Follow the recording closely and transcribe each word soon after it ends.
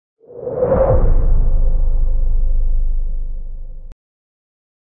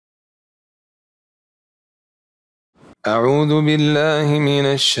أعوذ بالله من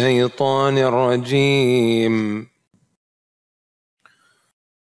الشيطان الرجيم.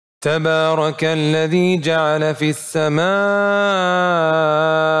 تبارك الذي جعل في السماء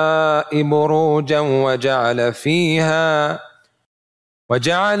بروجا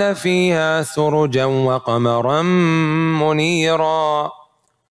وجعل فيها سرجا وقمرا منيرا،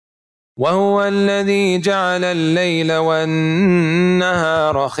 وهو الذي جعل الليل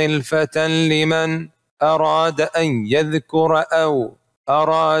والنهار خلفة لمن أراد أن يذكر أو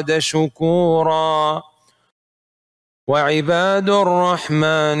أراد شكورا. وعباد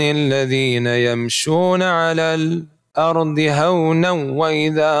الرحمن الذين يمشون على الأرض هونا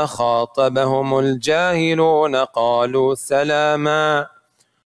وإذا خاطبهم الجاهلون قالوا سلاما،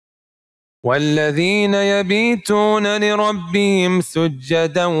 والذين يبيتون لربهم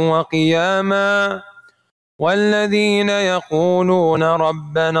سجدا وقياما، والذين يقولون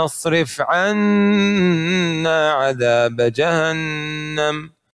ربنا اصرف عنا عذاب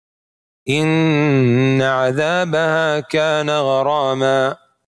جهنم إن عذابها كان غراما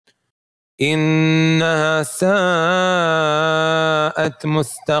إنها ساءت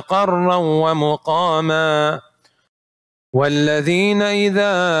مستقرا ومقاما. والذين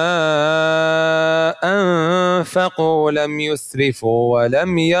إذا أنفقوا لم يسرفوا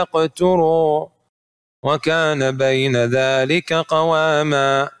ولم يقتروا وكان بين ذلك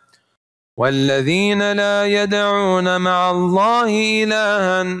قواما. والذين لا يدعون مع الله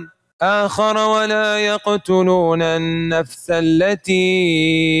إلها آخر ولا يقتلون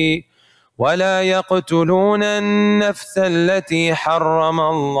النفس التي حرم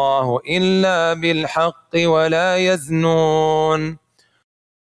الله إلا بالحق ولا يزنون،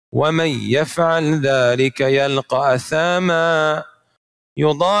 ومن يفعل ذلك يلقى أثاما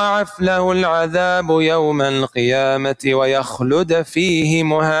يضاعف له العذاب يوم القيامة ويخلد فيه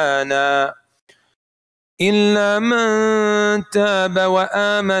مهانا إلا من تاب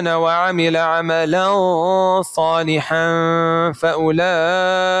وآمن وعمل عملا صالحا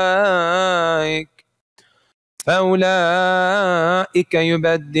فأولئك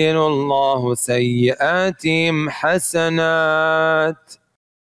يبدل الله سيئاتهم حسنات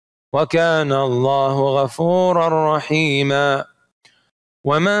وكان الله غفورا رحيما.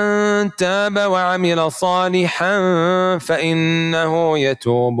 ومن تاب وعمل صالحا فإنه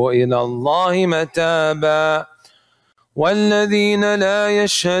يتوب إلى الله متابا. والذين لا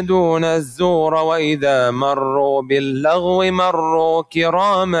يشهدون الزور وإذا مروا باللغو مروا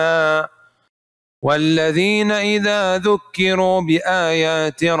كراما. والذين إذا ذكروا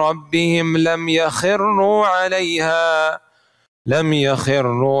بآيات ربهم لم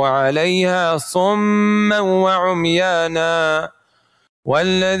يخروا عليها صما وعميانا.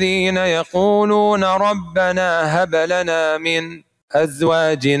 والذين يقولون ربنا هب لنا من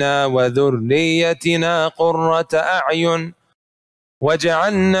أزواجنا وذريتنا قرة أعين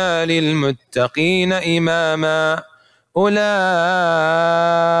واجعلنا للمتقين إماما أولئك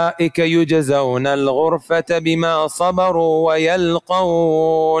يجزون الغرفة بما صبروا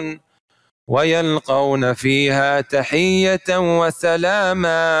ويلقون فيها تحية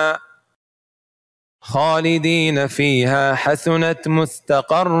وسلاما خالدين فيها حسنت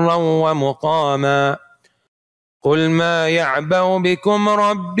مستقرا ومقاما. قل ما يعبأ بكم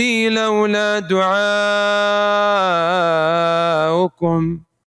ربي لولا دعاؤكم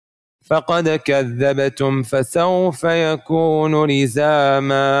فقد كذبتم فسوف يكون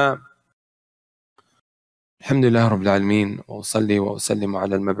لزاما. الحمد لله رب العالمين، وأصلي وأسلم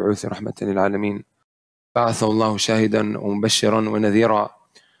على المبعوث رحمة للعالمين، بعثه الله شاهدا ومبشرا ونذيرا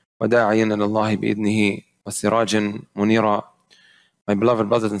وداعيا إلى الله بإذنه وسراجا منيرا. My beloved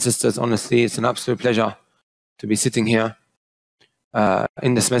brothers and sisters, honestly, it's an absolute pleasure to be sitting here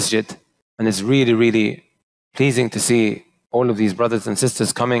in this masjid, and it's really, really pleasing to see all of these brothers and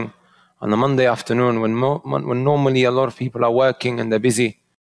sisters coming on a Monday afternoon when normally a lot of people are working and they're busy.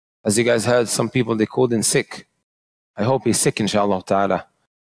 As you guys heard, some people, they called in sick. I hope he's sick, inshallah ta'ala,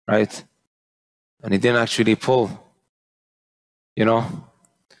 right? And he didn't actually pull, you know.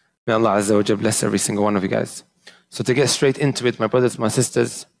 May Allah Azza wa Jalla bless every single one of you guys. So to get straight into it, my brothers, my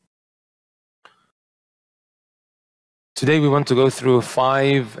sisters, today we want to go through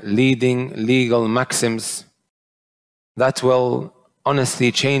 5 leading legal maxims that will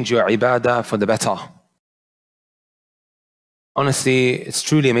honestly change your ibadah for the better. Honestly, it's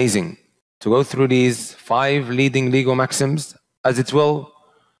truly amazing to go through these 5 leading legal maxims, as it will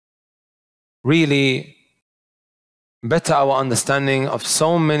really better our understanding of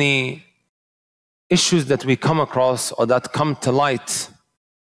so many issues that we come across or that come to light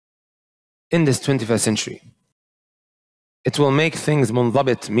in this 21st century. It will make things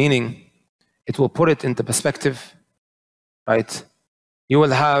mundabit, meaning it will put it into perspective, right? You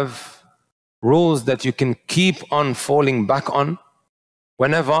will have rules that you can keep on falling back on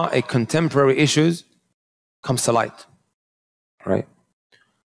whenever a contemporary issue comes to light, right?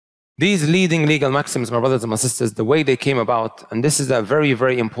 These leading legal maxims, my brothers and my sisters, the way they came about, and this is a very,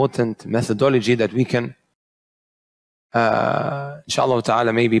 very important methodology that we can, inshallah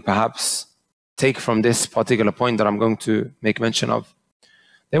ta'ala, maybe perhaps take from this particular point that I'm going to make mention of.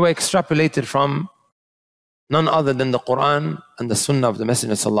 They were extrapolated from none other than the Quran and the Sunnah of the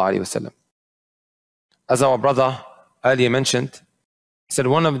Messenger sallallahu alaihi wasallam. As our brother earlier mentioned, he said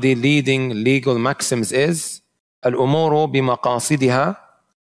one of the leading legal maxims is al-umuru bimaqasidiha,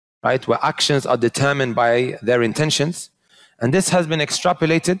 right, where actions are determined by their intentions. And this has been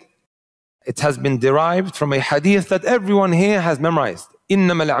extrapolated. It has been derived from a hadith that everyone here has memorized.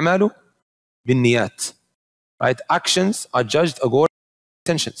 إِنَّمَا الْأَعْمَالُ بِالنِّيَّاتِ. Right? Actions are judged according to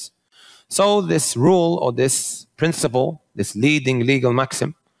intentions. So this rule or this principle, this leading legal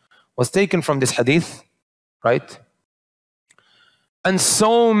maxim, was taken from this hadith, right? And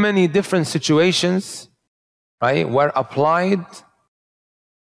so many different situations, right, were applied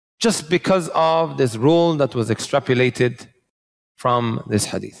just because of this rule that was extrapolated from this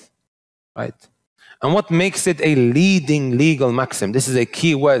hadith, right? And what makes it a leading legal maxim? This is a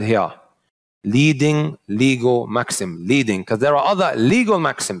key word here. Leading legal maxim. Leading, because there are other legal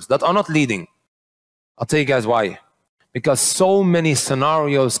maxims that are not leading. I'll tell you guys why. Because so many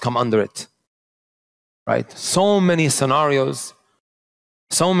scenarios come under it, right? So many scenarios,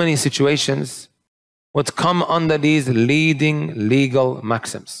 so many situations would come under these leading legal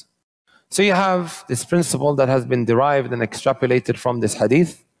maxims. So you have this principle that has been derived and extrapolated from this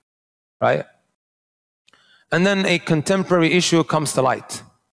hadith, right? And then a contemporary issue comes to light.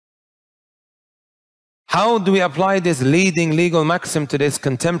 How do we apply this leading legal maxim to this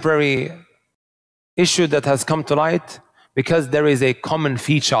contemporary issue that has come to light? Because there is a common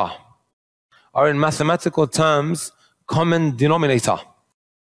feature, or in mathematical terms, common denominator,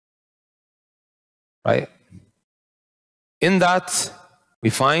 right? In that, we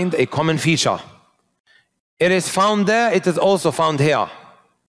find a common feature. It is found there, it is also found here.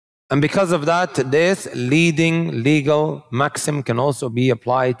 And because of that, this leading legal maxim can also be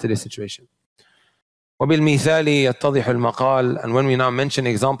applied to this situation. وَبِالْمِثَالِ يَتَّضِحُ الْمَقَالِ. And when we now mention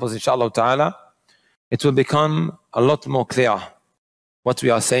examples, inshallah ta'ala, it will become a lot more clear what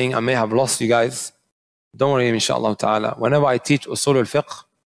we are saying. I may have lost you guys. Don't worry, inshallah ta'ala. Whenever I teach usul al-fiqh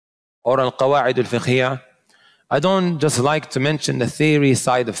or al-qawa'id al-fiqhiyah, I don't just like to mention the theory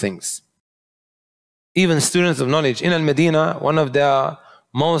side of things. Even students of knowledge in Al-Medina, one of their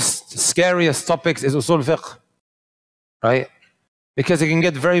most scariest topics is usul fiqh, right? Because it can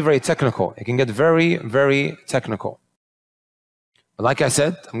get very, very technical. It can get very, very technical. But like I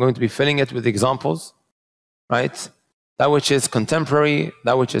said, I'm going to be filling it with examples, right? That which is contemporary,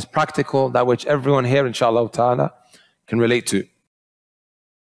 that which is practical, that which everyone here, inshallah ta'ala, can relate to.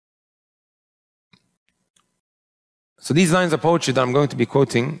 So these lines of poetry that I'm going to be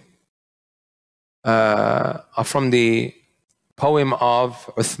quoting are from the poem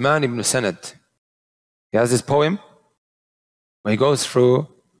of Uthman ibn Sanad. He has this poem where he goes through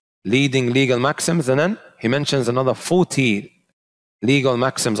leading legal maxims, and then he mentions another 40 legal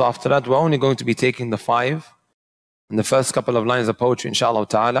maxims after that. We're only going to be taking the 5 in the first couple of lines of poetry, inshallah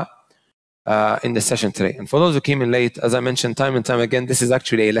ta'ala, in the session today. And for those who came in late, as I mentioned time and time again, this is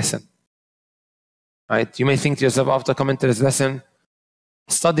actually a lesson. Right? You may think to yourself after coming to this lesson,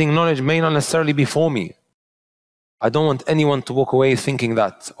 studying knowledge may not necessarily be for me. I don't want anyone to walk away thinking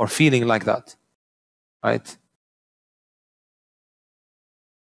that or feeling like that. Right?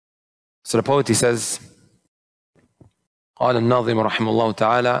 So the poet, he says, قال الناظم رحمه الله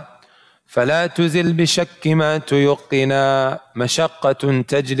تعالى فلا تزل بشك ما تيقنا مشقة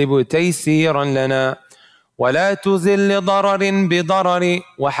تجلب تيسيرا لنا ولا تزل لضرر بضرر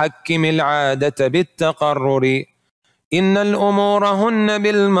وحكم العادة بالتقرر إن الأمور هن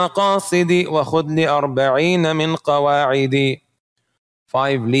بالمقاصد وخذ ل40 من قواعد.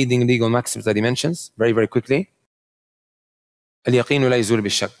 5 leading legal maxims that he mentions very, very quickly. اليقين لا يزول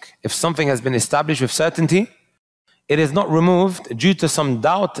بالشك. If something has been established with certainty, it is not removed due to some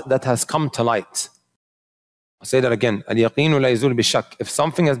doubt that has come to light. I'll say that again. اليقين لا يزول بالشك. If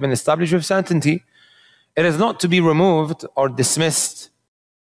something has been established with certainty, it is not to be removed or dismissed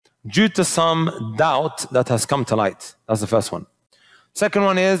due to some doubt that has come to light. That's the first one. Second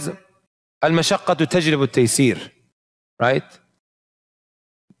one is المشقة تجلب التيسير. Right?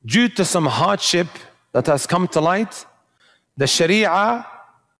 Due to some hardship that has come to light, the Sharia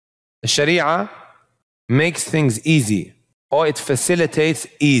makes things easy, or it facilitates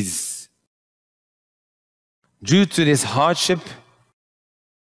ease. due to this hardship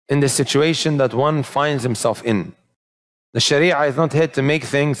in the situation that one finds himself in. The Sharia is not here to make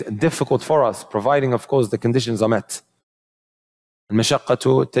things difficult for us, providing, of course, the conditions are met.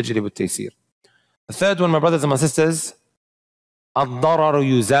 المشقة تجلب التيسير. The third one, my brothers and my sisters, الضرر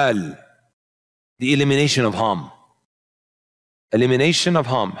يزال, the elimination of harm. Elimination of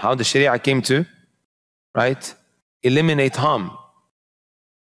harm. How the Sharia came to, right, eliminate harm.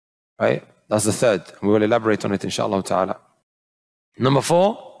 Right? That's the third. We will elaborate on it, inshallah ta'ala. Number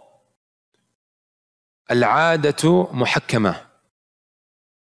 4, العادة محكمة.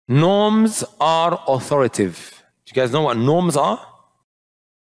 Norms are authoritative. Do you guys know what norms are?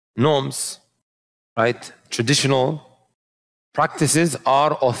 Norms, right? Traditional practices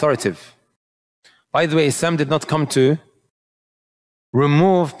are authoritative. By the way, Islam did not come to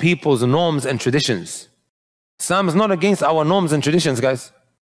remove people's norms and traditions. Islam is not against our norms and traditions, guys.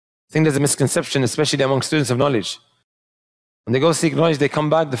 I think there's a misconception, especially among students of knowledge. When they go seek knowledge, they come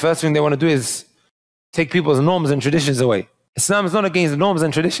back, the first thing they want to do is take people's norms and traditions away. Islam is not against norms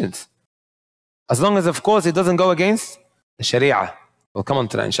and traditions. As long as, of course, it doesn't go against the Sharia. We'll come on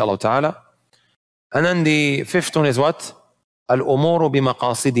to that, inshallah ta'ala. And then the fifth one is what? Al-umuru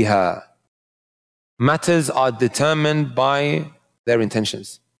bimaqasidiha. Matters are determined by their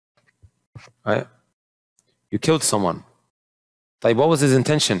intentions. Right? You killed someone. Like, what was his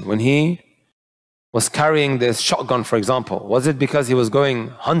intention when he was carrying this shotgun, for example? Was it because he was going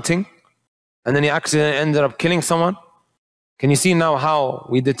hunting and then he accidentally ended up killing someone? Can you see now how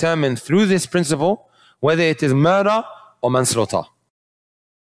we determine through this principle whether it is murder or manslaughter?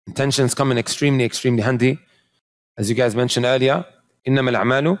 Intentions come in extremely, extremely handy. As you guys mentioned earlier, إِنَّمَا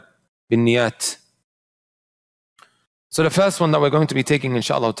الْأَعْمَالُ بِالنِّيَّاتِ. So the first one that we're going to be taking,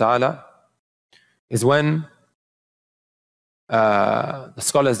 inshallah ta'ala, is when the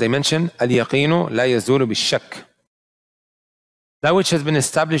scholars, they mention al-yaqinu la yazulu bish-shakk. That which has been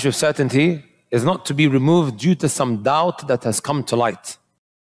established with certainty is not to be removed due to some doubt that has come to light.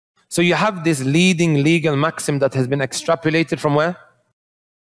 So you have this leading legal maxim that has been extrapolated from where?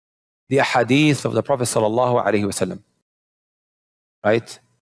 The ahadith of the Prophet sallallahu alaihi wasallam. Right?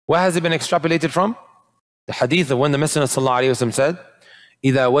 Where has it been extrapolated from? The hadith of when the Messenger sallallahu alaihi wasallam said,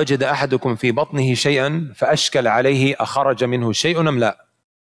 إذا وجد أحدكم في بطنه شيئا فأشكل عليه أخرج منه شيء أم لا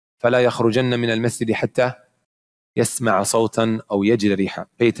فلا يخرجن من المسجد حتى يسمع صوتا أو يجد ريحا.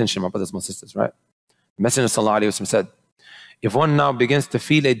 Pay attention, my brothers and my sisters, right? The Messenger sallallahu alaihi wasallam said, if one now begins to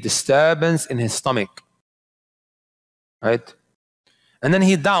feel a disturbance in his stomach, right? And then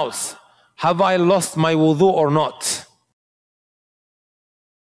he doubts, have I lost my wudu or not?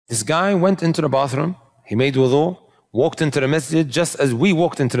 This guy went into the bathroom, he made wudu, walked into the masjid just as we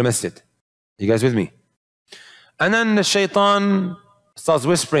walked into the masjid. You guys with me? And then the shaitan starts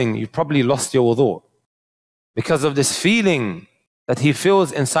whispering, you probably lost your wudu, because of this feeling that he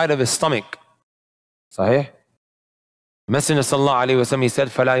feels inside of his stomach. Sahih? Messenger sallallahu alayhi wa sallam, he said,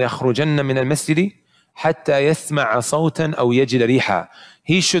 فَلَا يَخْرُجَنَّ مِنَ الْمَسْجِدِ حَتَّى يَسْمَعَ صَوْتًا أَوْ يَجِدَ رِيحًا.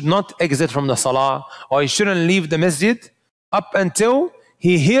 He should not exit from the salah, or he shouldn't leave the masjid up until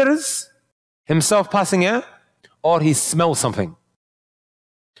he hears himself passing air, or he smells something.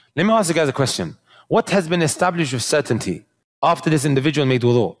 Let me ask you guys a question. What has been established with certainty after this individual made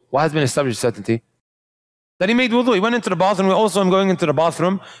wudu? What has been established with certainty? That he made wudu. He went into the bathroom. We also am going into the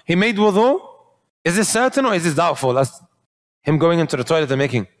bathroom. He made wudu. Is this certain or is this doubtful? That's him going into the toilet and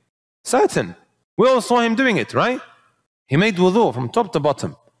making certain. We all saw him doing it, right? He made wudu from top to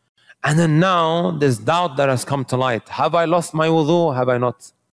bottom. And then now there's doubt that has come to light. Have I lost my wudu? Have I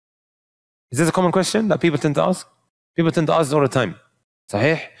not? Is this a common question that people tend to ask? People tend to ask all the time.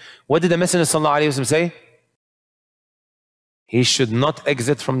 Sahih? What did the Messenger sallallahu alayhi wa sallam say? He should not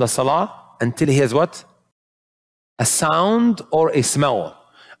exit from the salah until he has what? A sound or a smell.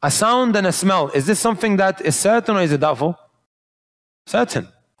 A sound and a smell. Is this something that is certain or is it doubtful? Certain.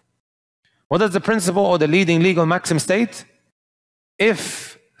 What does the principle or the leading legal maxim state?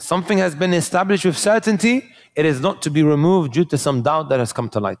 If something has been established with certainty, it is not to be removed due to some doubt that has come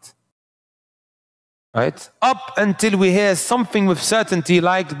to light. Right? Up until we hear something with certainty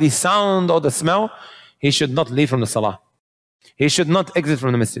like the sound or the smell, he should not leave from the salah. He should not exit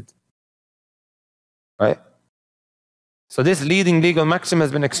from the masjid. Right? So this leading legal maxim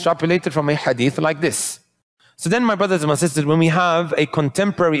has been extrapolated from a hadith like this. So then, my brothers and my sisters, when we have a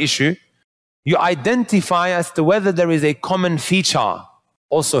contemporary issue, you identify as to whether there is a common feature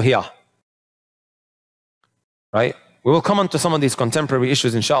also here. Right? We will come on to some of these contemporary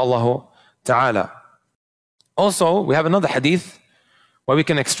issues, inshaAllah ta'ala. Also, we have another hadith where we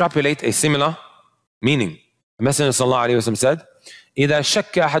can extrapolate a similar meaning. The Messenger sallallahu alayhi wa sallam said, إِذَا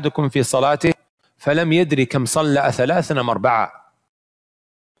شَكَّ أَحَدُكُمْ فِي صَلَاتِهِ فلم يدري كم صلى أثلاثا أم أربعة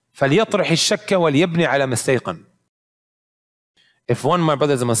فليطرح الشك وليبني على ما استيقن. If one, my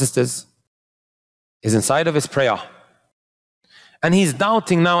brothers and my sisters, is inside of his prayer and he's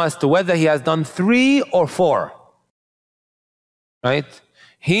doubting now as to whether he has done 3 or 4, right?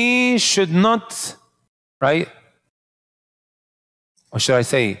 He should not, right? Or should I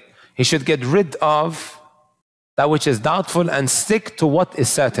say, he should get rid of that which is doubtful and stick to what is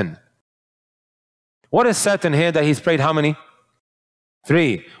certain. What is certain here? That he's prayed how many?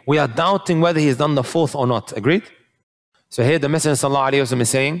 3. We are doubting whether he's done the 4th or not. Agreed? So here the Messenger sallallahu alaihi wasallam is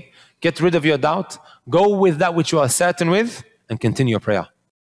saying, get rid of your doubt, go with that which you are certain with, and continue your prayer.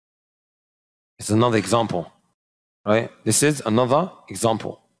 This is another example, right? This is another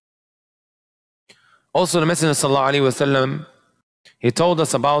example. Also the Messenger sallallahu alaihi wasallam, he told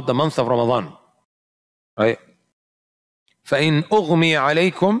us about the month of Ramadan, right? فَإِنْ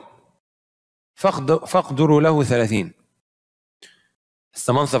أُغْمِيَ عَلَيْكُمْ فَاقْدُرُوا لَهُ 30. It's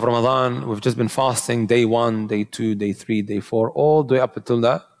the month of Ramadan. We've just been fasting day 1, day 2, day 3, day 4, all the way up until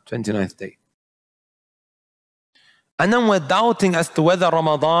the 29th day. And then we're doubting as to whether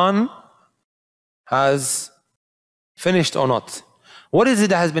Ramadan has finished or not. What is it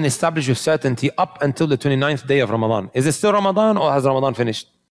that has been established with certainty up until the 29th day of Ramadan? Is it still Ramadan or has Ramadan finished?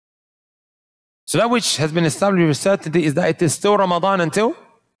 So that which has been established with certainty is that it is still Ramadan until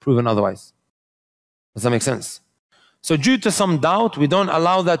proven otherwise. Does that make sense? So due to some doubt, we don't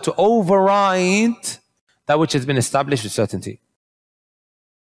allow that to override that which has been established with certainty.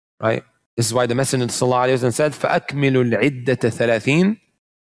 Right? This is why the Messenger ﷺ said, فَأَكْمِلُوا الْعِدَّةَ 30.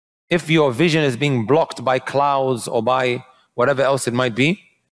 If your vision is being blocked by clouds or by whatever else it might be,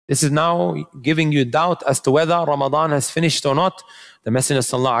 this is now giving you doubt as to whether Ramadan has finished or not. The Messenger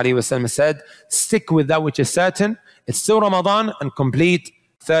ﷺ said, stick with that which is certain. It's still Ramadan, and complete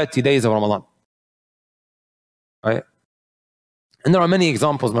 30 days of Ramadan. Right? And there are many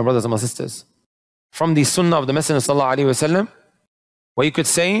examples, my brothers and my sisters, from the sunnah of the Messenger ﷺ, where you could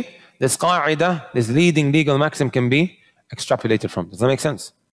say this qa'idah, this leading legal maxim, can be extrapolated from. Does that make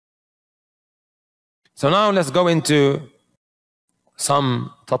sense? So now let's go into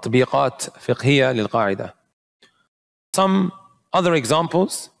some tatbiqat fiqhiyya lil qa'idah. Some other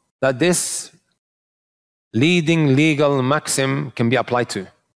examples that this leading legal maxim can be applied to.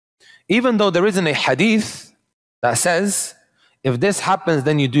 Even though there isn't a hadith that says, if this happens,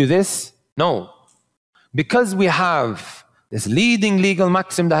 then you do this. No. Because we have this leading legal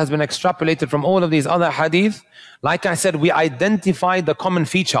maxim that has been extrapolated from all of these other hadith, like I said, we identify the common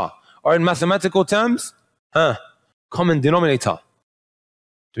feature, or in mathematical terms, common denominator.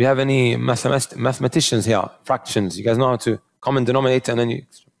 Do we have any mathematicians here? Fractions. You guys know how to common denominator and then you...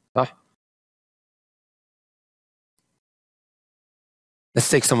 Let's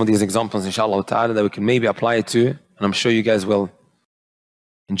take some of these examples, inshallah ta'ala, that we can maybe apply it to, and I'm sure you guys will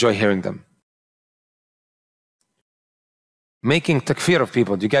enjoy hearing them. Making takfir of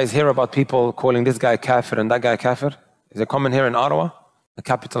people. Do you guys hear about people calling this guy kafir and that guy kafir? Is it common here in Ottawa, the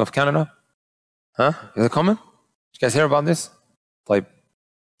capital of Canada? Is it common? Did you guys hear about this? Like,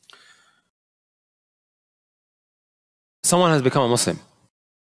 someone has become a Muslim.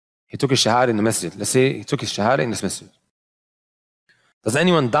 He took his shahada in the masjid. Let's say he took his shahada in this masjid. Does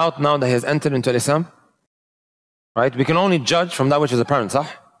anyone doubt now that he has entered into Islam? Right? We can only judge from that which is apparent, sah?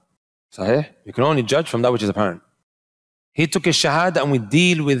 Sahih? We can only judge from that which is apparent. He took his shahada and we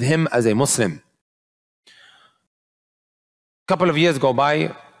deal with him as a Muslim. A couple of years go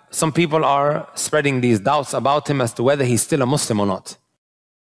by, some people are spreading these doubts about him as to whether he's still a Muslim or not.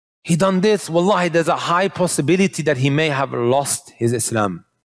 He done this, wallahi, there's a high possibility that he may have lost his Islam.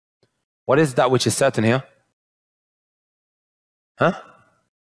 What is that which is certain here?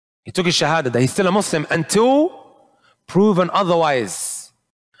 He took his shahada that he's still a Muslim until proven otherwise.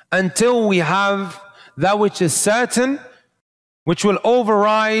 Until we have that which is certain, which will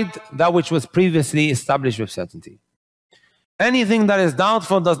override that which was previously established with certainty. Anything that is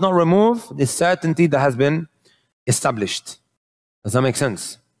doubtful does not remove the certainty that has been established. Does that make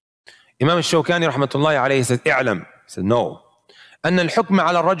sense? Imam al-Shawkani rahmatullahi alayhi says, اعلم. He said, no. أن الحكم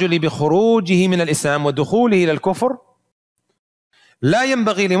على الرجل بخروجه من الإسلام ودخوله إلى الكفر لا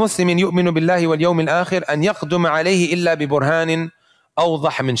ينبغي لمسلم يؤمن بالله واليوم الآخر أن يقدم عليه إلا ببرهان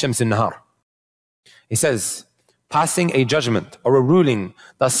أوضح من شمس النهار. He says, passing a judgment or a ruling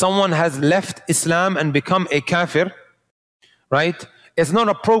that someone has left Islam and become a kafir, right? It's not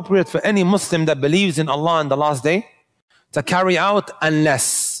appropriate for any Muslim that believes in Allah and the last day to carry out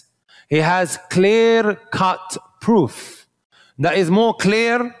unless he has clear-cut proof that is more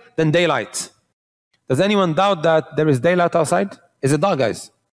clear than daylight. Does anyone doubt that there is daylight outside? Is it dark,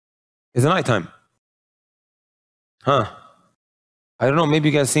 guys? Is it nighttime? Huh? I don't know, maybe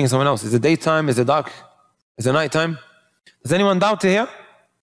you guys are seeing someone else. Is it daytime? Is it dark? Is it nighttime? Does anyone doubt it here?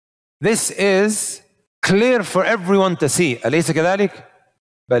 This is clear for everyone to see. أليس كذلك؟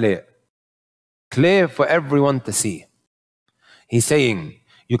 بلى. Clear for everyone to see. He's saying,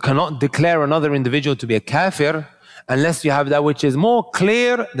 you cannot declare another individual to be a kafir unless you have that which is more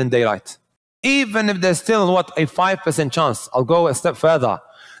clear than daylight. Even if there's still, what, a 5% chance. I'll go a step further.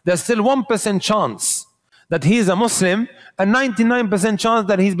 There's still 1% chance that he's a Muslim, and 99% chance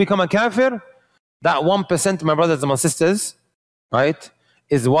that he's become a kafir. That 1%, my brothers and my sisters, right,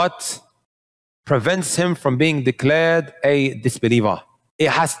 is what prevents him from being declared a disbeliever. It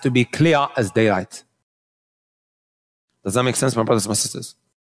has to be clear as daylight. Does that make sense, my brothers and my sisters?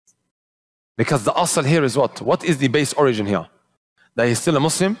 Because the asl here is what? What is the base origin here? That he's still a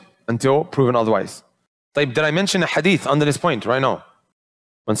Muslim until proven otherwise. Did I mention a hadith under this point right now?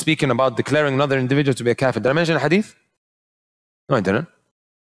 When speaking about declaring another individual to be a kafir, did I mention a hadith? No, I didn't.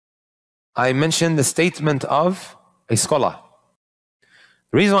 I mentioned the statement of a scholar.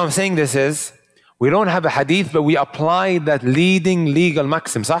 The reason why I'm saying this is, we don't have a hadith, but we apply that leading legal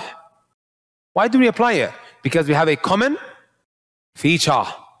maxim, صح? Why do we apply it? Because we have a common feature.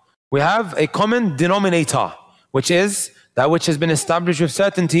 We have a common denominator, which is that which has been established with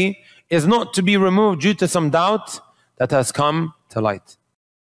certainty is not to be removed due to some doubt that has come to light.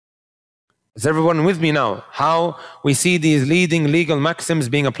 Is everyone with me now? How we see these leading legal maxims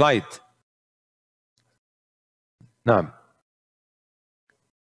being applied? Now,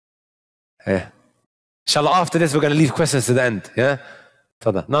 inshallah, after this, we're going to leave questions to the end. Yeah?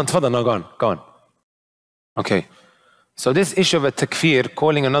 No, go on. Okay. So this issue of a takfir,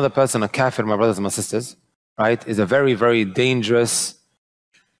 calling another person a kafir, my brothers and my sisters, right, is a very, very dangerous,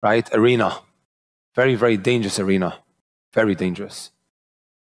 right, arena. Very, very dangerous arena. Very dangerous.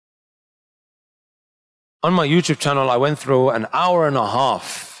 On my YouTube channel, I went through an hour and a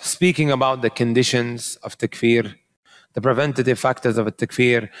half speaking about the conditions of takfir, the preventative factors of a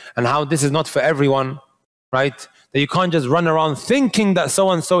takfir, and how this is not for everyone, right? That you can't just run around thinking that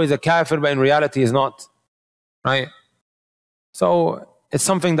so-and-so is a kafir, but in reality is not, right? So it's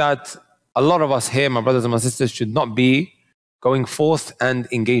something that a lot of us here, my brothers and my sisters, should not be going forth and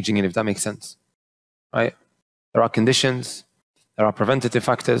engaging in, if that makes sense, right? There are conditions, there are preventative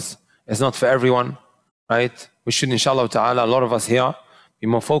factors. It's not for everyone, right? We should, inshallah ta'ala, a lot of us here, be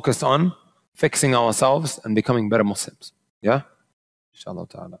more focused on fixing ourselves and becoming better Muslims. Yeah? Inshallah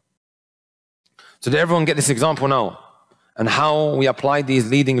ta'ala. So did everyone get this example now? And how we apply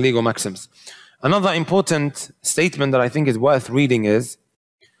these leading legal maxims. Another important statement that I think is worth reading is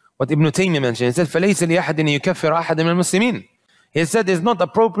what Ibn Taymiyyah mentioned. He said, فَلَيْسَ لِأَحَدٍ يُكَفِّرَ أَحَدٍ مِنَ الْمُسْلِمِينَ. He said it's not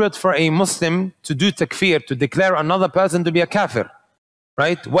appropriate for a Muslim to do takfir, to declare another person to be a kafir.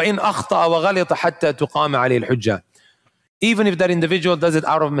 Right? وَإِنْ أَخْطَأَ وَغَلِطَ حَتَّى تُقَامَ عَلَيْهِ الْحُجَّةِ. Even if that individual does it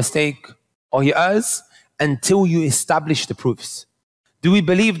out of mistake, or he errs, until you establish the proofs. Do we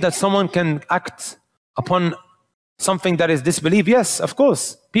believe that someone can act upon something that is disbelief? Yes, of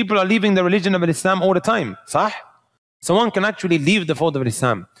course. People are leaving the religion of Islam all the time. صح? Someone can actually leave the fold of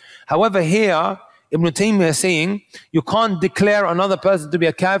Islam. However, here, Ibn Taymiyyah is saying, you can't declare another person to be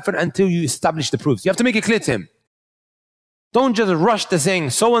a kafir until you establish the proofs. You have to make it clear to him. Don't just rush to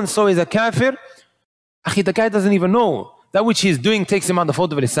saying, so-and-so is a kafir. Akhi, the guy doesn't even know. That which he's doing takes him out the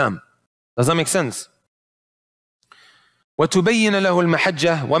fold of Islam. Does that make sense? وتبين له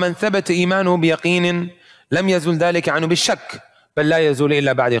المحجة ومن ثبت إيمانه بيقين لم يزل ذلك عنه بالشك بل لا يزول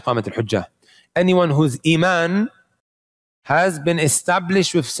إلا بعد إقامة الحجة. Anyone whose iman has been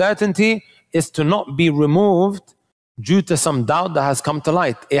established with certainty is to not be removed due to some doubt that has come to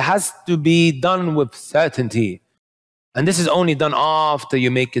light. It has to be done with certainty. And this is only done after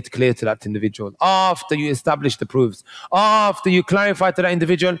you make it clear to that individual, after you establish the proofs, after you clarify to that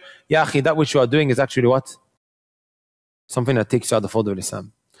individual, Ya akhi, that which you are doing is actually what? Something that takes you out the fold of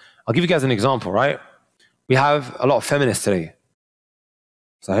Islam. I'll give you guys an example, right? We have a lot of feminists today.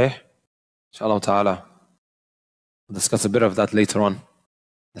 Sahih? Inshallah ta'ala. We'll discuss a bit of that later on,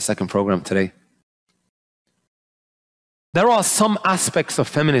 the second program today. There are some aspects of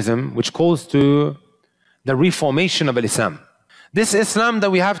feminism which calls to the reformation of Islam. This Islam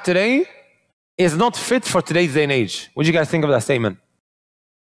that we have today is not fit for today's day and age. What do you guys think of that statement?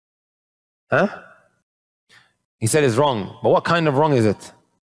 Huh? He said it's wrong. But what kind of wrong is it?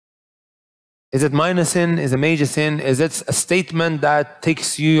 Is it minor sin? Is it major sin? Is it a statement that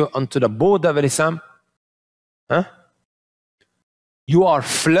takes you onto the border of Islam? Huh? You are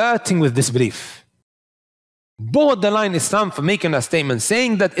flirting with disbelief. Borderline Islam for making that statement,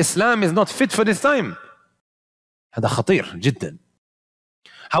 saying that Islam is not fit for this time. هذا خطير جدا.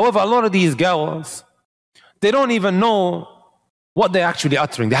 However, a lot of these girls, They don't even know what they're actually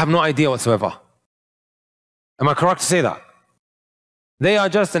uttering. They have no idea whatsoever. Am I correct to say that? They are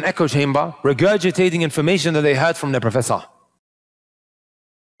just an echo chamber regurgitating information that they heard from their professor.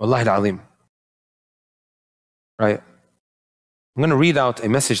 Wallahi al-Azim. Right? I'm going to read out a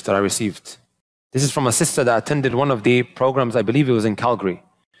message that I received. This is from a sister that attended one of the programs, I believe it was in Calgary.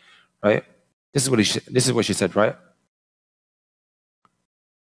 Right? This is what she said, right?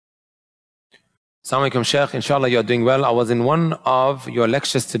 Assalamu alaikum, Shaykh. Inshallah, you are doing well. I was in one of your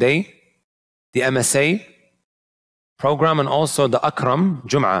lectures today, the MSA program, and also the Akram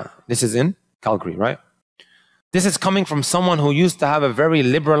Jum'ah. This is in Calgary, right? This is coming from someone who used to have a very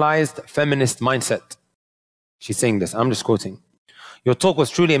liberalized feminist mindset. She's saying this. I'm just quoting. Your talk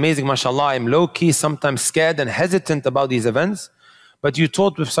was truly amazing, mashallah. I'm low-key, sometimes scared and hesitant about these events, but you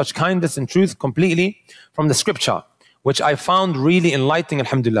taught with such kindness and truth completely from the scripture, which I found really enlightening,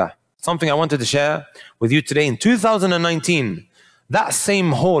 alhamdulillah. Something I wanted to share with you today. In 2019, that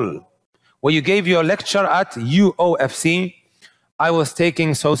same hall where you gave your lecture at UOFC, I was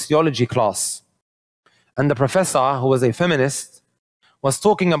taking sociology class. And the professor, who was a feminist, was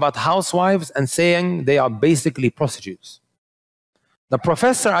talking about housewives and saying they are basically prostitutes. The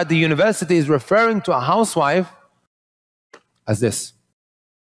professor at the university is referring to a housewife as this.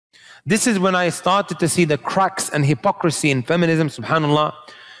 This is when I started to see the cracks and hypocrisy in feminism, subhanallah.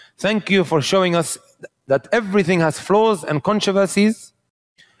 Thank you for showing us that everything has flaws and controversies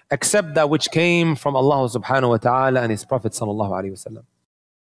except that which came from Allah subhanahu wa ta'ala and His Prophet sallallahu alaihi wasallam.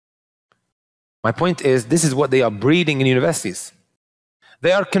 My point is, this is what they are breeding in universities.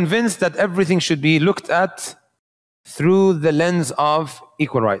 They are convinced that everything should be looked at through the lens of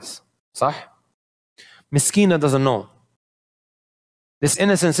equal rights. Sah? Miskina doesn't know. This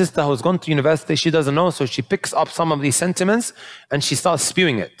innocent sister who's gone to university, she doesn't know, so she picks up some of these sentiments and she starts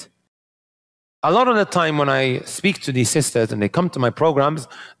spewing it. A lot of the time when I speak to these sisters and they come to my programs,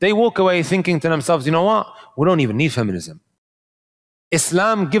 they walk away thinking to themselves, you know what? We don't even need feminism.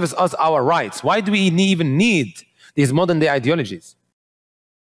 Islam gives us our rights. Why do we even need these modern day ideologies?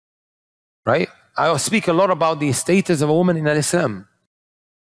 Right? I speak a lot about the status of a woman in Islam.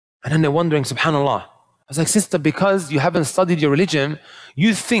 And then they're wondering, subhanallah. I was like, sister, because you haven't studied your religion,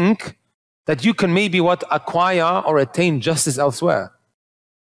 you think that you can maybe acquire or attain justice elsewhere.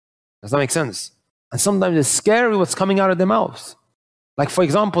 Does that make sense? And sometimes it's scary what's coming out of their mouths. Like, for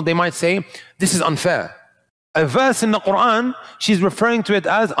example, they might say, this is unfair. A verse in the Quran, she's referring to it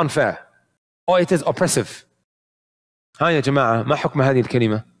as unfair. Or it is oppressive. Hi, ya jama'ah, ma hukm hadhi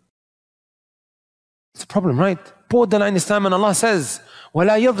al-kalima? It's a problem, right? Borderline Islam, and Allah says,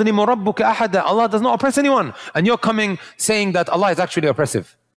 وَلَا يَظْلِمُ رَبُّكَ أَحَدًا. Allah does not oppress anyone. And you're coming saying that Allah is actually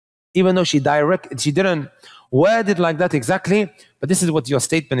oppressive. Even though she didn't word it like that exactly, but this is what your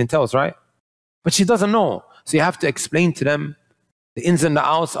statement entails, right? But she doesn't know. So you have to explain to them the ins and the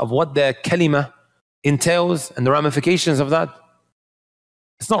outs of what their kalima entails and the ramifications of that.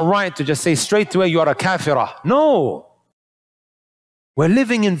 It's not right to just say straight away, you are a kafirah. No. We're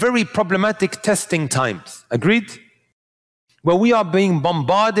living in very problematic testing times. Agreed? Where we are being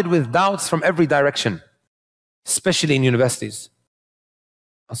bombarded with doubts from every direction, especially in universities.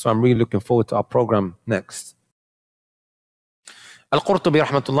 That's why I'm really looking forward to our program next. Al-Qurtubi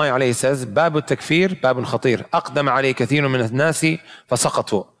rahmatullahi alayhi says, باب التكفير باب خطير أقدم عليه كثير من الناس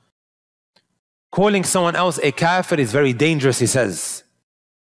فسقطوا. Calling someone else a kafir is very dangerous, he says.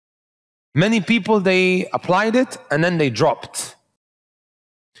 Many people, they applied it and then they dropped.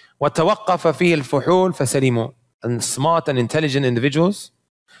 وَتَوَقَّفَ فِيهِ الْفُحُولِ فَسَلِمُوا. And smart and intelligent individuals,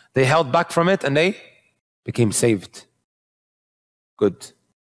 they held back from it and they became saved. Good.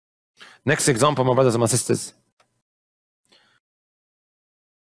 Next example, my brothers and my sisters.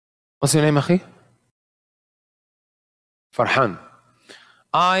 What's your name, Akhi? Farhan.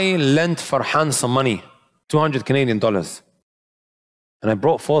 I lent Farhan some money, 200 Canadian dollars. And I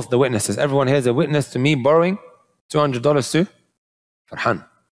brought forth the witnesses. Everyone here is a witness to me borrowing $200 to Farhan.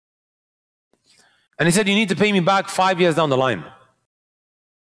 And he said, you need to pay me back 5 years down the line.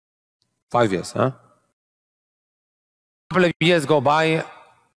 5 years, huh? A couple of years go by,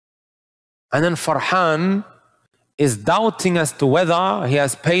 and then Farhan is doubting as to whether he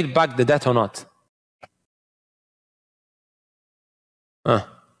has paid back the debt or not.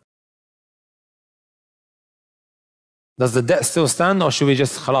 Does the debt still stand, or should we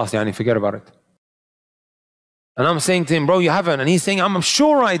just khalas, yani, forget about it? And I'm saying to him, bro, you haven't. And he's saying, I'm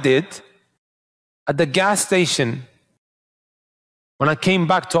sure I did. At the gas station, when I came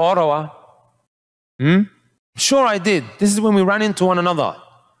back to Ottawa, sure I did. This is when we ran into one another.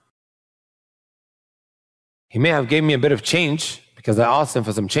 He may have gave me a bit of change because I asked him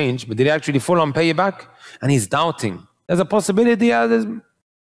for some change, but did he actually full on pay you back? And he's doubting. There's a possibility. Yeah,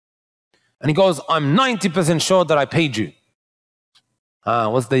 and he goes, I'm 90% sure that I paid you.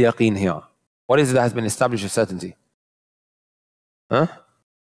 What's the yaqeen here? What is it that has been established with certainty? The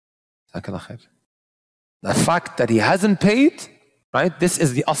fact that he hasn't paid, right? This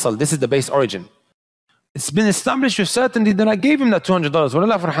is the asal, this is the base origin. It's been established with certainty that I gave him that $200.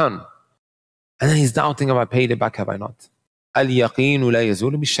 Wallah farhan. And then he's doubting if I paid it back, have I not? Al-yaqeen la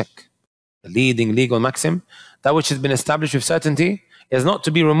yazulu bi-shak. The leading legal maxim, that which has been established with certainty, is not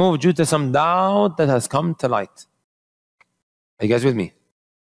to be removed due to some doubt that has come to light. Are you guys with me?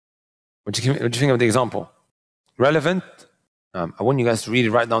 What do you think of the example? Relevant? I want you guys to really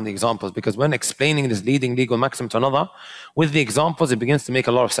write down the examples, because when explaining this leading legal maxim to another, with the examples, it begins to make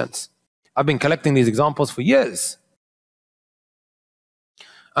a lot of sense. I've been collecting these examples for years.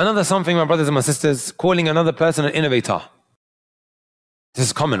 Another something, my brothers and my sisters, calling another person an innovator. This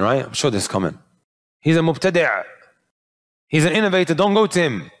is common, right? I'm sure this is common. He's a mubtadi'. He's an innovator, don't go to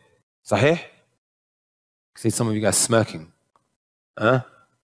him. Sahih? I see some of you guys smirking.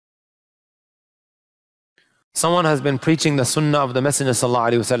 Someone has been preaching the sunnah of the Messenger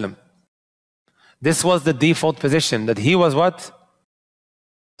sallallahu alaihi wasallam. This was the default position, that he was what?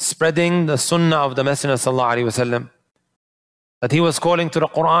 Spreading the sunnah of the Messenger sallallahu alaihi wasallam. That he was calling to the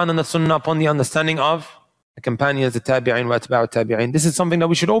Quran and the sunnah upon the understanding of the companions, the tabi'in wa atba'u tabi'in. This is something that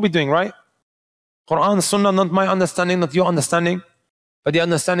we should all be doing, right? Quran, sunnah, not my understanding, not your understanding, but the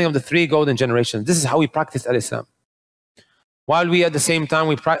understanding of the three golden generations. This is how we practice al-Islam. While we at the same time,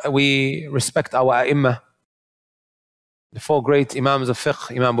 we respect our ai''immah, the four great Imams of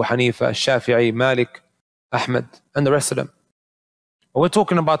fiqh, Imam Abu Hanifa, Shafi'i, Malik, Ahmed, and the rest of them. But we're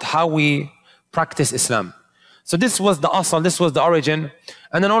talking about how we practice Islam. So this was the asal, this was the origin.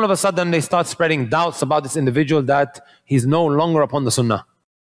 And then all of a sudden they start spreading doubts about this individual, that he's no longer upon the sunnah.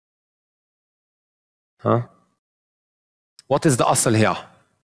 What is the asal here?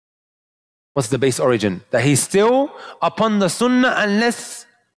 What's the base origin? That he's still upon the sunnah unless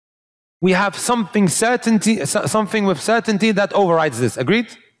we have something with certainty that overrides this. Agreed?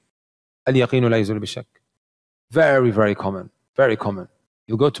 Al-yaqeen la yazulu bi-shak. Very, very common. Very common.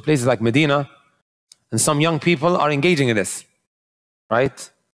 You'll go to places like Medina, and some young people are engaging in this, right?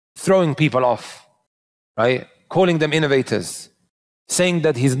 Throwing people off, right? Calling them innovators, saying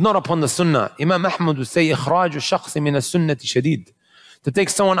that he's not upon the sunnah. Imam Ahmad would say, إِخْرَاجُ الشَّخْصِ مِنَ السُنَّةِ شَدِيد. To take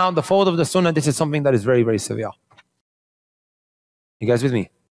someone out the fold of the sunnah, this is something that is very, very severe. You guys with me?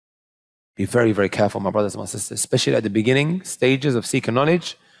 Be very, very careful, my brothers and my sisters, especially at the beginning stages of seeking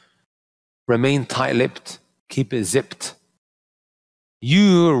knowledge. Remain tight-lipped, keep it zipped.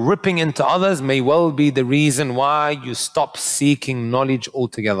 You ripping into others may well be the reason why you stop seeking knowledge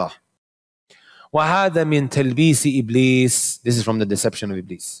altogether. وَهَذَا مِن تَلْبِيسِ إِبْلِيسِ. This is from the deception of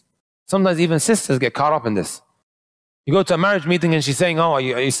Iblis. Sometimes even sisters get caught up in this. You go to a marriage meeting and she's saying, oh, are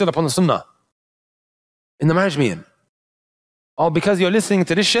you still upon the sunnah? In the marriage meeting. Oh, because you're listening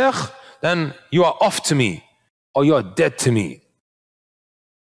to this sheikh, then you are off to me, or you are dead to me.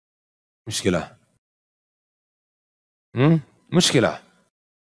 Mushkila. Mushkila.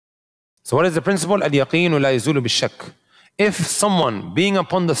 So what is the principle? Al-yaqeen la yazulu bi-shak. If someone being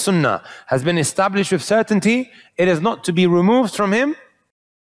upon the sunnah has been established with certainty, it is not to be removed from him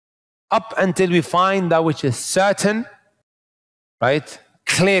up until we find that which is certain, right?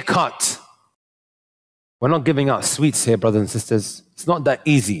 Clear cut. We're not giving out sweets here, brothers and sisters. It's not that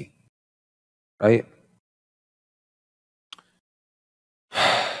easy, right?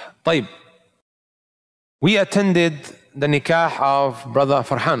 طيب. We attended the nikah of brother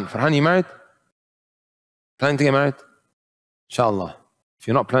Farhan. Farhan, you married? Planning to get married? Inshallah. If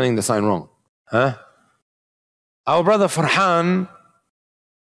you're not planning, the sign wrong. Our brother Farhan,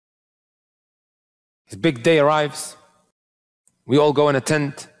 his big day arrives. We all go and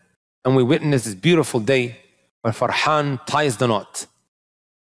attend, and we witness this beautiful day where Farhan ties the knot.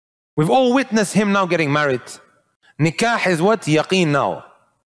 We've all witnessed him now getting married. Nikah is what? Yaqeen now.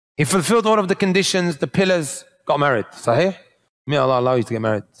 He fulfilled all of the conditions, the pillars, got married. Sahih? May Allah allow you to get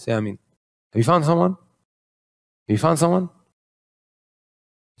married. Say Ameen. Have you found someone? Have you found someone?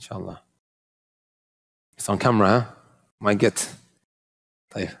 Inshallah. It's on camera, huh? Might get.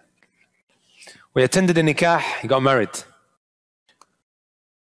 We attended the nikah, he got married.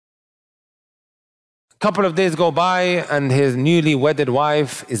 A couple of days go by and his newly wedded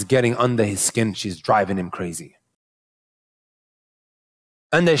wife is getting under his skin. She's driving him crazy.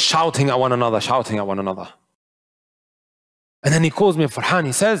 And they're shouting at one another, shouting at one another. And then he calls me, Farhan,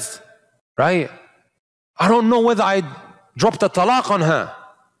 he says, right, I don't know whether I dropped a talaq on her.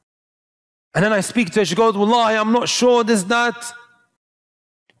 And then I speak to her, she goes, Wallahi, I'm not sure, this, that.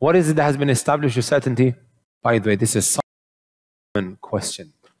 What is it that has been established with certainty? By the way, this is such a common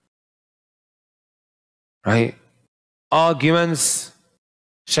question. Right? Arguments,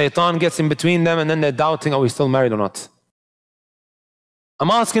 shaitan gets in between them and then they're doubting, are we still married or not?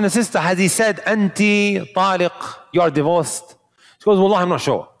 I'm asking the sister, has he said, Anti taliq, you are divorced? She goes, Wallah, I'm not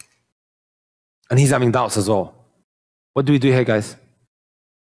sure. And he's having doubts as well. What do we do here, guys?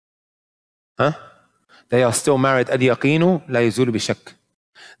 Huh? They are still married. Al-yaqinu la yazulu bi-shak.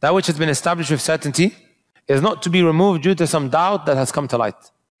 That which has been established with certainty is not to be removed due to some doubt that has come to light.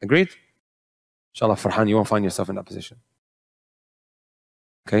 Agreed? Inshallah, Farhan, you won't find yourself in that position.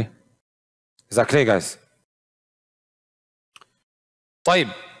 Okay? Is that clear, guys?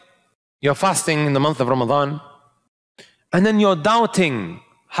 طيب, you're fasting in the month of Ramadan, and then you're doubting,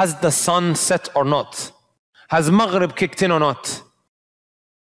 has the sun set or not? Has Maghrib kicked in or not?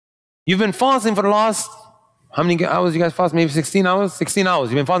 You've been fasting for the last, how many hours you guys fast? Maybe 16 hours? 16 hours.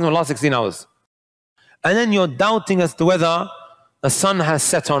 You've been fasting for the last 16 hours. And then you're doubting as to whether the sun has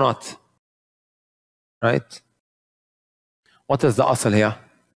set or not. Right? What is the asl here?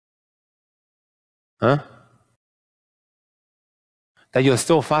 Huh? That you're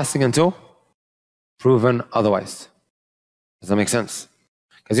still fasting until proven otherwise. Does that make sense?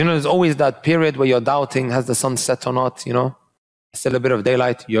 Because there's always that period where you're doubting, has the sun set or not, still a bit of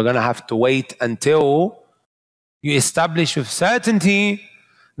daylight. You're going to have to wait until you establish with certainty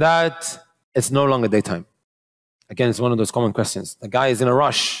that it's no longer daytime. Again, it's one of those common questions. The guy is in a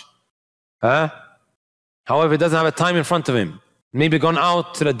rush. However, he doesn't have a time in front of him. Maybe gone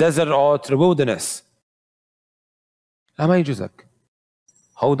out to the desert or to the wilderness.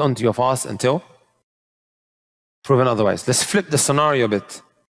 Hold on to your fast until proven otherwise. Let's flip the scenario a bit.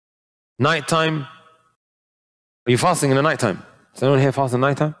 Nighttime. Are you fasting in the nighttime? Does anyone here fast in the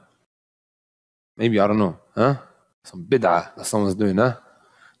nighttime? Maybe, I don't know. Some bid'ah that someone's doing.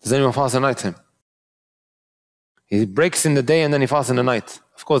 Does anyone fast in the nighttime? He breaks in the day and then he fasts in the night.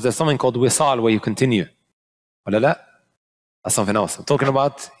 Of course, there's something called wisal where you continue. That's something else. I'm talking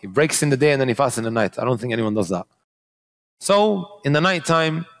about he breaks in the day and then he fasts in the night. I don't think anyone does that. So, in the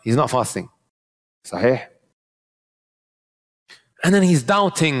nighttime, he's not fasting. Sahih? And then he's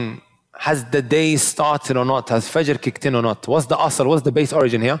doubting, has the day started or not? Has Fajr kicked in or not? What's the asl? What's the base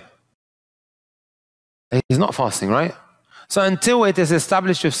origin here? He's not fasting, right? So until it is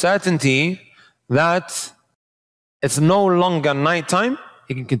established with certainty that it's no longer nighttime,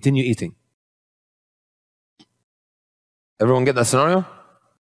 he can continue eating. Everyone get that scenario?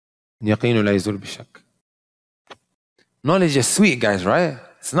 Yaqinu la yazul bi-shak. Knowledge is sweet, guys, right?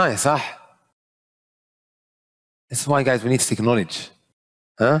 It's nice, This is why, guys, we need to seek knowledge.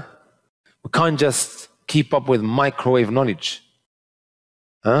 We can't just keep up with microwave knowledge.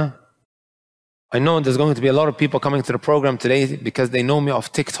 I know there's going to be a lot of people coming to the program today because they know me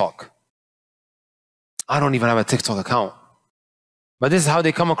off TikTok. I don't even have a TikTok account. But this is how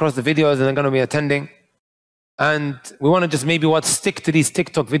they come across the videos and they're going to be attending. And we want to just maybe stick to these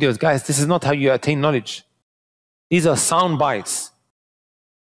TikTok videos. Guys, this is not how you attain knowledge. These are sound bites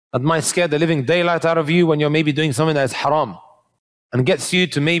that might scare the living daylight out of you when you're maybe doing something that is haram and gets you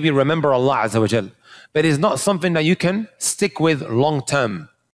to maybe remember Allah Azza wa Jal. But it's not something that you can stick with long term.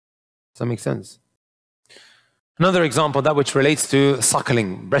 Does that make sense? Another example, that which relates to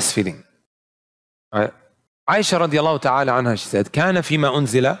suckling, breastfeeding. Right? Aisha radiallahu ta'ala anha, she said, كان فيما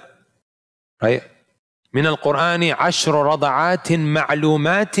أنزل, right? من القرآن 10 رضعات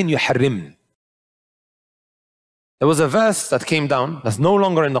معلومات يحرمن. There was a verse that came down that's no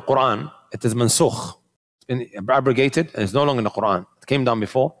longer in the Quran. It is mansukh. It's been abrogated and it's no longer in the Quran. It came down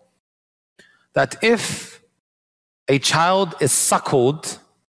before. That if a child is suckled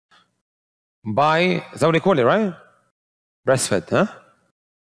by, is that what they call it, right? Breastfed,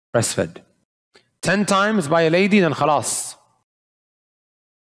 Breastfed. 10 times by a lady, then khalas.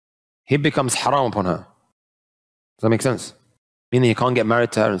 He becomes haram upon her. Does that make sense? Meaning he can't get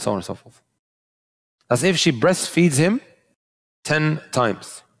married to her and so on and so forth. As if she breastfeeds him 10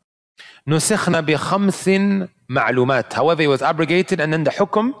 times. نُسِخْنَا بِخَمْسٍ مَعْلُومَات. However, it was abrogated and then the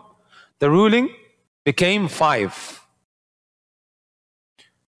hukum, the ruling, became 5.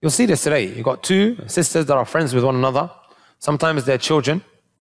 You'll see this today. You've got 2 sisters that are friends with one another. Sometimes their children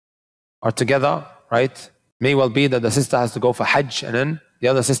are together, right? May well be that the sister has to go for Hajj and then the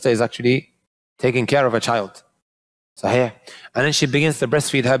other sister is actually taking care of a child. Sahih. And then she begins to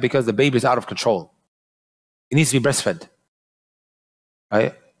breastfeed her because the baby is out of control. He needs to be breastfed.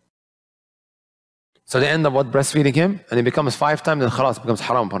 Right? So they end up breastfeeding him and he becomes 5 times and khalas, becomes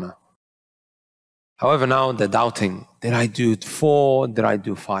haram upon her. However, now they're doubting. Did I do 4? Did I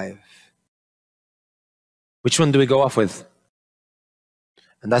do 5? Which one do we go off with?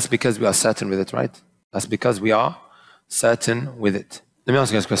 And that's because we are certain with it, right? That's because we are certain with it. Let me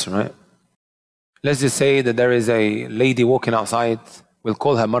ask you guys a question, right? Let's just say that there is a lady walking outside. We'll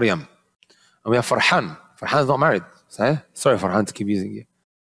call her Maryam. And we have Farhan. Farhan is not married. Sorry, Farhan, to keep using you.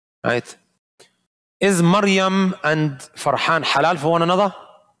 Right? Is Maryam and Farhan halal for one another?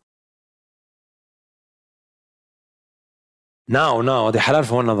 No, they're halal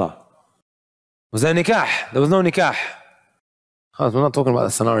for one another. Was there nikah? There was no nikah. We're not talking about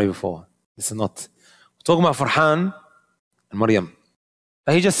the scenario before. This is not. We're talking about Farhan and Maryam.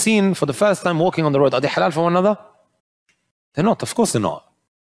 That he just seen for the first time walking on the road. Are they halal for one another? They're not. Of course they're not.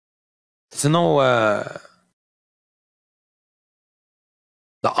 There's no...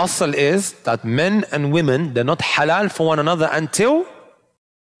 The asl is that men and women, they're not halal for one another until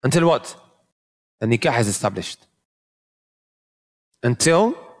what? The nikah is established.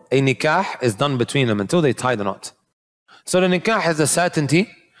 Until a nikah is done between them, until they tie the knot. So the nikah has a certainty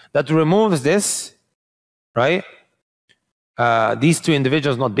that removes this, right? These two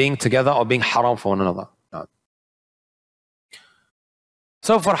individuals not being together or being haram for one another. No.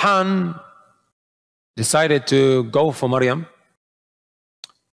 So Farhan decided to go for Maryam.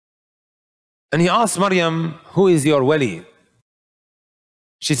 And he asked Maryam, who is your wali?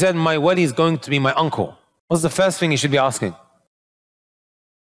 She said, my wali is going to be my uncle. What's the first thing you should be asking?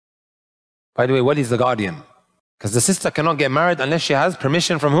 By the way, wali is the guardian. Because the sister cannot get married unless she has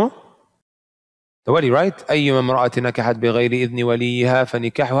permission from who? The wali, right? أيما امرأة نكحت بغير إذن وليها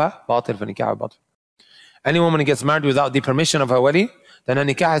فنكاحها باطل فنكاحها باطل. Any woman who gets married without the permission of her wali, then her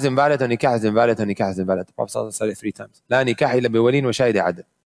nikah is invalid, her nikah is invalid, her nikah is invalid. The Prophet said it 3 times. لا نكاح إلا بولي وشاهد عدل.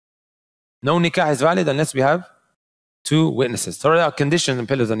 No nikah is valid unless we have 2 witnesses. So there are conditions and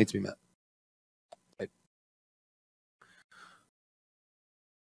pillars that need to be met. Right.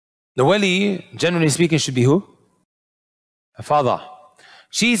 The wali, generally speaking, should be who? Her father.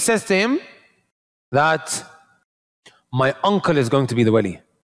 She says to him that my uncle is going to be the wali.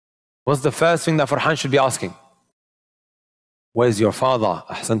 What's the first thing that Farhan should be asking? Where's your father?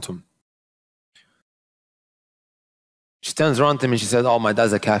 Ahsantum. She turns around to him and she says, oh, my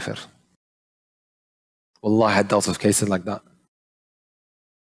dad's a kafir. Wallah, I had dealt with cases like that.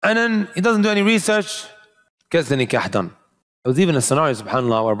 And then he doesn't do any research, gets the nikah done. There was even a scenario,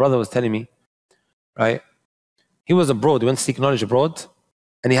 subhanAllah, where a brother was telling me, right? He was abroad, he went to seek knowledge abroad,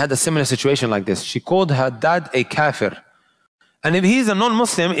 and he had a similar situation like this. She called her dad a kafir. And if he's a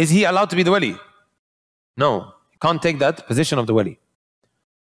non-Muslim, is he allowed to be the wali? No, he can't take that position of the wali.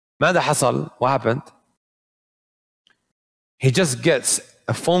 ماذا حصل? What happened? He just gets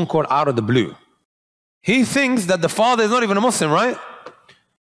a phone call out of the blue. He thinks that the father is not even a Muslim, right?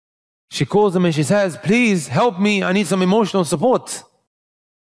 She calls him and she says, please help me, I need some emotional support.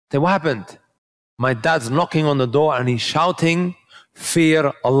 Then what happened? My dad's knocking on the door and he's shouting,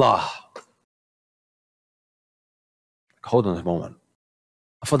 fear Allah. Hold on a moment.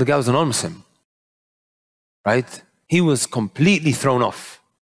 I thought the guy was a non-Muslim, right? He was completely thrown off.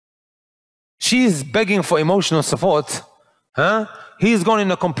 She's begging for emotional support. He's gone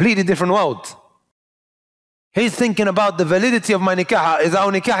in a completely different world. He's thinking about the validity of my nikah. Is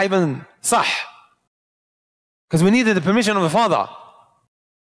our nikah even sah? Because we needed the permission of the father.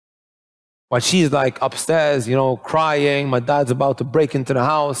 While she's like upstairs, you know, crying. My dad's about to break into the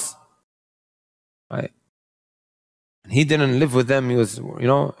house. Right? And he didn't live with them. He was, you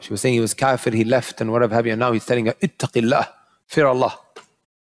know, she was saying he was kafir, he left and whatever have you. And now he's telling her, ittaqillah, fear Allah.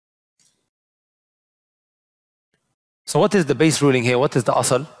 So what is the base ruling here? What is the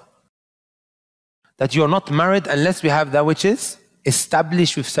asal? That you are not married unless we have that which is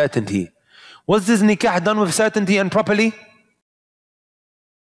established with certainty. Was this nikah done with certainty and properly?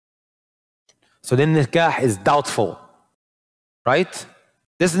 So then nikah is doubtful, right?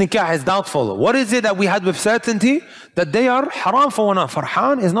 This nikah is doubtful. What is it that we had with certainty? That they are haram for one another.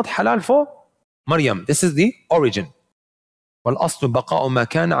 Farhan is not halal for Maryam. This is the origin. وَالْأَصْلُ بَقَاءُ مَا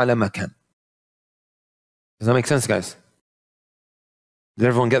كَانَ عَلَى مَا كَانَ. Does that make sense, guys? Did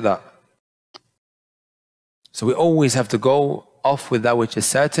everyone get that? So we always have to go off with that which is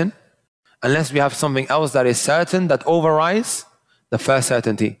certain, unless we have something else that is certain that overrides the first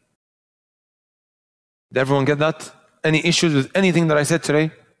certainty. Did everyone get that? Any issues with anything that I said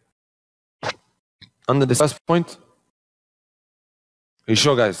today? Under this first point? Are you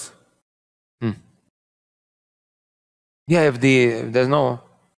sure, guys? Yeah, if there's no,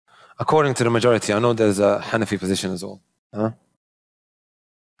 according to the majority, I know there's a Hanafi position as well.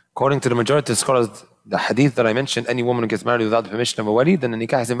 According to the majority of scholars, the hadith that I mentioned, any woman who gets married without the permission of a wali, then the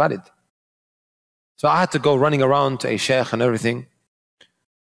nikah is invalid. So I had to go running around to a sheikh and everything.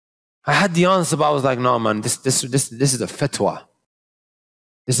 I had the answer, but I was like, no man, this is a fatwa.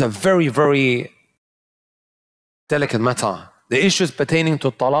 This is a very, very delicate matter. The issues pertaining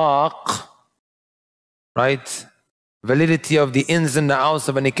to talaq, right? Validity of the ins and the outs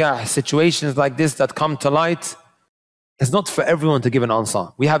of a nikah, situations like this that come to light, it's not for everyone to give an answer.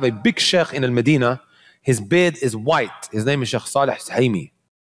 We have a big sheikh in Al-Medina, his beard is white. His name is Sheikh Saleh Suhaimi.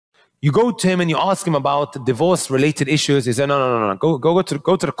 You go to him and you ask him about divorce-related issues, he said, no. Go to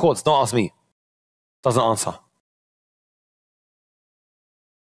the courts, don't ask me. Doesn't answer.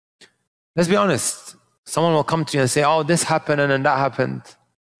 Let's be honest. Someone will come to you and say, oh, this happened and then that happened.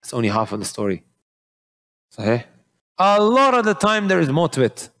 It's only half of the story. Sahih? A lot of the time there is more to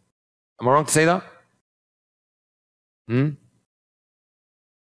it. Am I wrong to say that?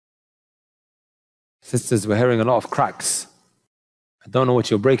 Sisters, we're hearing a lot of cracks. I don't know what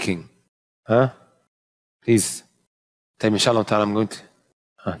you're breaking. Huh? Please. Time inshallah ta'ala, I'm going to...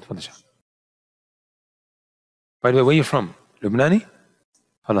 By the way, where are you from? Lebanese?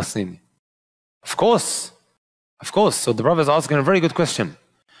 Palestinian? Of course. Of course. So the brother is asking a very good question.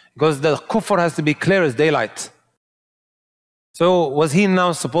 Because the kufr has to be clear as daylight. So was he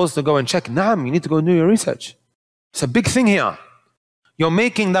now supposed to go and check? Naam, you need to go and do your research. It's a big thing here. You're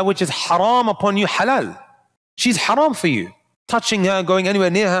making that which is haram upon you halal. She's haram for you. Touching her, going anywhere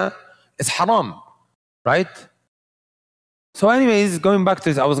near her, is haram. Right? So anyways, going back to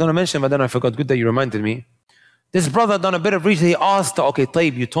this, I was going to mention, but then I forgot. Good that you reminded me. This brother done a bit of research. He asked, okay,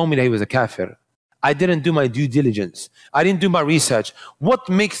 Tayyib, you told me that he was a kafir. I didn't do my due diligence. I didn't do my research. What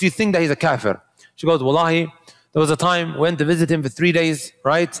makes you think that he's a kafir? She goes, Wallahi, there was a time, went to visit him for 3 days,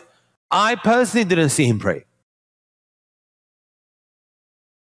 right? I personally didn't see him pray.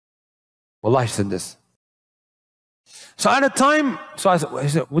 Wallahi, she said this. So at a time, I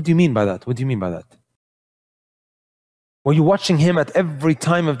said, what do you mean by that? What do you mean by that? Were you watching him at every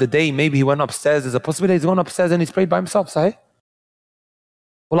time of the day? Maybe he went upstairs. There's a possibility he's gone upstairs and he's prayed by himself, sahih?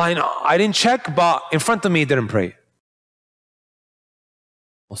 Well, I didn't check, but in front of me, he didn't pray.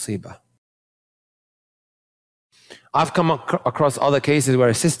 Musibah. I've come across other cases where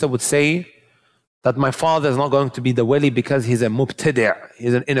a sister would say that my father is not going to be the wali because he's a mubtadi',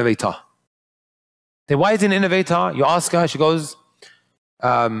 he's an innovator. Then why is he an innovator? You ask her, she goes,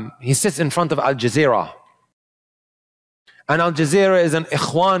 he sits in front of Al Jazeera. And Al Jazeera is an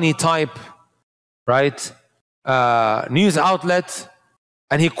ikhwani type, right, news outlet.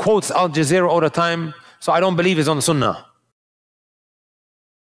 And he quotes Al Jazeera all the time. So I don't believe he's on the sunnah.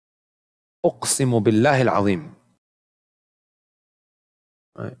 Uqsimu billahi al-azim.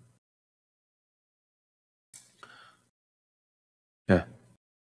 Right. Yeah.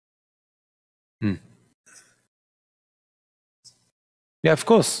 Yeah, of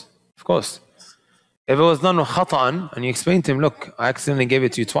course. Of course. If it was done khata'an, and you explain to him, look, I accidentally gave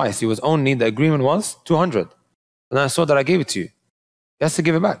it to you twice. It was only, the agreement was 200. And I saw that I gave it to you. He has to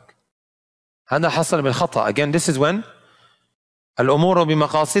give it back. هذا حصل بالخطأ. Again, this is when الأمور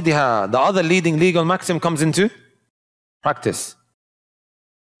بمقاصدها, the other leading legal maxim comes into practice.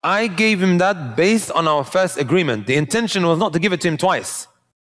 I gave him that based on our first agreement. The intention was not to give it to him twice.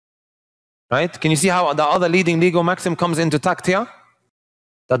 Right? Can you see how the other leading legal maxim comes into tact here?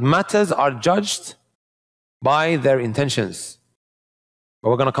 That matters are judged by their intentions. But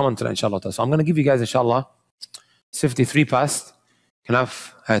we're going to come on to that, inshallah. So I'm going to give you guys, inshallah, 53 past. Can I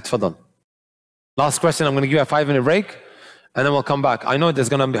have, tfaddal. Last question, I'm going to give you a 5-minute break, and then we'll come back. I know there's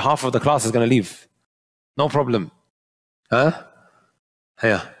going to be half of the class is going to leave. No problem. Huh?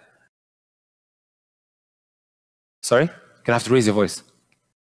 Yeah. Sorry? Can I have to raise your voice?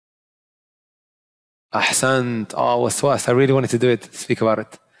 Ahsant. Oh, waswas. I really wanted to do it, speak about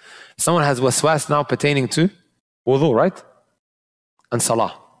it. Someone has waswas now pertaining to wudhu, right? And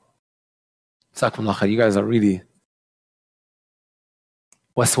salah. Jazakumullah khair. You guys are really...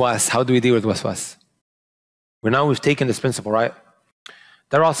 Waswas. How do we deal with waswas? We've taken this principle, right?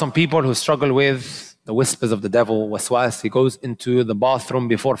 There are some people who struggle with the whispers of the devil, waswas. He goes into the bathroom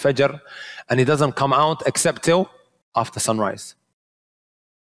before Fajr and he doesn't come out except till after sunrise.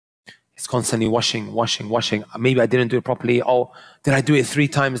 He's constantly washing. Maybe I didn't do it properly. Oh, did I do it 3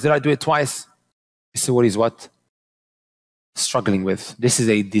 times? Did I do it twice? This is what he's struggling with. This is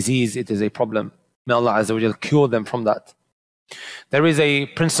a disease. It is a problem. May Allah Azza wa Jal cure them from that. There is a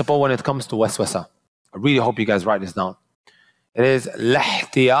principle when it comes to waswasa. I really hope you guys write this down. It is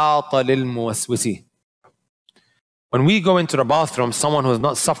لاحتياط للموسوس. When we go into the bathroom, someone who is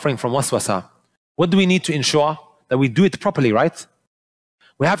not suffering from waswasa, what do we need to ensure? That we do it properly, right?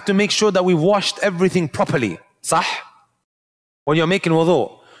 We have to make sure that we've washed everything properly. Sah? When you're making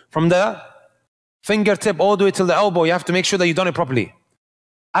wudhu, from the fingertip all the way till the elbow, you have to make sure that you've done it properly.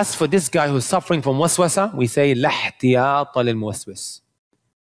 As for this guy who's suffering from waswasa, we say لا احتياط للموسوس.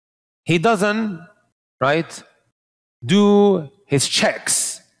 he doesn't, right, do his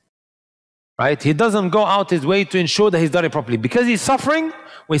checks, right? He doesn't go out his way to ensure that he's done it properly. Because he's suffering,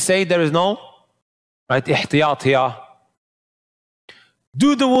 we say there is no, right, ihtiyat here.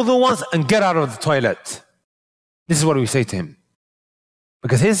 Do the wudu once and get out of the toilet. This is what we say to him.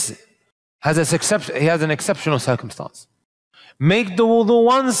 Because he has an exceptional circumstance. Make the wudu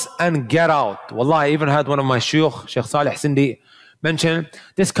once and get out. Wallah, I even had one of my shuyukh, Sheikh Salih Sindi, mention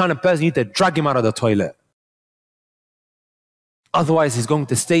this kind of person, you need to drag him out of the toilet. Otherwise, he's going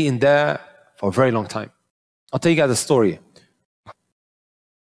to stay in there for a very long time. I'll tell you guys a story.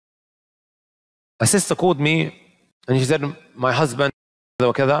 A sister called me and she said, my husband,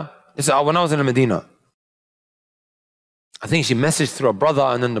 this is when I was in Medina. I think she messaged through a brother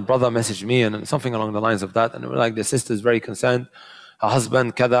and then the brother messaged me and something along the lines of that. And we're like, the sister is very concerned. Her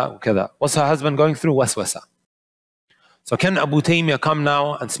husband, kada, kada. What's her husband going through? Waswasa. So can Abu Taymiyyah come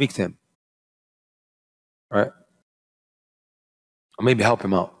now and speak to him? Right? Or maybe help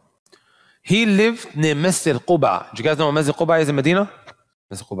him out. He lived near Masjid Quba. Do you guys know what Masjid Quba is in Medina?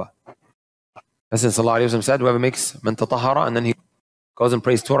 Masjid Quba. Masjid Sallallahu Alaihi Wasallam said, whoever makes man tatahara and then he goes and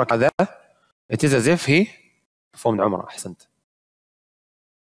prays 2 rak'ah there, it is as if he performed Umrah. Ahsant.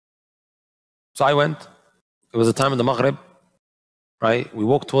 So I went. It was the time of the Maghrib. Right? We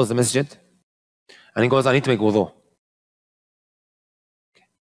walked towards the masjid. And he goes, I need to make wudu. Okay.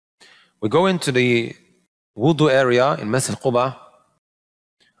 We go into the wudu area in Masjid Quba.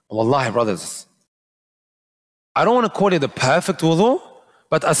 Wallahi, brothers, I don't want to call it the perfect wudu,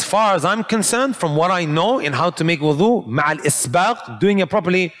 but as far as I'm concerned, from what I know in how to make wudu, ma'al isbaq, doing it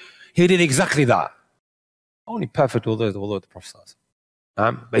properly, he did exactly that. Only perfect wudu is the wudu of the Prophet.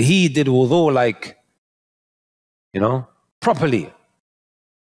 But he did wudu like, properly.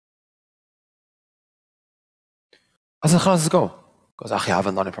 I said, khalas, let's go. He goes, Akhi, I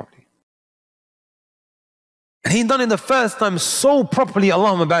haven't done it properly. And he done it the first time so properly,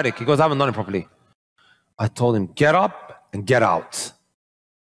 Allahumma barik. He goes, I haven't done it properly. I told him, get up and get out.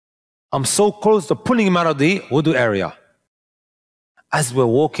 I'm so close to pulling him out of the wudu area. As we're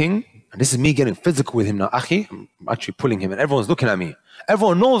walking, and this is me getting physical with him now, Akhi, I'm actually pulling him and everyone's looking at me.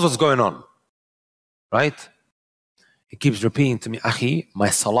 Everyone knows what's going on. Right? He keeps repeating to me, Akhi,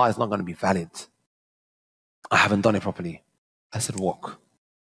 my salah is not going to be valid. I haven't done it properly. I said, walk.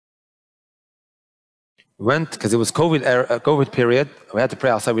 We went, because it was COVID period, we had to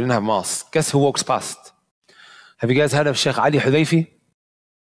pray outside, we didn't have masks. Guess who walks past? Have you guys heard of Sheikh Ali Hudayfi?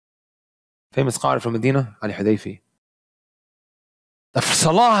 Famous Qari from Medina, Ali Hudayfi. The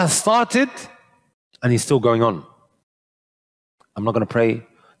salah has started and he's still going on. I'm not going to pray.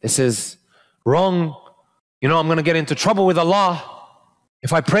 This is wrong. I'm going to get into trouble with Allah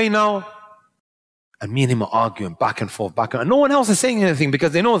if I pray now. And me and him are arguing back and forth, and no one else is saying anything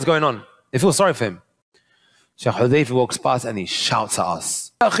because they know what's going on. They feel sorry for him. Shaykh Hudayfi walks past and he shouts at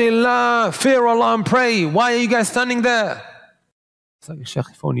us, Akhillah, fear Allah and pray. Why are you guys standing there? It's like, Shaykh,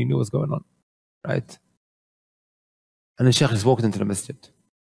 if only knew what's going on. Right? And then Shaykh just walked into the masjid.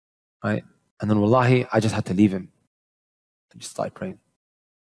 Right? And then wallahi, I just had to leave him. I just started praying.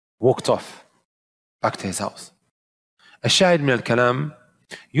 Walked off. Back to his house. Ash-shahid min al-kalam,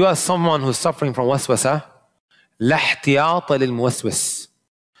 you are someone who's suffering from waswasa. La ihtiyata lil muwaswis.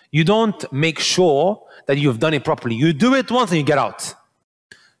 You don't make sure that you've done it properly. You do it once and you get out.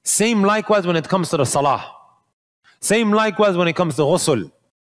 Same likewise when it comes to the salah. Same likewise when it comes to ghusl. Does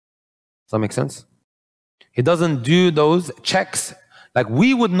that make sense? He doesn't do those checks like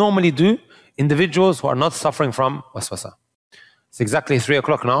we would normally do, individuals who are not suffering from waswasa. It's exactly 3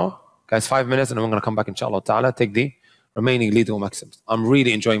 o'clock now. Guys, 5 minutes and then we're going to come back inshallah ta'ala, take the remaining legal maxims. I'm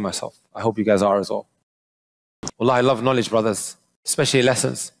really enjoying myself. I hope you guys are as well. Wallah, I love knowledge, brothers, especially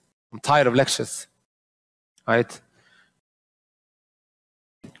lessons. I'm tired of lectures. Right?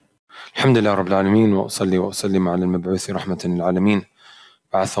 Alhamdulillah Rabbil Alameen wa usalli wa usallim ala al-mab'uthi rahmatan lil alameen.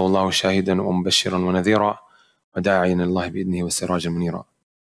 Ba'athahu Allahu shahidan wa mubashiran wa nadhira wa da'iyan Allah bi'idnihi wa sirajan munira.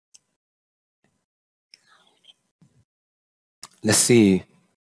 Let's see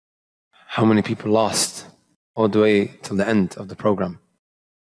how many people lost all the way till the end of the program.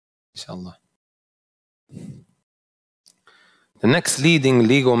 Inshallah. The next leading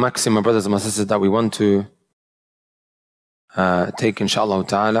legal maxim, my brothers and my sisters, that we want to take inshallah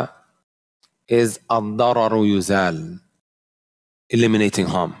ta'ala is ad-dararu yuzal, eliminating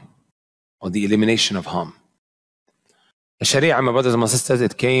harm, or the elimination of harm. The Sharia, my brothers and my sisters,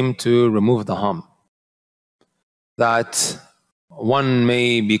 it came to remove the harm that one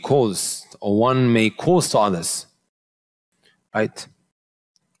may be caused or one may cause to others. Right?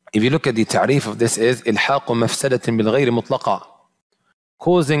 If you look at the ta'rif of this is ilhaqu mafsadatin bil ghayri mutlaqa,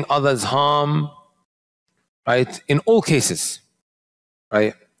 causing others harm, right? In all cases,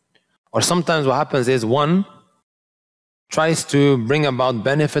 right? Or sometimes what happens is one tries to bring about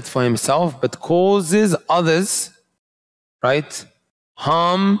benefit for himself but causes others, right,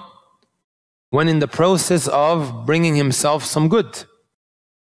 harm when in the process of bringing himself some good.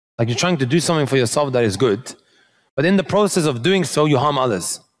 Like you're trying to do something for yourself that is good, but in the process of doing so, you harm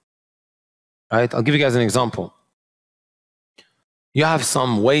others. Right? I'll give you guys an example. You have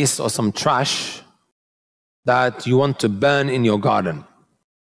some waste or some trash that you want to burn in your garden.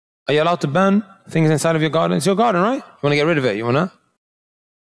 Are you allowed to burn things inside of your garden? It's your garden, right? You want to get rid of it. You want to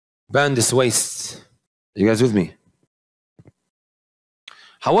burn this waste. Are you guys with me?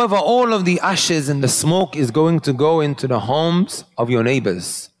 However, all of the ashes and the smoke is going to go into the homes of your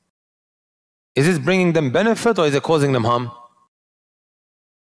neighbors. Is this bringing them benefit or is it causing them harm?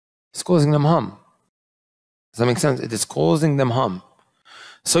 It's causing them harm. Does that make sense? It is causing them harm.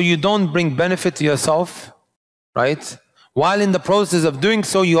 So you don't bring benefit to yourself, right? While in the process of doing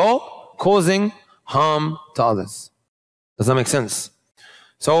so, you're causing harm to others. Does that make sense?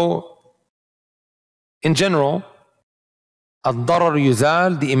 So, in general, الضرر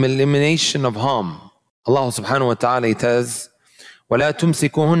يزال, the elimination of harm. Allah subhanahu wa ta'ala, He says, وَلَا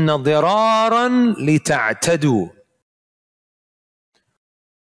تُمْسِكُهُنَّ ضِرَارًا لِتَعْتَدُوا.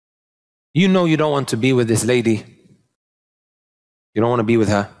 You know you don't want to be with this lady. You don't want to be with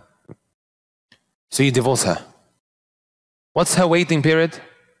her. So you divorce her. What's her waiting period?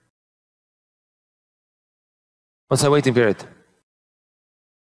 What's her waiting period?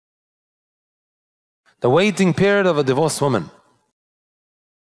 The waiting period of a divorced woman.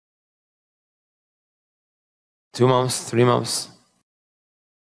 2 months, 3 months,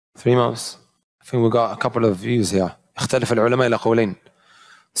 3 months. I think we've got a couple of views here. اختلف العلماء إلى قولين.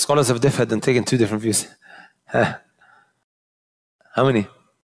 Scholars have differed and taken 2 different views. How many?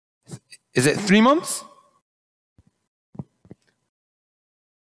 Is it 3 months?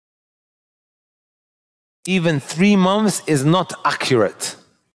 Even 3 months is not accurate.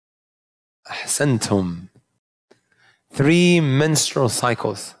 أحسنتم. 3 menstrual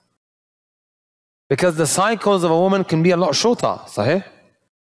cycles. Because the cycles of a woman can be a lot shorter. صحيح?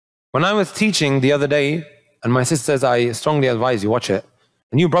 When I was teaching the other day, and my sisters, I strongly advise you watch it,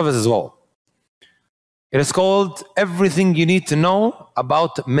 and you brothers as well. It is called Everything You Need to Know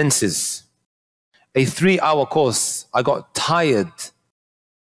About Menses. A 3-hour course. I got tired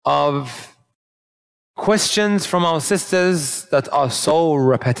of questions from our sisters that are so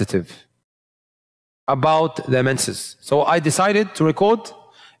repetitive about their menses. So I decided to record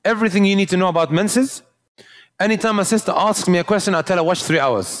everything you need to know about menses. Anytime a sister asks me a question, I tell her, watch 3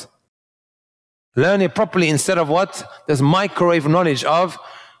 hours. Learn it properly instead of what? There's microwave knowledge of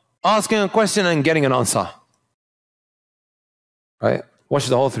asking a question and getting an answer. Right? Watch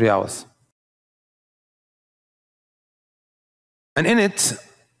the whole 3 hours. And in it,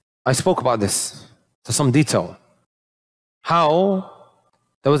 I spoke about this to some detail. How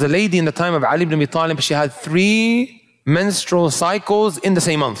there was a lady in the time of Ali ibn Abi Talib, she had 3 menstrual cycles in the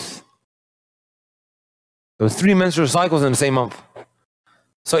same month. There was 3 menstrual cycles in the same month.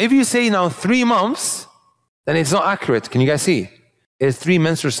 So if you say now 3 months, then it's not accurate. Can you guys see? It's 3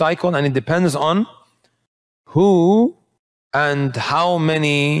 menstrual cycles and it depends on who and how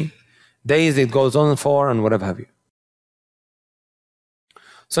many days it goes on for and whatever have you.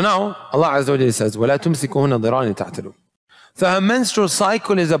 So now Allah Azza wa Jalla says, وَلَا تُمْسِكُهُنَّ ضِرَارًا تَعْتَدُوا. So her menstrual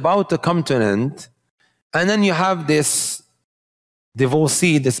cycle is about to come to an end, and then you have this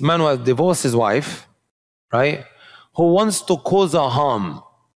divorcee, this man who has divorced his wife, right, who wants to cause her harm.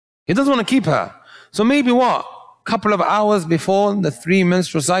 He doesn't want to keep her. So maybe what? A couple of hours before the 3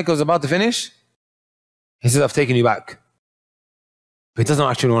 menstrual cycles is about to finish, he says, I've taken you back. But he doesn't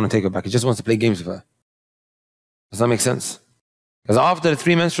actually want to take her back. He just wants to play games with her. Does that make sense? Because after the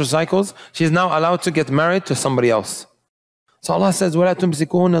 3 menstrual cycles, she is now allowed to get married to somebody else. So Allah says, وَلَا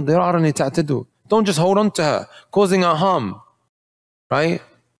تُمْسِكُهُنَّ ضِرَارًا لِتَعْتَدُوا. Don't just hold on to her, causing her harm. Right?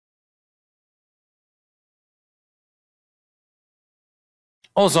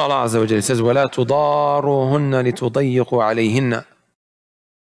 Also Allah Azza wa Jalla says, وَلَا تُضَارُوهُنَّ لِتُضَيِّقُوا عَلَيْهِنَّ.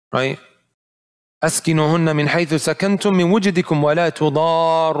 Right? أَسْكِنُوهُنَّ مِنْ حَيْثُ سَكَنْتُم مِّن وُجْدِكُمْ وَلَا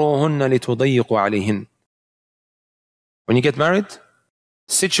تُضَارُوهُنَّ لِتُضَيِّقُوا عَلَيْهِنَّ. When you get married,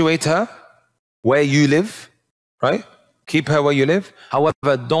 situate her where you live, right? Keep her where you live.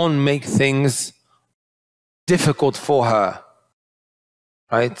 However, don't make things difficult for her,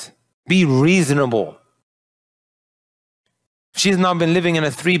 right? Be reasonable. She's now been living in a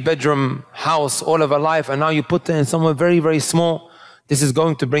 3-bedroom house all of her life, and now you put her in somewhere very, very small. This is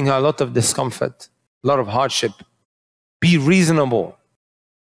going to bring her a lot of discomfort, a lot of hardship. Be reasonable.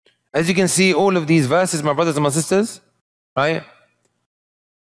 As you can see, all of these verses, my brothers and my sisters, right,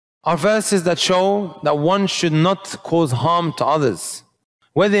 are verses that show that one should not cause harm to others.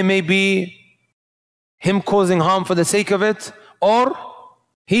 Whether it may be him causing harm for the sake of it, or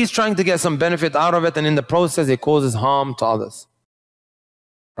he's trying to get some benefit out of it, and in the process it causes harm to others.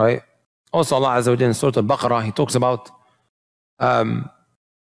 Right? Also Allah Azza wa Jalla in Surah Al-Baqarah, He talks about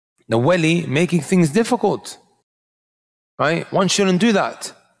the Wali making things difficult. Right? One shouldn't do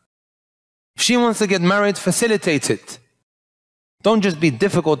that. If she wants to get married, facilitate it. Don't just be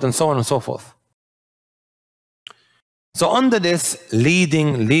difficult and so on and so forth. So under this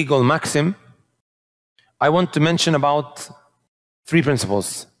leading legal maxim, I want to mention about 3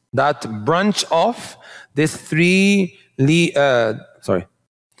 principles that branch off this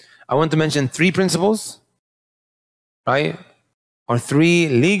I want to mention 3 principles, right? Or 3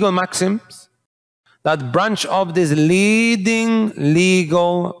 legal maxims that branch off this leading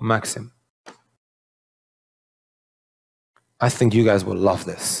legal maxim. I think you guys will love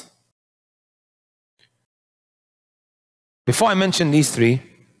this. Before I mention these 3,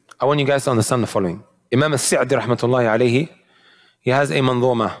 I want you guys to understand the following. Imam al-Sa'di rahmatullahi alayhi, he has a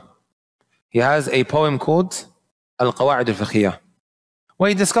manzuma. He has a poem called Al-Qawa'id al-Fiqhiyah, where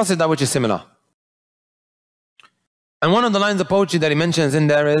he discusses that which is similar. And one of the lines of poetry that he mentions in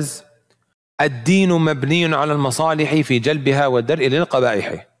there is الدين مبني على المصالح في جلبها والدرء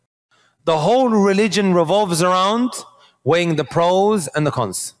للقبائح. The whole religion revolves around weighing the pros and the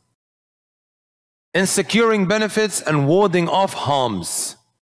cons, in securing benefits and warding off harms.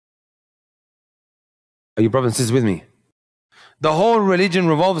 Are you brothers and sisters with me? The whole religion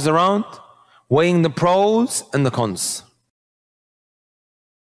revolves around weighing the pros and the cons.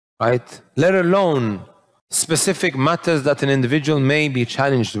 Right? Let alone specific matters that an individual may be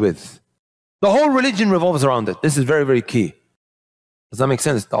challenged with. The whole religion revolves around it. This is very, very key. Does that make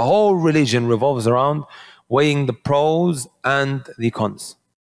sense? The whole religion revolves around weighing the pros and the cons.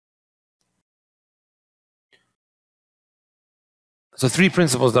 So 3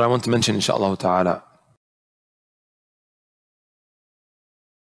 principles that I want to mention, inshaAllah ta'ala.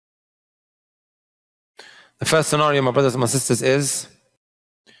 The first scenario, my brothers and my sisters, is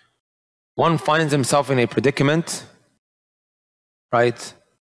one finds himself in a predicament, right?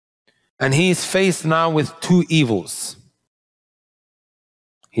 And he's faced now with 2 evils.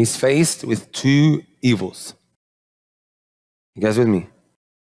 He's faced with 2 evils. You guys with me?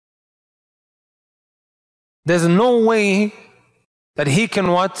 There's no way that he can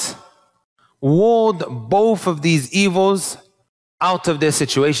what? Ward both of these evils out of their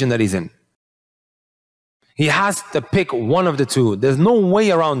situation that he's in. He has to pick one of the 2. There's no way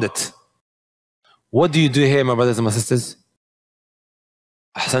around it. What do you do here, my brothers and my sisters?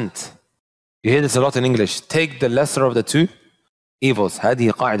 Ahsant. You hear this a lot in English. Take the lesser of the 2 evils.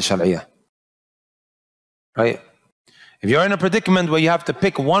 هذه قاعدة شرعية. Right? If you're in a predicament where you have to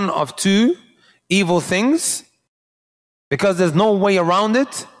pick one of 2 evil things, because there's no way around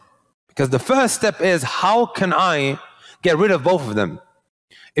it, because the first step is, how can I get rid of both of them?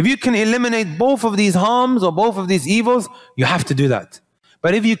 If you can eliminate both of these harms or both of these evils, you have to do that.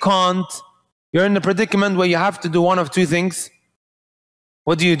 But if you can't, you're in a predicament where you have to do one of 2 things.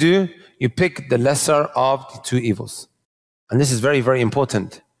 What do? You pick the lesser of the 2 evils. And this is very, very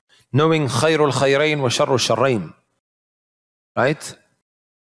important. Knowing khayrul khayrain wa sharrul sharrain. Right?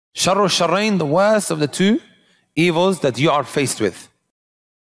 Sharrul sharrain, the worst of the 2 evils that you are faced with.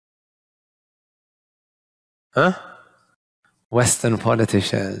 Huh? Western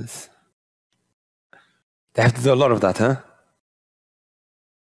politicians. They have to do a lot of that, huh?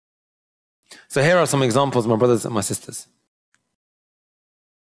 So here are some examples, my brothers and my sisters.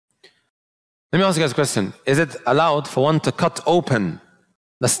 Let me ask you guys a question. Is it allowed for one to cut open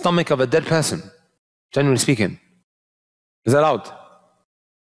the stomach of a dead person? Generally speaking. Is it allowed?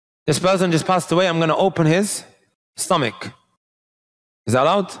 This person just passed away, I'm going to open his stomach. Is that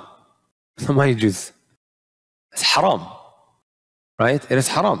allowed? My Jews. It's haram. Right? It is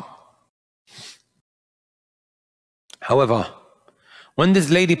haram. However, when this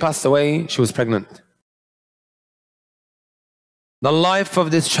lady passed away, she was pregnant. The life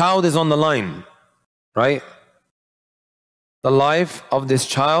of this child is on the line, right? The life of this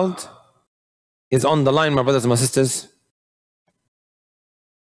child is on the line, my brothers and my sisters.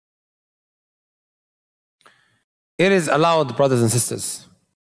 It is allowed, brothers and sisters,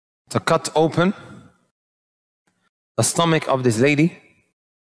 to cut open the stomach of this lady,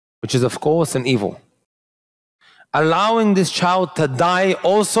 which is of course an evil. Allowing this child to die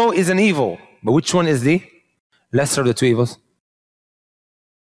also is an evil. But which one is the lesser of the 2 evils?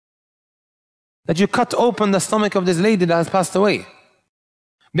 That you cut open the stomach of this lady that has passed away.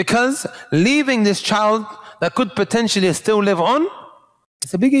 Because leaving this child that could potentially still live on,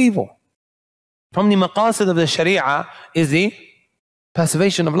 it's a big evil. From the maqasid of the Sharia is the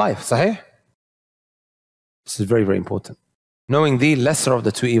preservation of life. Sahih? This is very, very important. Knowing the lesser of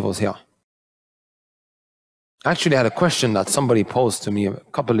the two evils here. I actually had a question that somebody posed to me a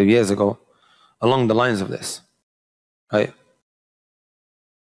couple of years ago along the lines of this. Right?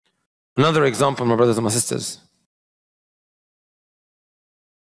 Another example, my brothers and my sisters.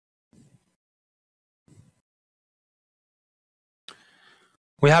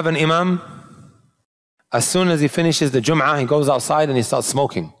 We have an imam. As soon as he finishes the Jum'ah, he goes outside and he starts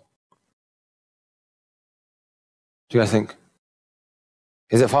smoking. Do you guys think?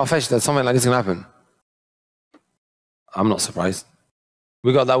 Is it far-fetched that something like this can happen? I'm not surprised.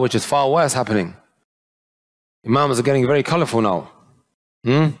 We got that which is far worse happening. Imams are getting very colorful now.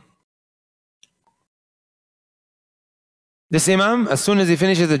 This imam, as soon as he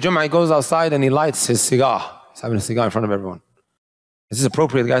finishes the Jum'ah, he goes outside and he lights his cigar. He's having a cigar in front of everyone. Is this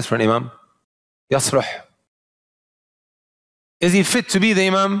appropriate, guys, for an imam? Yasruh. Is he fit to be the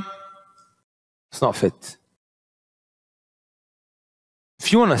imam? It's not fit.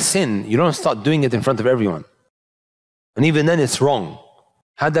 If you want to sin, you don't start doing it in front of everyone. And even then it's wrong.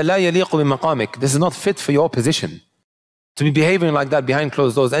 هذا لا يليق بمقامك. This is not fit for your position. To be behaving like that behind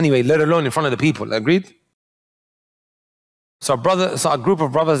closed doors anyway, let alone in front of the people. Agreed? So a group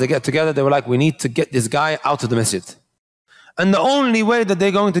of brothers, they get together, they were like, we need to get this guy out of the masjid. And the only way that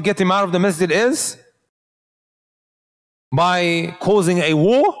they're going to get him out of the masjid is by causing a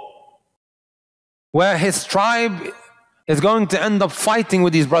war where his tribe is going to end up fighting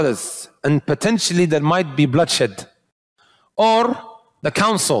with these brothers, and potentially there might be bloodshed. Or the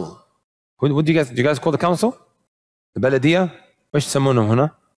council. What do you guys call the council? The Baladiyah? وش يسمونهم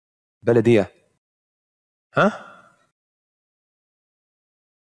هنا؟ Baladiyah. Huh?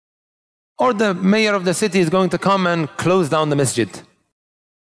 Or the mayor of the city is going to come and close down the masjid.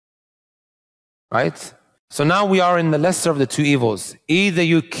 Right? So now we are in the lesser of the two evils. Either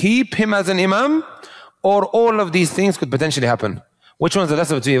you keep him as an imam, or all of these things could potentially happen. Which one's the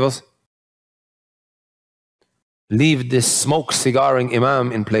lesser of the two evils? Leave this smoke cigaring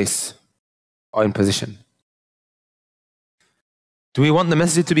imam in place or in position. Do we want the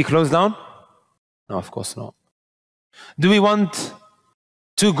masjid to be closed down? No, of course not. Do we want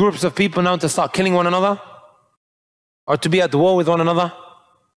two groups of people now to start killing one another? Or to be at war with one another?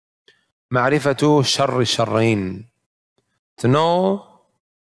 Ma'rifatu sharri sharrain. To know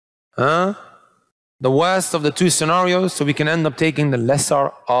the worst of the two scenarios, so we can end up taking the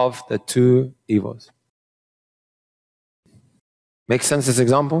lesser of the two evils. Make sense, this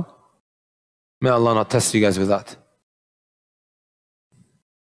example? May Allah not test you guys with that.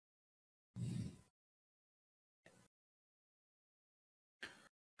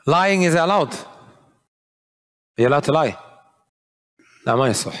 Lying is allowed. Are you allowed to lie? لا ما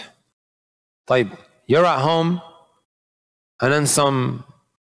يصح. طيب, you're at home and then some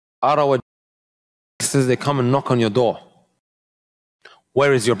Arawa says they come and knock on your door.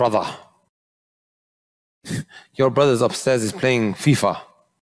 Where is your brother? Your brother's upstairs is playing FIFA.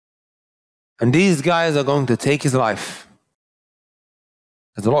 And these guys are going to take his life.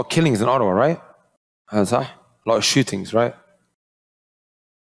 There's a lot of killings in Ottawa, right? A lot of shootings, right?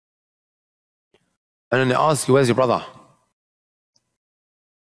 And then they ask you, where's your brother?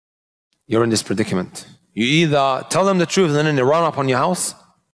 You're in this predicament. You either tell them the truth and then they run up on your house,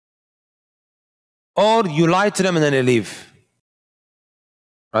 or you lie to them and then they leave.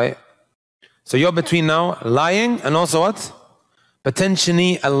 Right? So you're between now lying and also what?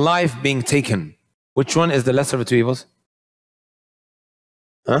 Potentially a life being taken. Which one is the lesser of the two evils?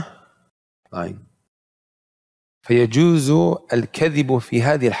 Lying. فَيَجُوزُ الْكَذِبُ فِي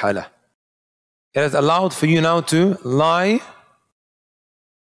هَذِي الْحَالَةِ. It is allowed for you now to lie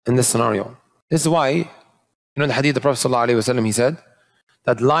in this scenario. This is why, you know, the hadith of the Prophet ﷺ, he said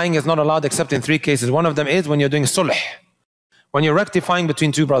that lying is not allowed except in three cases. One of them is when you're doing sulh, when you're rectifying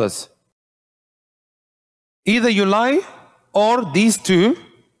between two brothers. Either you lie, or these two,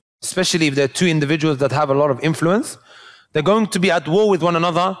 especially if they're two individuals that have a lot of influence, they're going to be at war with one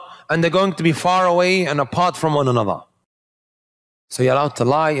another, and they're going to be far away and apart from one another. So you're allowed to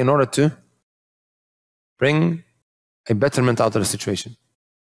lie in order to bring a betterment out of the situation.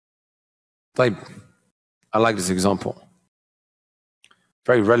 طيب, I like this example.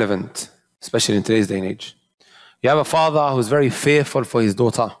 Very relevant, especially in today's day and age. You have a father who's very fearful for his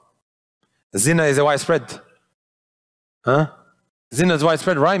daughter. Zina is a widespread. Zina is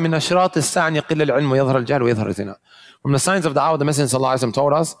widespread, right? من أشراط الساعة أن يقل العلم ويظهر الجهل ويظهر الزنا. From the signs of the hour, the Messenger ﷺ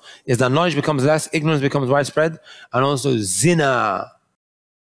told us, is that knowledge becomes less, ignorance becomes widespread, and also zina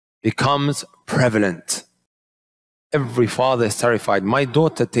becomes prevalent. Every father is terrified. My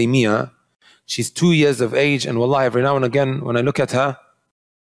daughter Taymiyyah, she's 2 years of age, and wallahi, every now and again when I look at her,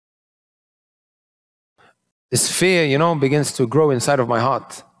 this fear, you know, begins to grow inside of my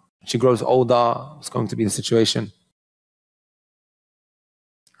heart. She grows older, what's going to be the situation?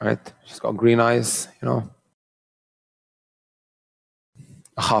 Right? She's got green eyes, you know.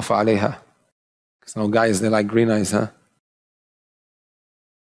 أخاف عليها. Because no guys, they like green eyes, huh?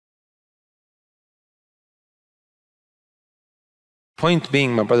 Point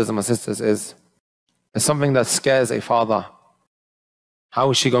being, my brothers and my sisters, is it's something that scares a father. How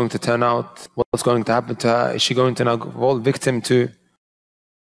is she going to turn out? What's going to happen to her? Is she going to now fall victim to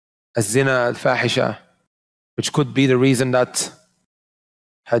az-zina, al-fahisha, which could be the reason that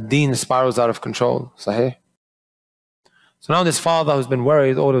her deen spirals out of control? Sahih? So now this father who's been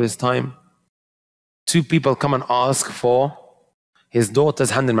worried all of his time, 2 people come and ask for his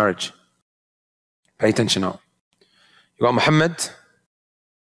daughter's hand in marriage. Pay attention now. You got Muhammad,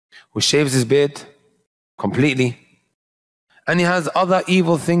 who shaves his beard completely, and he has other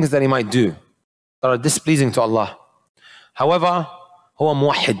evil things that he might do that are displeasing to Allah. However, huwa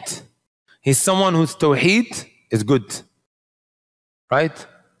muwahhid. He's someone whose tawheed is good, right?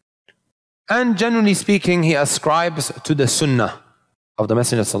 And generally speaking, he ascribes to the sunnah of the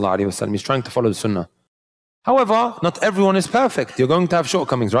Messenger sallallahu alaihi wasallam. He's trying to follow the sunnah. However, not everyone is perfect. You're going to have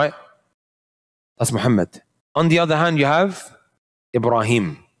shortcomings, right? That's Muhammad. On the other hand, you have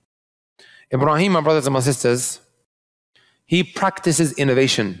Ibrahim. Ibrahim, my brothers and my sisters, he practices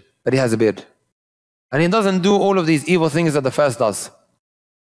innovation, but he has a beard. And he doesn't do all of these evil things that the first does.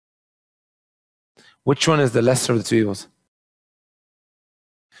 Which one is the lesser of the 2 evils?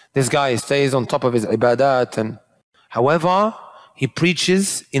 This guy stays on top of his ibadat, and however, he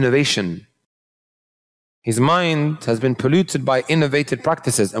preaches innovation. His mind has been polluted by innovated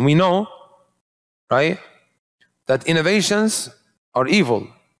practices. And we know, right, that innovations are evil.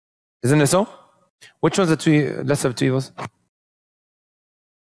 Isn't it so? Which one's the lesser of 2 evils?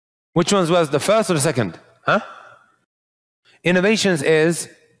 Which ones was the first or the second? Huh? Innovations is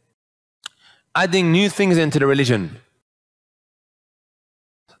adding new things into the religion.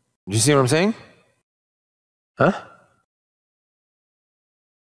 Do you see what I'm saying? Huh?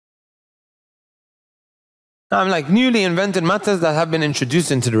 I'm like newly invented matters that have been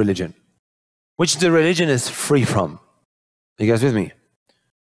introduced into the religion, which the religion is free from. Are you guys with me?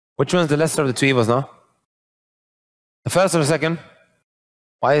 Which one's the lesser of the 2 evils now? The first or the second?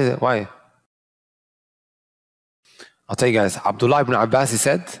 Why is it? Why? I'll tell you guys. Abdullah ibn Abbas, he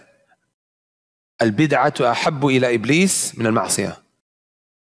said, Al-bid'atu ahabbu ila iblis min al-ma'siyah.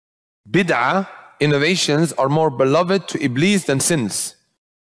 Bid'ah, innovations, are more beloved to Iblis than sins.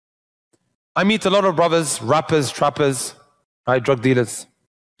 I meet a lot of brothers, rappers, trappers, right, drug dealers.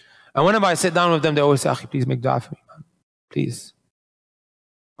 And whenever I sit down with them, they always say, Akhi, please make dua for me, man. Please.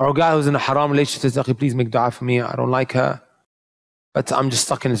 Or a guy who's in a haram relationship says, Akhi, please make dua for me. I don't like her, but I'm just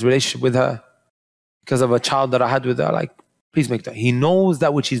stuck in this relationship with her because of a child that I had with her. Like, please make dua. He knows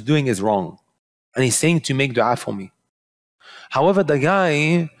that what she's doing is wrong. And he's saying to make dua for me. However, the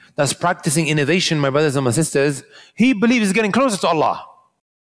guy that's practicing innovation, my brothers and my sisters, he believes he's getting closer to Allah.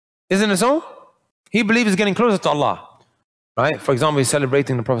 Isn't it so? He believes he's getting closer to Allah. Right? For example, he's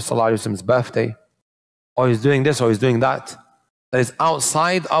celebrating the Prophet ﷺ's birthday, or he's doing this, or he's doing that. That is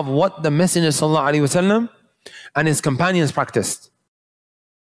outside of what the Messenger ﷺ and his companions practiced.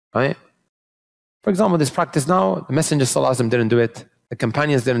 Right? For example, this practice now, the Messenger ﷺ didn't do it. The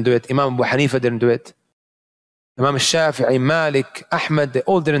companions didn't do it. Imam Abu Hanifa didn't do it. Imam Shafi'i, Malik, Ahmad, they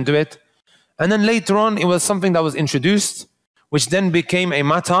all didn't do it. And then later on, it was something that was introduced, which then became a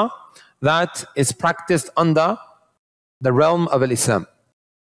matter that is practiced under the realm of Islam.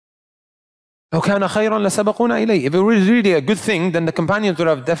 If it was really a good thing, then the companions would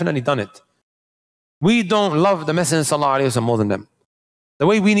have definitely done it. We don't love the Messenger ﷺ more than them. The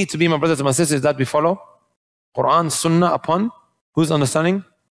way we need to be, my brothers and my sisters, is that we follow Quran, Sunnah upon whose understanding?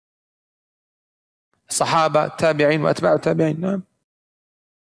 Sahaba, Tabi'in, wa atba'u Tabi'in.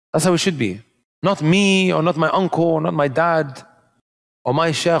 That's how we should be. Not me, or not my uncle, or not my dad, or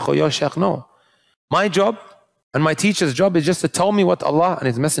my sheikh, or your sheikh. No. My job and my teacher's job is just to tell me what Allah and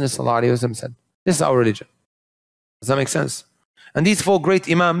His Messenger ﷺ said. This is our religion. Does that make sense? And these 4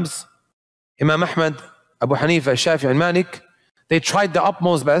 great Imams, Imam Ahmad, Abu Hanifa, Shafi'i, and Malik, they tried the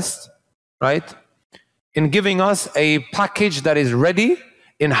utmost best, right, in giving us a package that is ready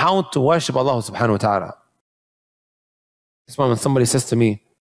in how to worship Allah subhanahu wa ta'ala. This one, when somebody says to me,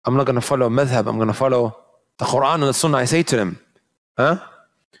 I'm not going to follow madhab, I'm going to follow the Quran and the Sunnah, I say to them, huh?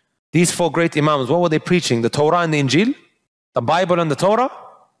 These 4 great Imams, what were they preaching? The Torah and the Injil? The Bible and the Torah?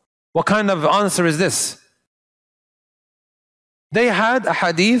 What kind of answer is this? They had a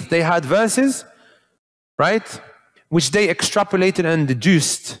hadith, they had verses, right, which they extrapolated and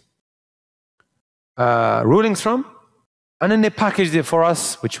deduced rulings from, and then they packaged it for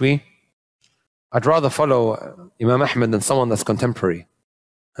us, which I'd rather follow Imam Ahmed than someone that's contemporary.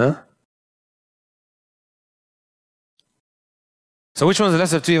 Huh? So which one's the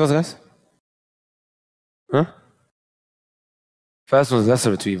lesser of two evils, guys? Huh? First one's the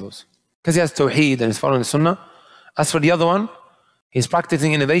lesser of two evils, because he has tawheed and he's following the sunnah. As for the other one, he's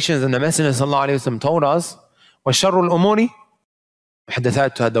practicing innovations, and the Messenger sallallahu alaihi wasallam told us, وَشَرُّ الْأُمُورِ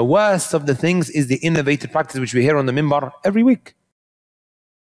مُحْدَثَاتُهَا. The worst of the things is the innovated practice which we hear on the minbar every week.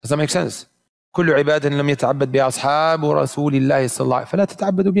 Does that make sense? كل عبادة لم يتعبد بها أصحاب رسول الله صلى الله عليه وسلم فلا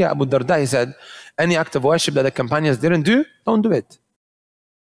تتعبدوا بها. Abu Darda, he said, any act of worship that the companions didn't do, don't do it.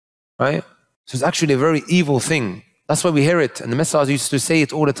 Right? So it's actually a very evil thing. That's why we hear it, and the Messiah used to say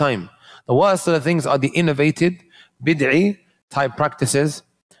it all the time. The worst of the things are the innovated, bid'i type practices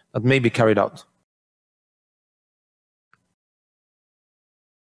that may be carried out.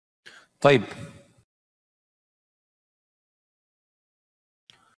 طيب.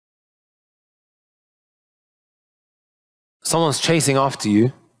 Someone's chasing after you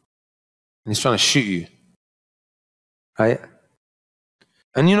and he's trying to shoot you, right?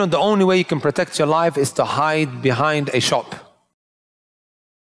 And you know the only way you can protect your life is to hide behind a shop.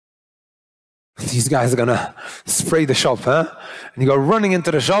 These guys are gonna spray the shop, huh? And you go running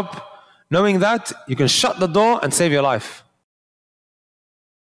into the shop, knowing that you can shut the door and save your life.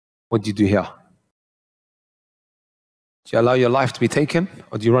 What do you do here? Do you allow your life to be taken,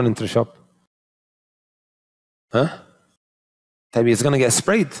 or do you run into the shop? Huh? Maybe it's gonna get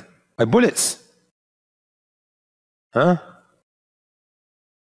sprayed by bullets. Huh?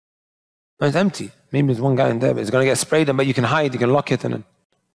 No, it's empty. Maybe there's one guy in there, but it's gonna get sprayed, but you can hide, you can lock it, and then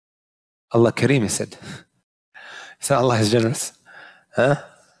Allah Kareem, he said. He said Allah is generous. Huh?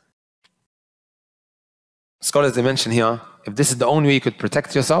 Scholars, they mention here, if this is the only way you could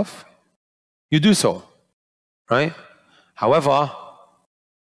protect yourself, you do so, right? However,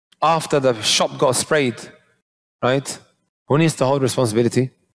 after the shop got sprayed, right? Who needs to hold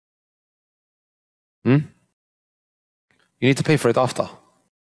responsibility? You need to pay for it after.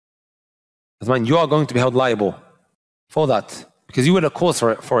 As man, you are going to be held liable for that, because you were the cause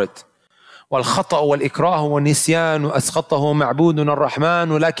for it. والخطأ والإكراه والنسيان أسقطه معبودنا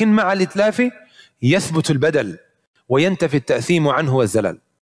الرحمن ولكن مع الإتلاف يثبت البدل وينتفي التأثيم عنه والزلل.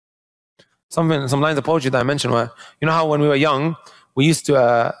 Some lines of poetry that I mentioned were, you know how when we were young, we used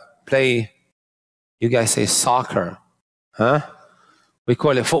to play, you guys say soccer, huh? We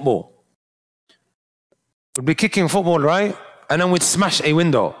call it football. We'd be kicking football, right? And then we'd smash a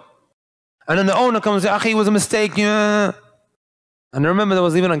window. And then the owner comes and says, Akhi, it was a mistake. Yeah. And I remember there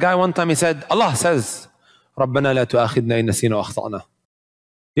was even a guy one time, he said, Allah says, رَبَّنَا لَا تُؤَاخِذْنَا إِن نَسِينَا وَأَخْطَأْنَا.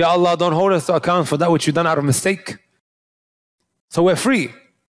 Ya Allah, don't hold us to account for that which you've done out of mistake. So we're free.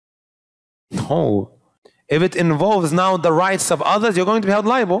 No. If it involves now the rights of others, you're going to be held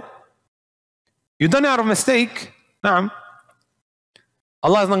liable. You've done it out of mistake. Naam.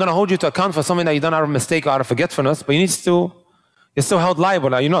 Allah is not going to hold you to account for something that you've done out of mistake or out of forgetfulness, but you're still held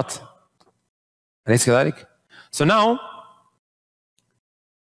liable, are you not? So now,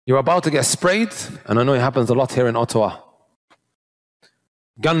 you're about to get sprayed, and I know it happens a lot here in Ottawa.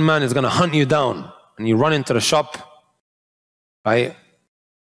 Gunman is going to hunt you down, and you run into the shop, right?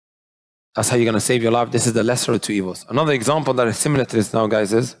 That's how you're going to save your life. This is the lesser of two evils. Another example that is similar to this now,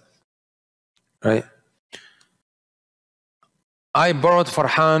 guys, is, right? I borrowed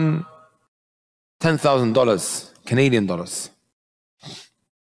Farhan $10,000, Canadian dollars.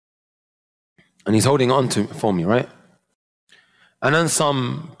 And he's holding on to for me, right? And then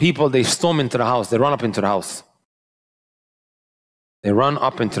some people, they storm into the house. They run up into the house. They run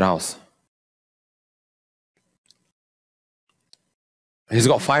up into the house. He's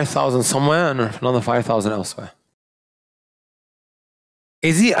got 5,000 somewhere and another 5,000 elsewhere.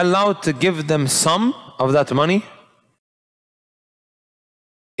 Is he allowed to give them some of that money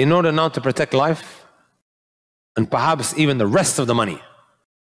in order now to protect life and perhaps even the rest of the money?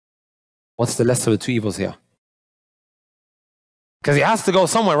 What's the lesser of the two evils here? Because he has to go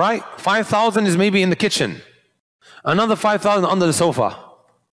somewhere, right? 5,000 is maybe in the kitchen. Another 5,000 under the sofa.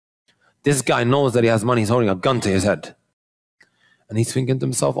 This guy knows that he has money. He's holding a gun to his head. And he's thinking to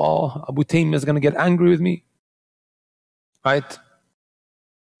himself, oh, Abu Taymiyyah is going to get angry with me. Right?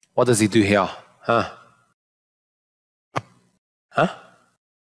 What does he do here? Huh?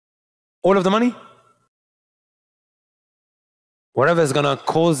 All of the money? Whatever is going to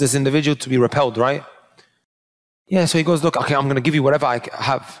cause this individual to be repelled, right? Yeah, so he goes, look, okay, I'm going to give you whatever I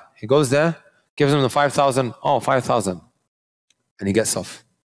have. He goes there, gives him the 5,000. Oh, 5,000. And he gets off.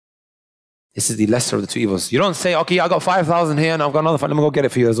 This is the lesser of the two evils. You don't say, okay, I got 5,000 here and I've got another 5,000. Let me go get it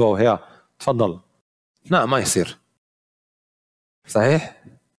for you as well. Here. تفضل. لا ما يصير. صحيح?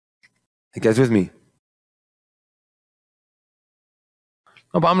 You guys with me?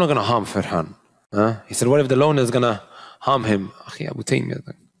 No, but I'm not going to harm Farhan. Huh? He said, what if the loaner is going to harm him? Akhi, Abu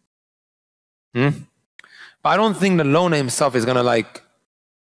Taymiyyah. But I don't think the loaner himself is going to like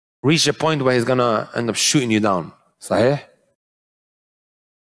reach a point where he's going to end up shooting you down. Sahih?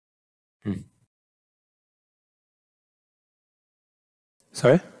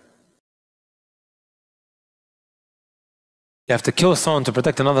 Sorry? You have to kill someone to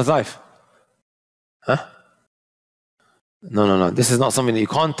protect another's life. Huh? No. This is not something that you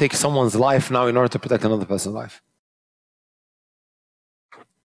can't take someone's life now in order to protect another person's life.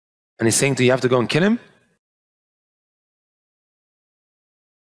 And he's saying to you, you have to go and kill him?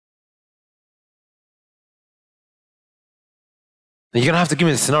 You're going to have to give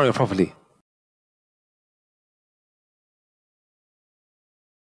me the scenario properly.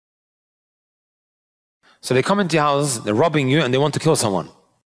 So they come into your house, they're robbing you, and they want to kill someone.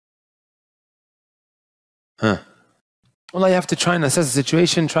 Huh? Well, you have to try and assess the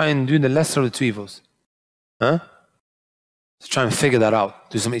situation, try and do the lesser of the two evils. Huh? So try and figure that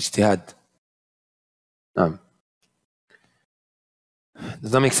out. Do some ijtihad. Does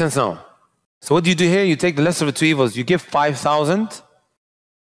that make sense now? So what do you do here? You take the lesser of the two evils. You give 5,000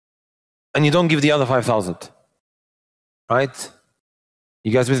 and you don't give the other 5,000. Right?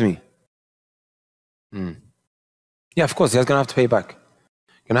 You guys with me? Yeah, of course, he's going to have to pay it back.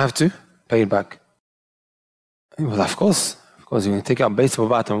 You're going to have to pay it back. Well, of course. Of course, you're going to take out a baseball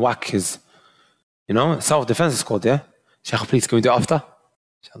bat and whack his, self-defense is called, yeah? Sheikh, please, can we do it after?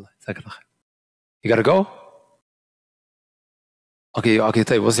 Inshallah. You got to go? Okay,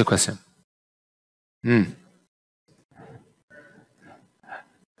 Tayyip, what's your question?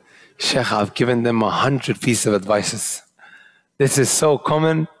 Sheikh, I've given them 100 pieces of advices. This is so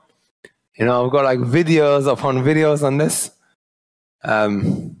common. I've got like videos upon videos on this.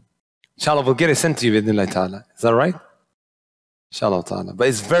 Inshallah, we'll get it sent to you, bidnillah ta'ala. Is that right? Inshallah ta'ala. But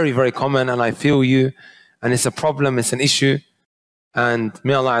it's very, very common, and I feel you, and it's a problem, it's an issue, and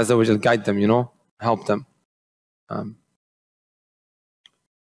may Allah Azza wa Jal guide them, help them.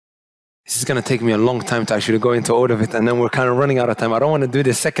 This is going to take me a long time to actually go into all of it, and then we're kind of running out of time. I don't want to do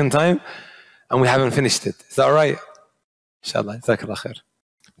this second time, and we haven't finished it. Is that right? Inshallah. Jazakallah khair.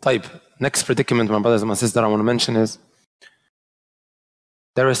 Tayyib. Next predicament, my brothers and my sisters, I want to mention is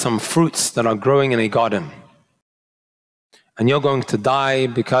there are some fruits that are growing in a garden, and you're going to die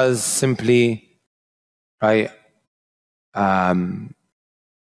because simply, right? That's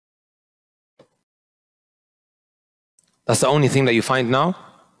the only thing that you find now.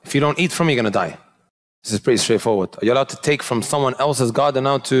 If you don't eat from it, you're going to die. This is pretty straightforward. Are you allowed to take from someone else's garden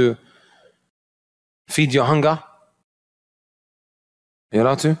now to feed your hunger? Are you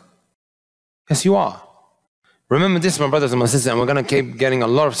allowed to? Yes, you are. Remember this, my brothers and my sisters, and we're going to keep getting a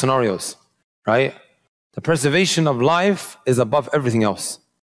lot of scenarios, right? The preservation of life is above everything else,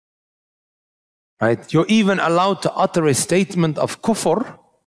 right? You're even allowed to utter a statement of kufr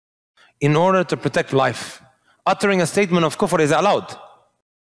in order to protect life. Uttering a statement of kufr, is allowed?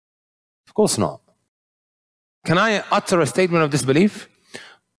 Of course not. Can I utter a statement of disbelief?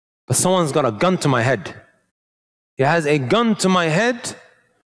 But someone's got a gun to my head. He has a gun to my head,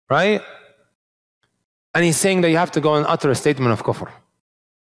 right? And he's saying that you have to go and utter a statement of kufr.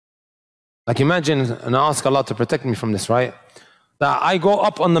 Like imagine, and I ask Allah to protect me from this, right? That I go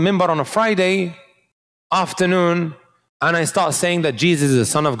up on the minbar on a Friday afternoon and I start saying that Jesus is the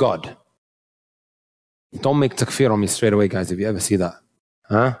Son of God. Don't make takfir on me straight away, guys, if you ever see that.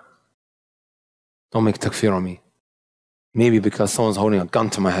 Huh? Don't make takfir on me. Maybe because someone's holding a gun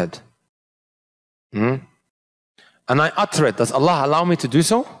to my head. And I utter it. Does Allah allow me to do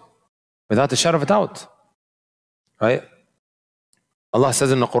so? Without a shadow of a doubt. Right? Allah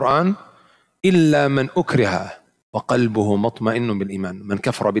says in the Quran, إِلَّا مَنْ أُكْرِهَ وَقَلْبُهُ مَطْمَئِنٌ بِالْإِيمَانِ مَنْ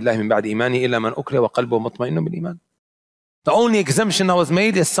كَفَرَ بِاللَّهِ مِنْ بَعْدِ إِيمَانِهِ إِلَّا مَنْ أُكْرِهَ وَقَلْبُهُ مَطْمَئِنٌ بِالْإِيمَانِ. The only exemption that was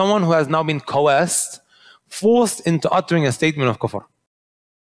made is someone who has now been coerced, forced into uttering a statement of kufr.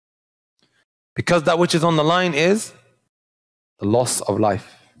 Because that which is on the line is the loss of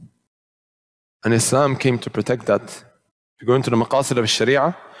life. And Islam came to protect that. If you go into the maqasid of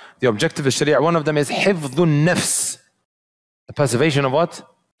Sharia, the objective of Sharia, one of them is hifdhun nafs. The preservation of what?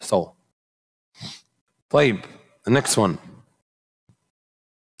 Soul. طيب, the next one.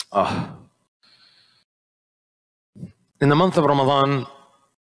 In the month of Ramadan,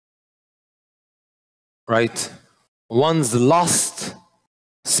 right, one's lust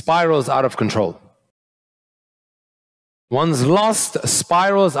spirals out of control. One's lust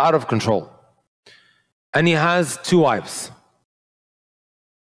spirals out of control. And he has 2 wives.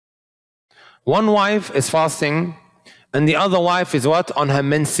 One wife is fasting, and the other wife is what? On her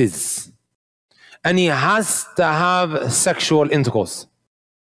menses. And he has to have sexual intercourse.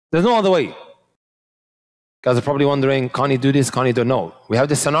 There's no other way. Guys are probably wondering, can't he do this? Can't he do? No. We have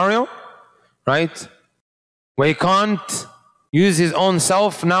this scenario, right? Where he can't use his own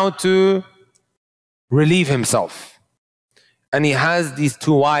self now to relieve himself. And he has these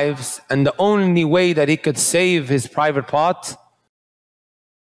 2 wives, and the only way that he could save his private part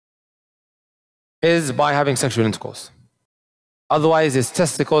is by having sexual intercourse. Otherwise, his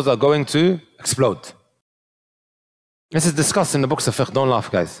testicles are going to explode. This is discussed in the books of fiqh. Don't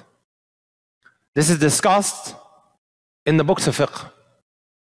laugh, guys. This is discussed in the books of fiqh.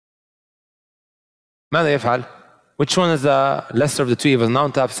 ماذا يفعل? Which one is the lesser of the 2 evils? Now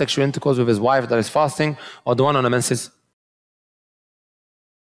to have sexual intercourse with his wife that is fasting, or the one on the menses?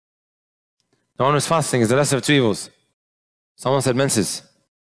 The one who is fasting is the lesser of 2 evils. Someone said menses.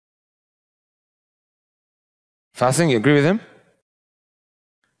 Fasting, you agree with him?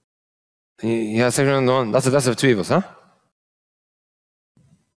 He has sexual on the one. That's the lesser of 2 evils, huh?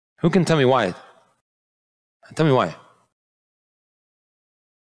 Who can tell me why? Tell me why.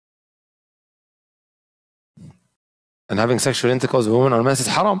 And having sexual intercourse with a woman on a menses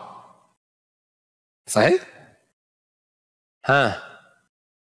is haram. Sahih? Huh?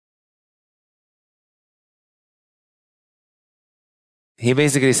 He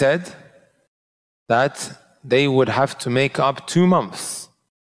basically said that they would have to make up 2 months.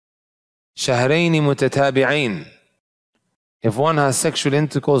 شهرين متتابعين. If one has sexual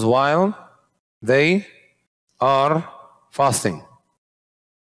intercourse while they are fasting.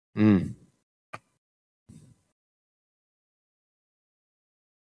 On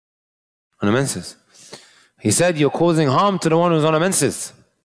a menses. He said you're causing harm to the one who's on a menses.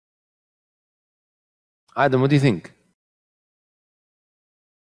 Adam, what do you think?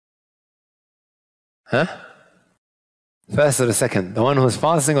 Huh? First or the second? The one who's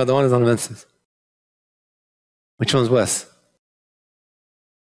fasting or the one who's on the menses? Which one's worse?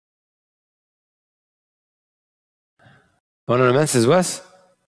 The one on the menses is worse?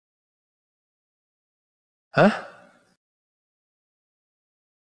 Huh?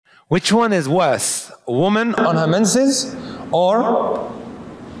 Which one is worse? A woman on her menses or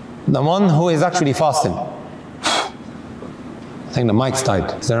the one who is actually fasting? I think the mic's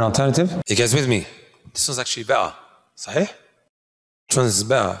died. Is there an alternative? You guys with me? This one's actually better. Sahih? Which one is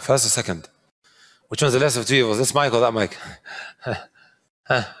better? First or second? Which one's the less of 2 evils? This mic or that mic?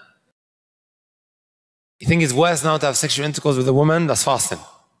 Huh? You think it's worse now to have sexual intercourse with a woman that's fasting?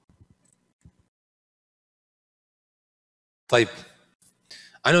 Type.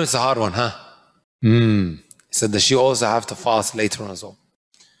 I know it's a hard one, huh? He said that she also have to fast later on as well.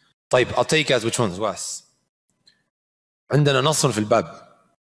 Type. I'll tell you guys which one is worse. عندنا نص في الباب.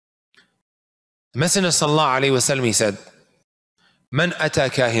 The Messenger sallallahu alayhi wa sallam, he said, من أتى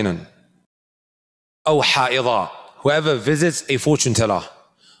كاهنا أو حائضا, whoever visits a fortune teller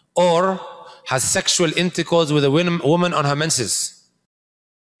or has sexual intercourse with a woman on her menses,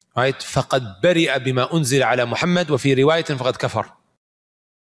 right? فقد برئ بما أنزل على محمد وفي رواية فقد كفر.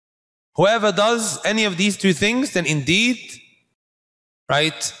 Whoever does any of these 2 things, then indeed,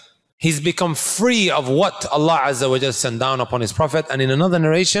 right, he's become free of what Allah Azza wa Jalla sent down upon his Prophet, and in another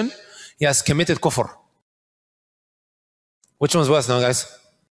narration, he has committed kufr. Which one's worse now, guys?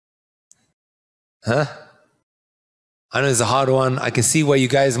 Huh? I know it's a hard one. I can see why you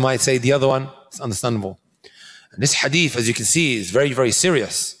guys might say the other one. It's understandable. And this hadith, as you can see, is very, very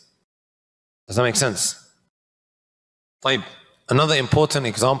serious. Does that make sense? طيب. Another important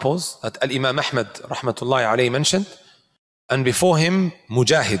examples that Al-Imam Ahmad rahmatullahi alayhi mentioned, and before him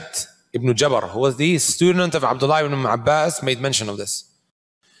Mujahid ibn Jabr, who was the student of Abdullah ibn Abbas, made mention of this.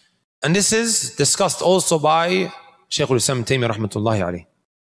 And this is discussed also by Shaykh al-Islam Taymiyyah rahmatullahi alayhi.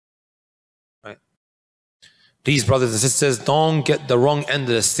 Right? Please, brothers and sisters, don't get the wrong end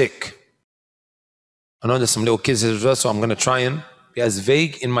of the stick. I know there's some little kids here as well, so I'm going to try and be as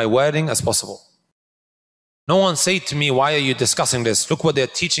vague in my wording as possible. No one say to me, why are you discussing this? Look what they're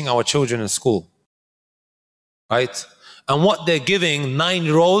teaching our children in school. Right? And what they're giving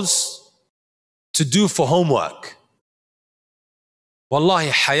 9-year-olds to do for homework. Wallahi,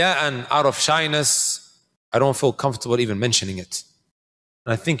 haya'an, out of shyness, I don't feel comfortable even mentioning it.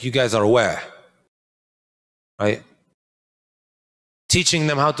 And I think you guys are aware. Right? Teaching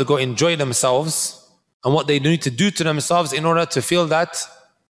them how to go enjoy themselves and what they need to do to themselves in order to feel that,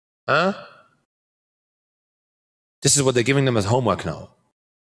 this is what they're giving them as homework now.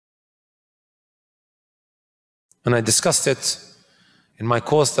 And I discussed it in my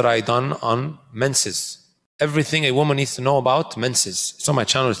course that I done on menses. Everything a woman needs to know about menses. It's on my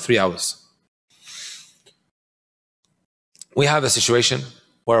channel, it's 3 hours. We have a situation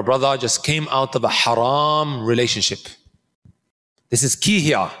where a brother just came out of a haram relationship. This is key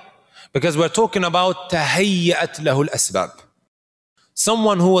here, because we're talking about تهيأت له الأسباب.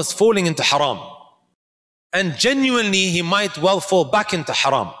 Someone who was falling into haram, and genuinely he might well fall back into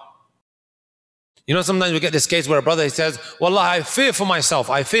haram. You know, sometimes we get this case where a brother, he says, Wallah, I fear for myself,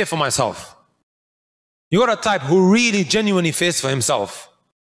 I fear for myself. You got a type who really genuinely fears for himself.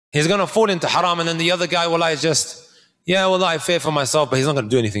 He's going to fall into haram, and then the other guy, Wallah, is just, yeah, Wallah, I fear for myself, but he's not going to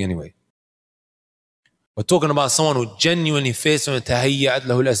do anything anyway. We're talking about someone who genuinely fears from تهيأت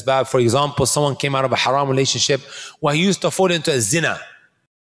له الأسباب. For example, someone came out of a haram relationship where he used to fall into a zina.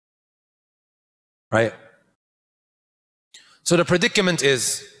 Right? So the predicament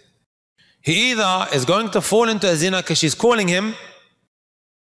is, he either is going to fall into a zina because she's calling him,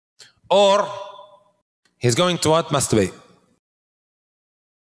 or he's going to what? Masturbate.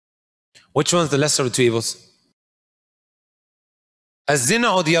 Which one's the lesser of the two evils? A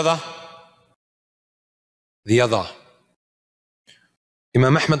zina or the other? The other.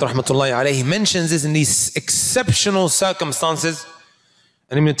 Imam Ahmad rahmatullahi alayhi mentions this in these exceptional circumstances,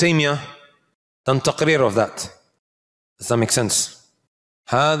 and Ibn Taymiyyah done taqrir of that. Does that make sense?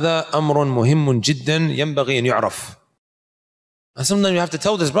 هذا أمر مهم جدا ينبغي أن يعرف. And sometimes you have to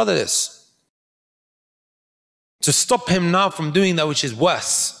tell this brother this, to stop him now from doing that which is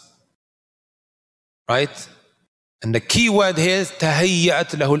worse. Right? And the key word here is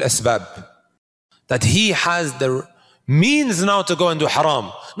تهيأت له الأسباب. That he has the means now to go and do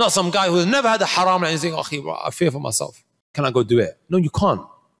haram. Not some guy who's never had a haram and he's saying, oh, I fear for myself. Can I go do it? No, you can't.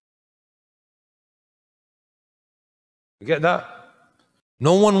 You get that?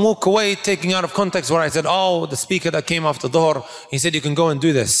 No one walk away taking out of context where I said, oh, the speaker that came after Dhuhr, he said you can go and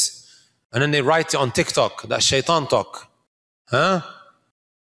do this. And then they write it on TikTok, that shaitan talk. Huh?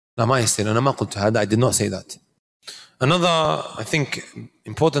 I did not say that. Another, I think,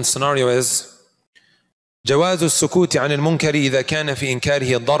 important scenario is جواز السكوت عن المنكر إذا كان في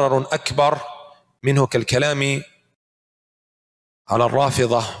إنكاره ضرر أكبر منه كالكلام على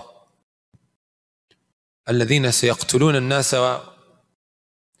الرافضة الذين سيقتلون الناس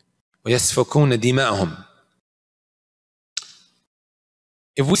ويسفكون دماءهم.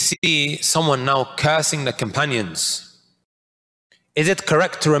 If we see someone now cursing the companions, is it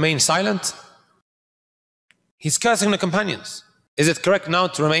correct to remain silent? He's cursing the companions. Is it correct now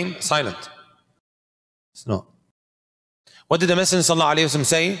to remain silent? It's not. What did the Messenger sallallahu alayhi wa sallam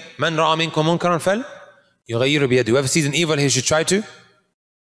say? Man ra'a minkum munkaran fal yughayyiru biyadihi. Whoever sees an evil, he should try to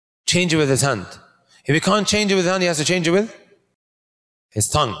change it with his hand. If he can't change it with his hand, he has to change it with his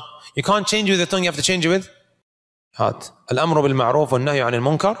tongue. You can't change it with the tongue, you have to change it with heart. Al-amru bil-ma'ruf wal-nahyu 'anil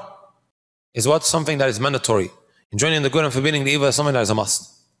munkar is what? Something that is mandatory. Enjoining the good and forbidding the evil is something that is a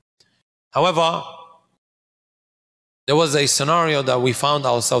must. However, there was a scenario that we found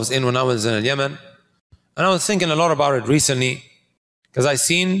ourselves in when I was in Yemen. And I was thinking a lot about it recently, because I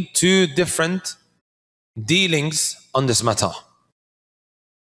seen two different dealings on this matter.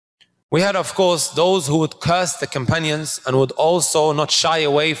 We had, of course, those who would curse the companions and would also not shy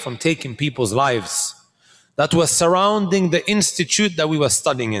away from taking people's lives that were surrounding the institute that we were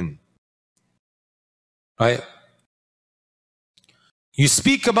studying in. Right? You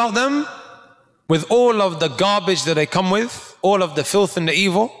speak about them with all of the garbage that they come with, all of the filth and the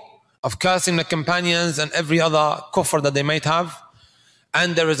evil of cursing the companions and every other kufr that they might have,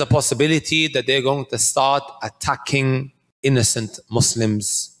 and there is a possibility that they're going to start attacking innocent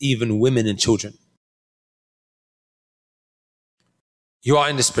Muslims, even women and children. You are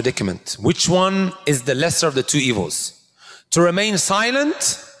in this predicament. Which one is the lesser of the two evils? To remain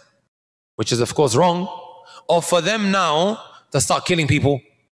silent, which is of course wrong, or for them now to start killing people?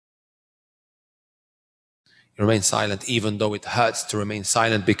 You remain silent, even though it hurts to remain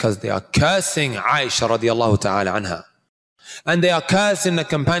silent, because they are cursing Aisha radiallahu ta'ala anha. And they are cursing the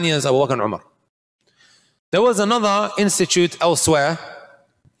companions of Abu Bakr and Umar. There was another institute elsewhere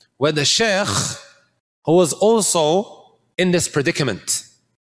where the sheikh, who was also in this predicament,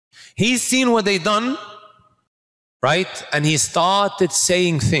 he's seen what they done, right? And he started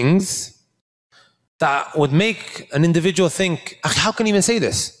saying things that would make an individual think, how can he even say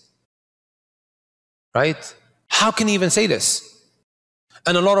this? Right? How can he even say this?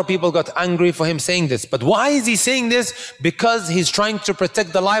 And a lot of people got angry for him saying this. But why is he saying this? Because he's trying to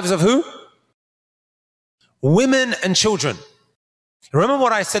protect the lives of who? Women and children. Remember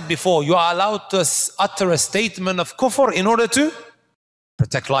what I said before, you are allowed to utter a statement of kufr in order to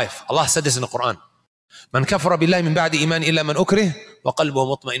protect life. Allah said this in the Quran. من كفر بالله من بعد إيمان إلا من أكره وقلبه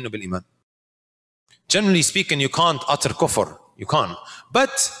مطمئن بالإيمان. Generally speaking, you can't utter kufr. You can't.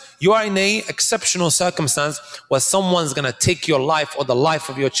 But you are in a exceptional circumstance where someone's going to take your life or the life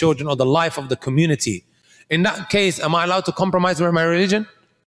of your children or the life of the community. In that case, am I allowed to compromise with my religion?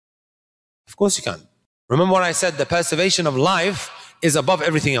 Of course you can. Remember what I said, the preservation of life is above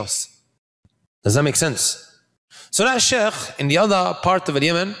everything else. Does that make sense? So that sheikh in the other part of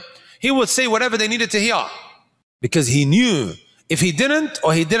Yemen, he would say whatever they needed to hear. Because he knew if he didn't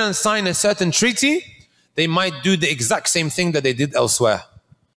or he didn't sign a certain treaty, they might do the exact same thing that they did elsewhere.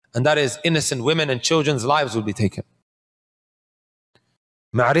 And that is innocent women and children's lives will be taken.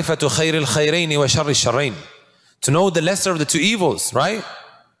 معرفة خير الخيرين وشر الشرين. To know the lesser of the two evils, right?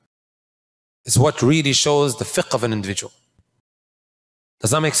 Is what really shows the fiqh of an individual.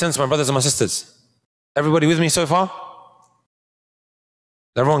 Does that make sense, my brothers and my sisters? Everybody with me so far?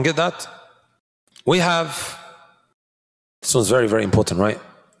 Did everyone get that? We have, this one's very, very important, right?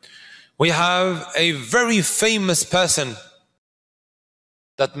 We have a very famous person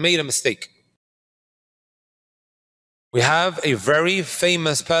that made a mistake. We have a very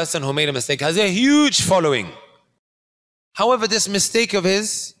famous person who made a mistake, has a huge following. However, this mistake of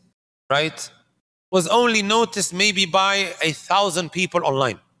his, right, was only noticed maybe by 1,000 people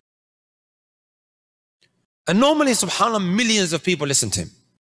online. And normally, subhanAllah, millions of people listen to him.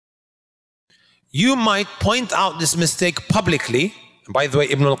 You might point out this mistake publicly. And by the way,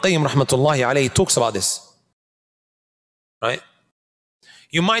 Ibn al-Qayyim rahmatullahi alayhi talks about this. Right?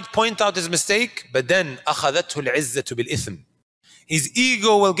 You might point out his mistake, but then أخذته العزة بالإثم. His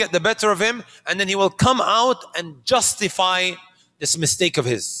ego will get the better of him, and then he will come out and justify this mistake of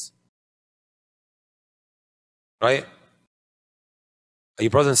his. Right? Are you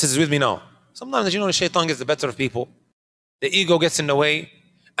brothers and sisters with me now? Sometimes, you know, the shaitan gets the better of people. The ego gets in the way.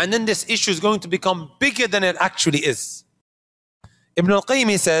 And then this issue is going to become bigger than it actually is. Ibn al-Qayyim,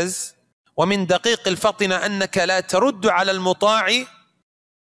 he says, وَمِن دَقِيقِ الْفَطِنَ أَنَّكَ لَا تَرُدُّ عَلَى الْمُطَاعِ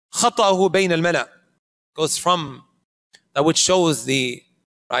خَطَأَهُ بَيْنَ الْمَلَأِ. Goes from that which shows the,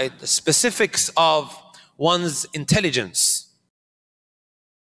 right, the specifics of one's intelligence.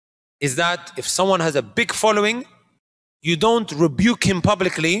 Is that if someone has a big following, you don't rebuke him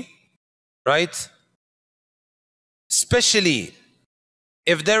publicly, right? Especially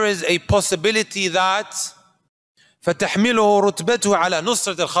if there is a possibility that فَتَحْمِلُهُ رُتْبَتُهُ عَلَى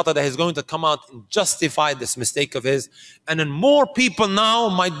نُصْرَةِ الْخَطَأِ, that he's going to come out and justify this mistake of his. And then more people now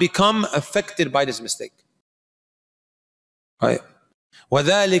might become affected by this mistake. Right?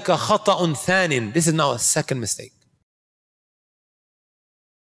 وَذَلِكَ خَطَأٌ ثَانٍ. This is now a second mistake.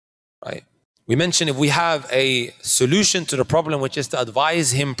 Right? We mentioned if we have a solution to the problem, which is to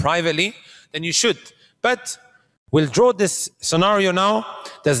advise him privately, then you should. But we'll draw this scenario now.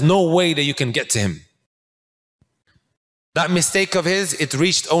 There's no way that you can get to him. That mistake of his, it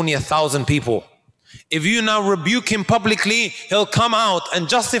reached only 1,000 people. If you now rebuke him publicly, he'll come out and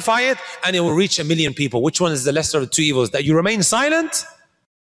justify it, and it will reach 1 million people. Which one is the lesser of the two evils? That you remain silent,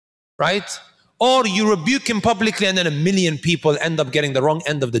 right? Or you rebuke him publicly and then 1 million people end up getting the wrong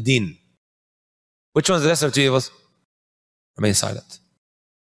end of the deen. Which one is the lesser of two evils? Remain silent.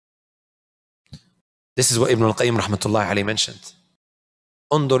 This is what Ibn al-Qayyim rahmatullahi alayhi mentioned.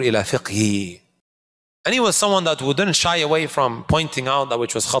 Undur ila fiqhi. And he was someone that wouldn't shy away from pointing out that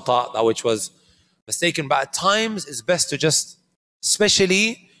which was khata, that which was mistaken. But at times it's best to just,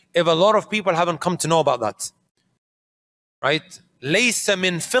 especially if a lot of people haven't come to know about that. Right? لَيْسَ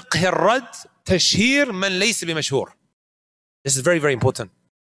مِنْ فِقْهِ الرَّدْ تَشْهِيرٌ مَنْ لَيْسَ بِمَشْهُورٍ. This is very, very important.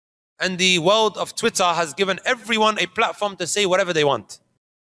 And the world of Twitter has given everyone a platform to say whatever they want.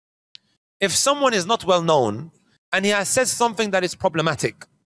 If someone is not well known and he has said something that is problematic,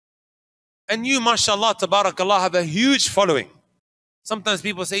 and you, mashallah, tabarakallah, have a huge following. Sometimes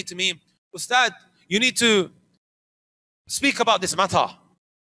people say to me, Ustad, you need to speak about this matter.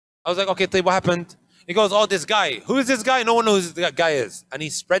 I was like, okay, what happened? He goes, oh, this guy. Who is this guy? No one knows who this guy is. And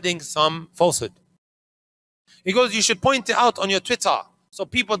he's spreading some falsehood. He goes, you should point it out on your Twitter so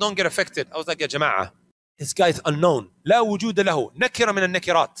people don't get affected. I was like, ya jama'ah, this guy is unknown. لا وجود له. نكرة من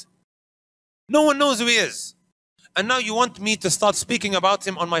النكرات. No one knows who he is. And now you want me to start speaking about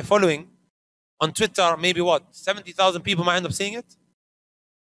him on my following? On Twitter, maybe what, 70,000 people might end up seeing it?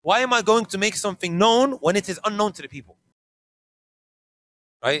 Why am I going to make something known when it is unknown to the people?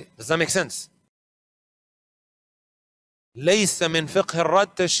 Right? Does that make sense? ليس من فقه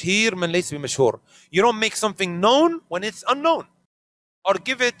الرد تشهير من ليس بمشهور. You don't make something known when it's unknown. Or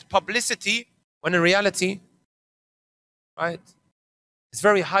give it publicity when in reality, right? It's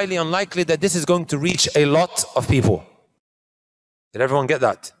very highly unlikely that this is going to reach a lot of people. Did everyone get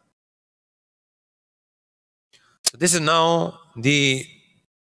that? So this is now the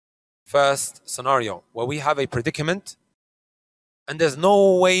first scenario where we have a predicament and there's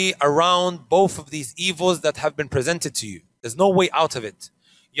no way around both of these evils that have been presented to you. There's no way out of it.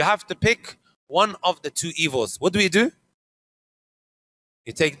 You have to pick one of the two evils. What do? You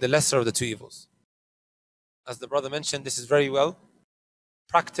take the lesser of the two evils. As the brother mentioned, this is very well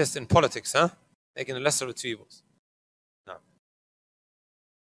practiced in politics, taking the lesser of the two evils. Now,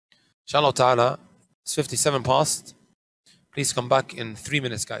 inshallah ta'ala, it's 57 past. Please come back in 3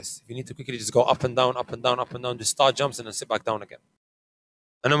 minutes, guys. If you need to quickly just go up and down, up and down, up and down, do star jumps and then sit back down again.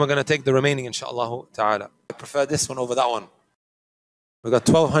 And then we're going to take the remaining, inshallah ta'ala. I prefer this one over that one. We got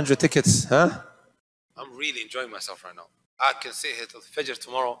 1,200 tickets, I'm really enjoying myself right now. I can sit here till Fajr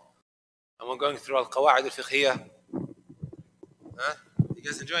tomorrow. And we're going through al-Qawa'id al-Fiqhiyah. You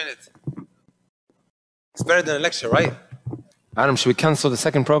guys enjoying it? It's better than a lecture, right? Adam, should we cancel the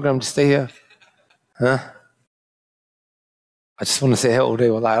second program? Just stay here? I just want to stay here all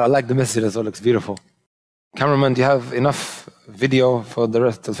day. Well, I like the message as well. It looks beautiful. Cameraman, do you have enough video for the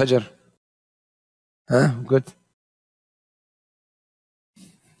rest of Fajr? Good.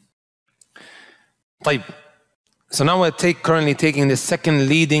 طيب. So now we're currently taking the second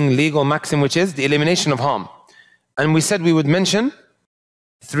leading legal maxim, which is the elimination of harm. And we said we would mention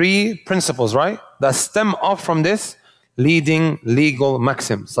 3 principles, right? That stem off from this leading legal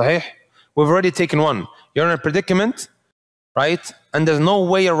maxim. Sahih? We've already taken one. You're in a predicament, right? And there's no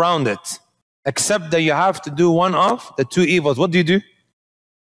way around it, except that you have to do one of the two evils. What do? You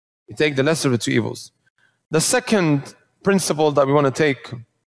take the lesser of the two evils. The second principle that we want to take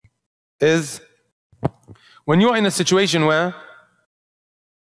is when you are in a situation where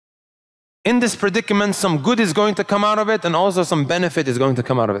in this predicament some good is going to come out of it and also some benefit is going to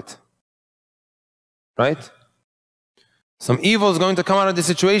come out of it. Right? Some evil is going to come out of the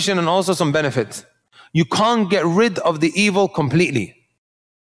situation and also some benefit. You can't get rid of the evil completely.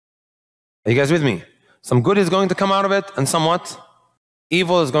 Are you guys with me? Some good is going to come out of it and somewhat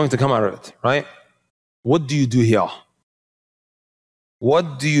evil is going to come out of it, right? What do you do here?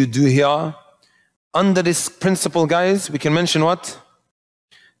 What do you do here? Under this principle, guys, we can mention what?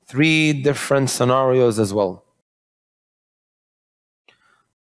 3 different scenarios as well.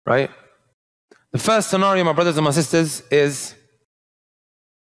 Right? The first scenario, my brothers and my sisters, is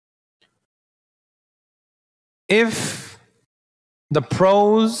if the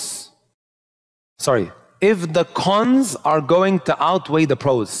cons are going to outweigh the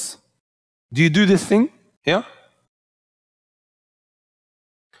pros. Do you do this thing? Yeah?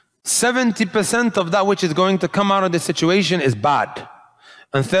 70% of that which is going to come out of this situation is bad,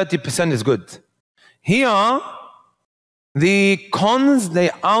 and 30% is good. Here, the cons,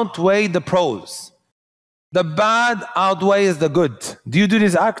 they outweigh the pros. The bad outweighs the good. Do you do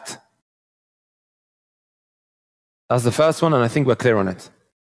this act? That's the first one, and I think we're clear on it.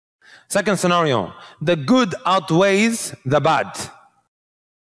 Second scenario, the good outweighs the bad.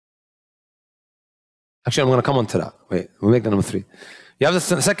 Actually, I'm going to come on to that. Wait, we'll make that number 3. You have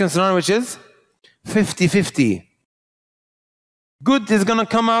the second scenario, which is 50-50. Good is going to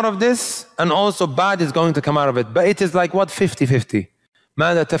come out of this, and also bad is going to come out of it. But it is like what? 50-50.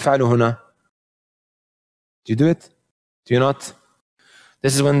 ماذا تفعل هنا? Do you do it? Do you not?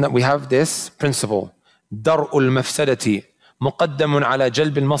 This is when we have this principle. درء المفسدة مقدم على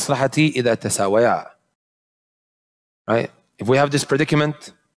جلب المصلحة إذا تساويا. Right? If we have this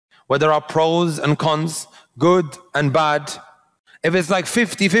predicament, where there are pros and cons, good and bad, if it's like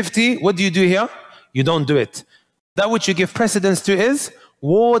 50-50, what do you do here? You don't do it. That which you give precedence to is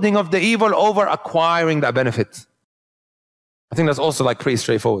warding off the evil over acquiring that benefit. I think that's also like pretty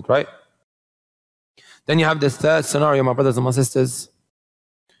straightforward, right? Then you have this third scenario, my brothers and my sisters.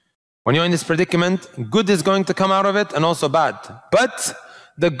 When you're in this predicament, good is going to come out of it and also bad. But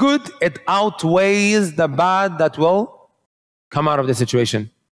the good, it outweighs the bad that will come out of the situation.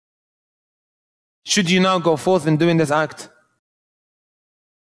 Should you now go forth in doing this act?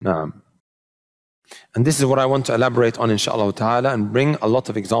 No. And this is what I want to elaborate on, inshallah ta'ala, and bring a lot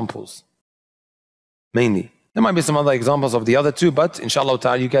of examples. Mainly. There might be some other examples of the other two, but inshallah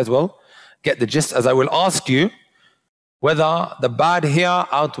ta'ala, you guys will get the gist, as I will ask you whether the bad here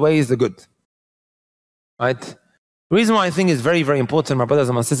outweighs the good. Right? The reason why I think is very, very important, my brothers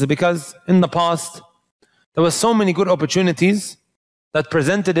and my sisters, because in the past, there were so many good opportunities that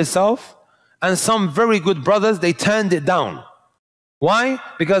presented itself, and some very good brothers, they turned it down. Why?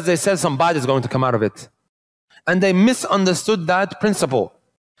 Because they said some bad is going to come out of it. And they misunderstood that principle.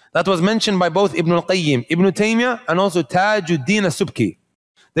 That was mentioned by both Ibn al-Qayyim, Ibn Taymiyyah, and also Tajuddin al-Subki.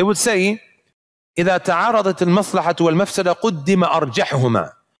 They would say, إذا تعارضت المصلحة والمفسدة قدم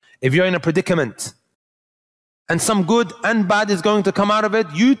أرجحهما. If you're in a predicament and some good and bad is going to come out of it,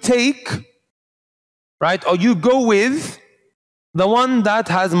 you take, right, or you go with the one that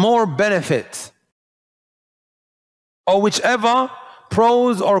has more benefit, or whichever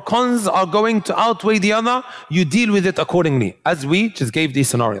pros or cons are going to outweigh the other, you deal with it accordingly, as we just gave these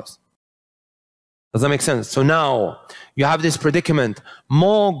scenarios. Does that make sense? So now you have this predicament.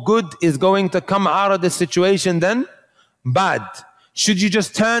 More good is going to come out of this situation than bad. Should you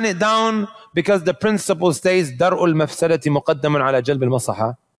just turn it down because the principle stays dar'ul mafsadati muqaddamun ala jalb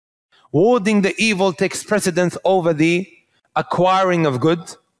al-maslaha? Warding the evil takes precedence over the acquiring of good?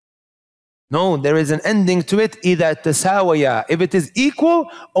 No, there is an ending to it. إِذَا تَسَاوَيَا. If it is equal,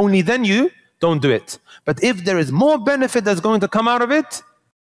 only then you don't do it. But if there is more benefit that's going to come out of it,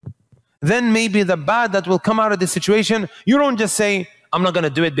 then maybe the bad that will come out of this situation, you don't just say, I'm not going to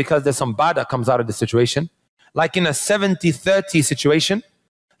do it because there's some bad that comes out of this situation. Like in a 70-30 situation,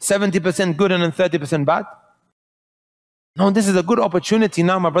 70% good and then 30% bad. No, this is a good opportunity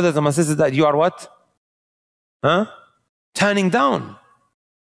now, my brothers and my sisters, that you are what? Turning down.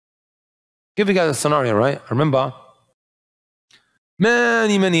 Give you guys a scenario, right? I remember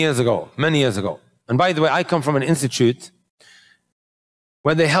many years ago, and by the way, I come from an institute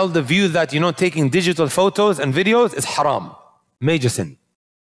where they held the view that, taking digital photos and videos is haram, major sin.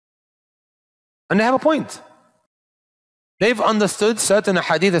 And they have a point. They've understood certain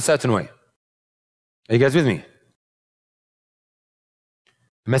hadith a certain way. Are you guys with me?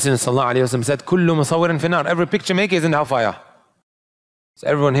 The Messenger sallallahu alayhi wa sallam said, "Kullu musawwirin fi nar." Every picture maker is in hellfire. So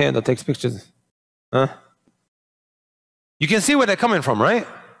everyone here that takes pictures, you can see where they're coming from, right?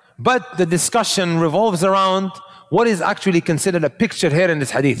 But the discussion revolves around what is actually considered a picture here in this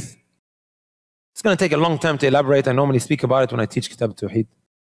hadith. It's going to take a long time to elaborate. I normally speak about it when I teach Kitab Tawheed.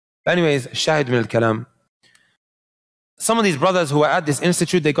 Anyways, shahid min al-kalam. Some of these brothers who were at this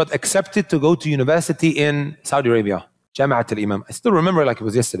institute, they got accepted to go to university in Saudi Arabia, Jami'at al-Imam. I still remember like it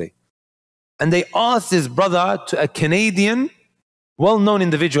was yesterday. And they asked this brother, to a Canadian, well-known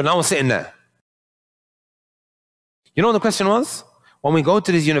individual, and I was sitting there. You know what the question was? When we go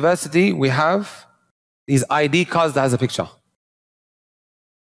to this university, we have these ID cards that has a picture.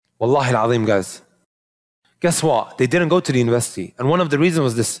 Wallahi al-azim, guys. Guess what? They didn't go to the university. And one of the reasons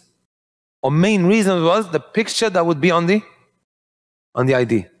was this. Or main reason was the picture that would be on the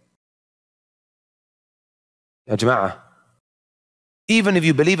ID. Ya Jama'ah. Even if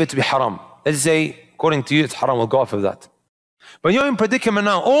you believe it to be haram, let's say, according to you, it's haram, we'll go off of that. But you're in predicament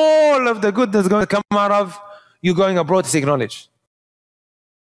now. All of the good that's going to come out of you going abroad to seek knowledge.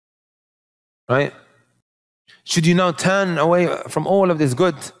 Right? Should you now turn away from all of this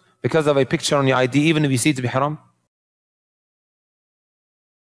good because of a picture on your ID, even if you see it to be haram?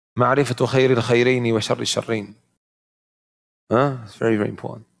 معرفة خير الخيرين وشر الشرين. It's very, very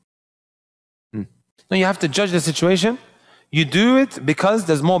important. No, you have to judge the situation. You do it because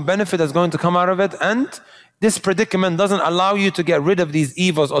there's more benefit that's going to come out of it, and this predicament doesn't allow you to get rid of these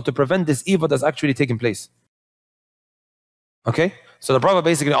evils or to prevent this evil that's actually taking place. Okay? So the Prophet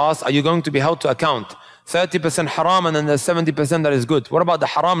basically asked, are you going to be held to account? 30% haram and then there's 70% that is good. What about the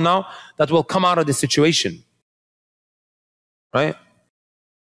haram now that will come out of this situation? Right?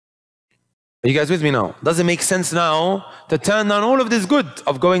 Are you guys with me now? Does it make sense now to turn down all of this good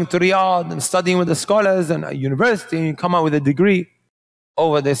of going to Riyadh and studying with the scholars and a university and come out with a degree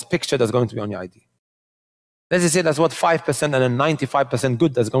over this picture that's going to be on your ID? Let's just say that's what 5% and then 95%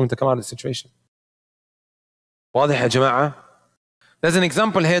 good that's going to come out of the situation. واضح يا جماعة? There's an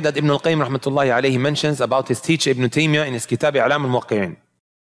example here that Ibn al-Qayyim rahmatullahi alayhi mentions about his teacher Ibn Taymiyyah in his Kitab I'Lam al-Muwaqqi'in.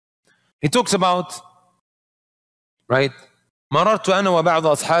 He talks about, right, مررت أنا وبعض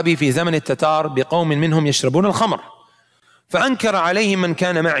أصحابي في زمن التتار بقوم منهم يشربون الخمر فأنكر عليهم من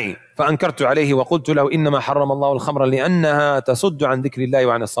كان معي فأنكرت عليه وقلت له إنما حرم الله الخمر لأنها تصد عن ذكر الله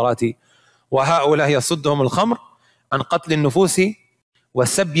وعن الصلاة وهؤلاء يصدهم الخمر عن قتل النفوس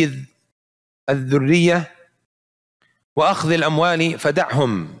وسبي الذرية وأخذ الأموال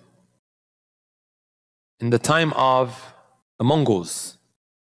فدعهم. In the time of the Mongols,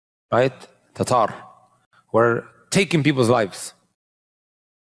 right, Tatar, were taking people's lives.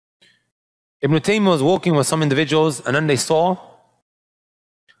 Ibn Taymiyyah was walking with some individuals, and then they saw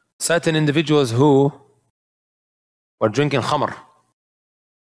certain individuals who were drinking khamr.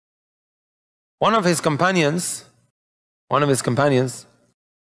 One of his companions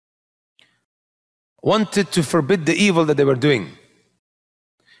wanted to forbid the evil that they were doing.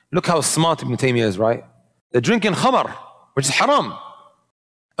 Look how smart Ibn Taymiyyah is, right? They're drinking khamr, which is haram.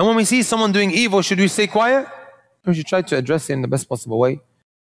 And when we see someone doing evil, should we stay quiet? We should try to address it in the best possible way,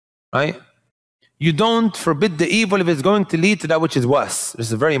 right? You don't forbid the evil if it's going to lead to that which is worse. This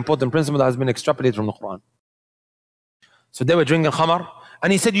is a very important principle that has been extrapolated from the Quran. So they were drinking khamar,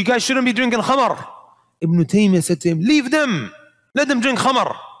 and he said, you guys shouldn't be drinking khamar. Ibn Taymiyyah said to him, leave them, let them drink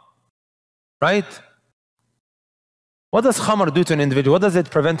khamar. Right? What does khamar do to an individual? What does it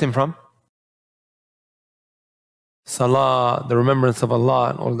prevent him from? Salah, the remembrance of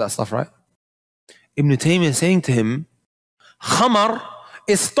Allah, and all that stuff, right? Ibn Taymiyyah is saying to him, khamar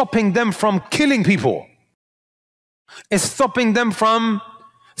is stopping them from killing people. It's stopping them from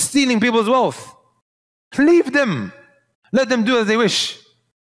stealing people's wealth. Leave them. Let them do as they wish.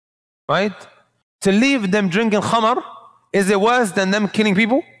 Right? To leave them drinking khamar, is it worse than them killing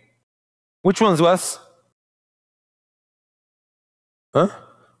people? Which one's worse? Huh?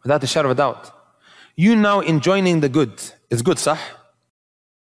 Without a shadow of a doubt. You now enjoining the good is good, sah?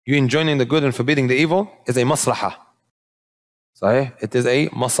 You enjoining the good and forbidding the evil is a maslahah. Sahih? It is a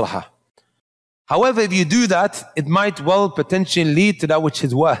maslahah. However, if you do that, it might well potentially lead to that which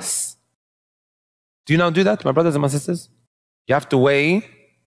is worse. Do you now do that, my brothers and my sisters? You have to weigh,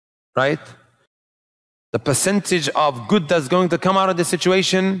 right, the percentage of good that's going to come out of this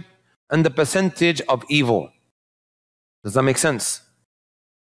situation and the percentage of evil. Does that make sense?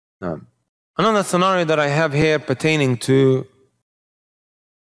 No. Another scenario that I have here pertaining to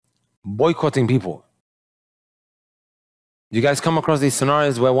boycotting people. You guys come across these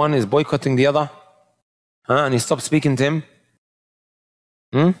scenarios where one is boycotting the other, and he stops speaking to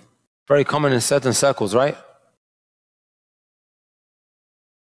him? Very common in certain circles, right?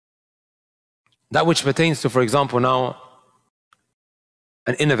 That which pertains to, for example, now,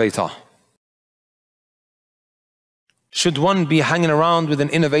 an innovator. Should one be hanging around with an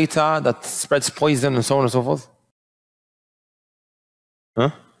innovator that spreads poison and so on and so forth?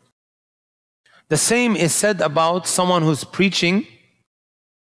 Huh? The same is said about someone who's preaching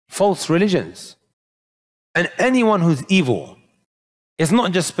false religions. And anyone who's evil. It's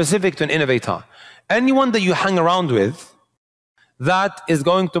not just specific to an innovator. Anyone that you hang around with that is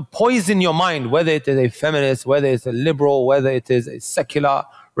going to poison your mind, whether it is a feminist, whether it's a liberal, whether it is a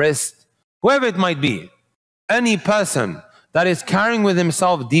secularist, whoever it might be. Any person that is carrying with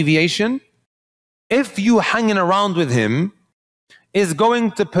himself deviation, if you hanging around with him, is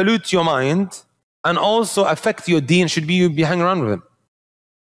going to pollute your mind and also affect your deen, should be you be hanging around with him.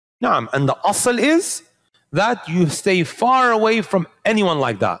 And the asl is that you stay far away from anyone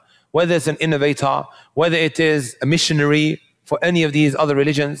like that, whether it's an innovator, whether it is a missionary for any of these other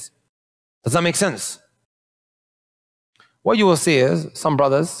religions. Does that make sense? What you will see is some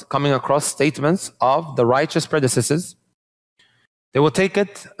brothers coming across statements of the righteous predecessors. They will take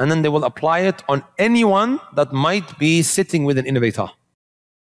it and then they will apply it on anyone that might be sitting with an innovator.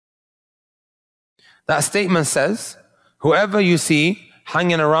 That statement says, whoever you see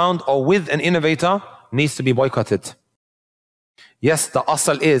hanging around or with an innovator needs to be boycotted. Yes, the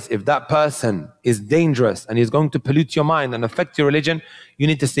asal is, if that person is dangerous and is going to pollute your mind and affect your religion, you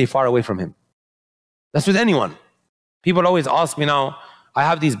need to stay far away from him. That's with anyone. People always ask me now, I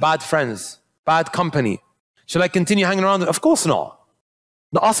have these bad friends, bad company. Should I continue hanging around? Of course not.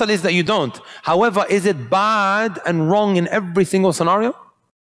 The asal is that you don't. However, is it bad and wrong in every single scenario?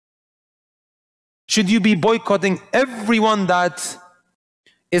 Should you be boycotting everyone that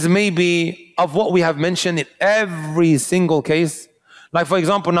is maybe of what we have mentioned in every single case? Like for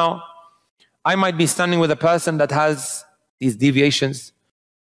example now, I might be standing with a person that has these deviations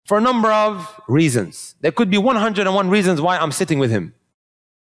for a number of reasons. There could be 101 reasons why I'm sitting with him.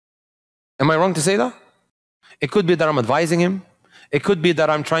 Am I wrong to say that? It could be that I'm advising him. It could be that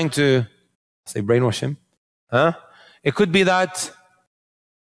I'm trying to, say, brainwash him. It could be that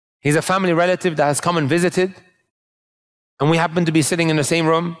he's a family relative that has come and visited and we happen to be sitting in the same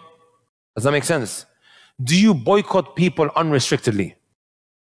room. Does that make sense? Do you boycott people unrestrictedly?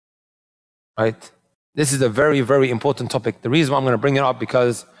 Right? This is a very, very important topic. The reason why I'm going to bring it up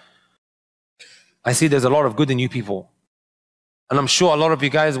because I see there's a lot of good in you people. And I'm sure a lot of you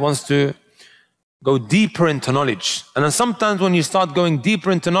guys wants to go deeper into knowledge. And then sometimes when you start going deeper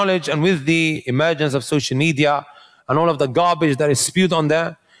into knowledge and with the emergence of social media and all of the garbage that is spewed on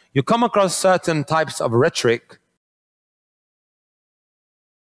there, you come across certain types of rhetoric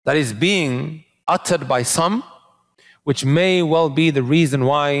that is being uttered by some, which may well be the reason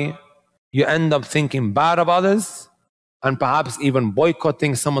why you end up thinking bad of others and perhaps even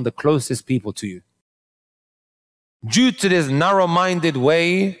boycotting some of the closest people to you. Due to this narrow-minded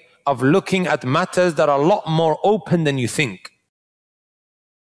way of looking at matters that are a lot more open than you think.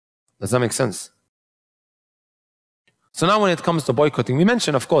 Does that make sense? So now when it comes to boycotting, we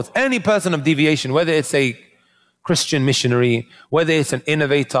mentioned, of course, any person of deviation, whether it's a Christian missionary, whether it's an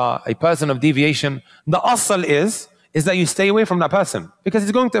innovator, a person of deviation, the asal is that you stay away from that person because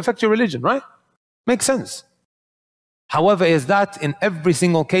it's going to affect your religion, right? Makes sense. However, is that in every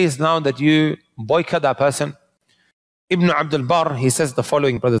single case now that you boycott that person? Ibn Abdul Barr, he says the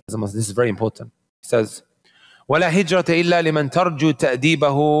following, brothers and sisters, this is very important. He says, وَلَا هِجْرَةَ إِلَّا لِمَنْ تَرْجُو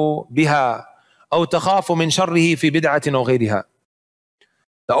تَأْدِيبَهُ بِهَا أَوْ تَخَافُ مِنْ شَرِّهِ فِي بِدْعَةٍ أَوْ غَيْرِهَا.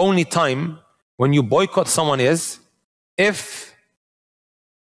 The only time when you boycott someone is if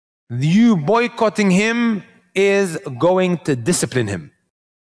you boycotting him is going to discipline him.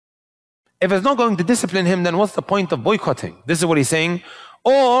 If it's not going to discipline him, then what's the point of boycotting? This is what he's saying.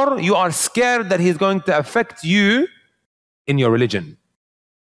 Or you are scared that he's going to affect you in your religion.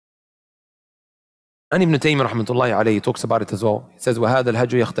 And Ibn Taymiyyah rahmatullahi alayhi talks about it as well. He says, وَهَذَا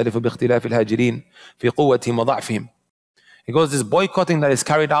الْهَجْرُ يَخْتَلِفُ بِاخْتِلَافِ الْهَاجِرِينَ فِي قُوَّتِهِمْ وَضَعْفِهِمْ. He goes, this boycotting that is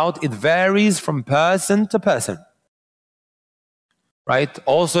carried out, it varies from person to person. Right?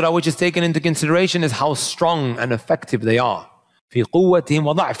 Also that which is taken into consideration is how strong and effective they are. فِي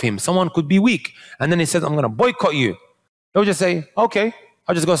قُوَّتِهِمْ وَضَعْفِهِمْ. Someone could be weak, and then he says, I'm going to boycott you. He'll just say, okay,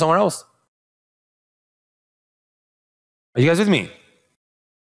 I'll just go somewhere else. Are you guys with me?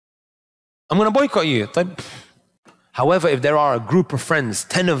 I'm going to boycott you. However, if there are a group of friends,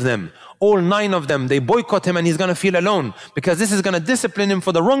 10 of them, all 9 of them, they boycott him and he's going to feel alone because this is going to discipline him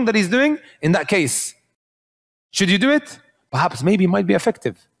for the wrong that he's doing, in that case, should you do it? Perhaps, maybe it might be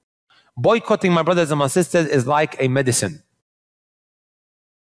effective. Boycotting, my brothers and my sisters, is like a medicine.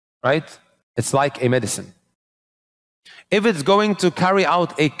 Right? It's like a medicine. If it's going to carry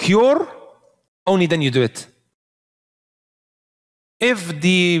out a cure, only then you do it. If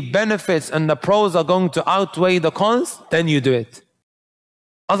the benefits and the pros are going to outweigh the cons, then you do it.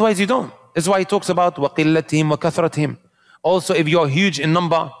 Otherwise you don't. That's why he talks about وَقِلَّتِهِمْ وَكَثْرَتِهِمْ. Also, if you're huge in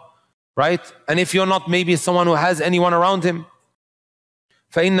number, right? And if you're not maybe someone who has anyone around him,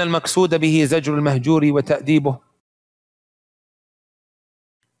 فَإِنَّ الْمَقْصُودَ بِهِ زَجْرُ الْمَهْجُورِ وَتَأْدِيبُهُ.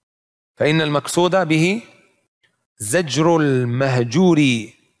 فإن المقصود به زجر المهجور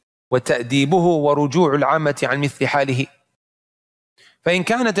وتأديبه ورجوع العامة عن مثل حاله. فإن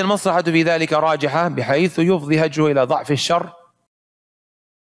كانت المصلحة في ذلك راجحة بحيث يفضي هجره إلى ضعف الشر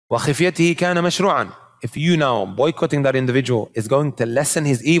وخفيته كان مشروعا. If you now boycotting that individual is going to lessen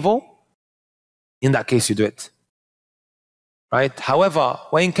his evil, in that case you do it. Right? However,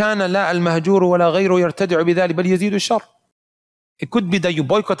 وإن كان لا المهجور ولا غيره يرتدع بذلك بل يزيد الشر. It could be that you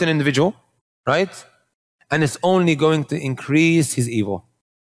boycott an individual, right? And it's only going to increase his evil.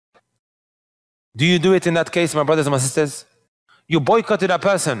 Do you do it in that case, my brothers and my sisters? You boycotted a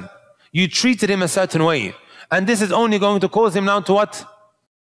person. You treated him a certain way. And this is only going to cause him now to what?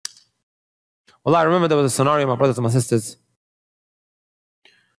 Well, I remember there was a scenario, my brothers and my sisters,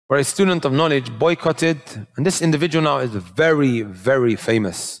 where a student of knowledge boycotted, and this individual now is very, very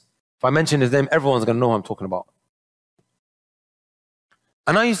famous. If I mention his name, everyone's going to know who I'm talking about.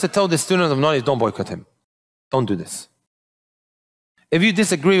 And I used to tell the student of knowledge, don't boycott him. Don't do this. If you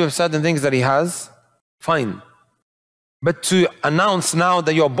disagree with certain things that he has, fine. But to announce now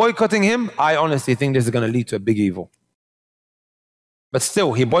that you're boycotting him, I honestly think this is going to lead to a big evil. But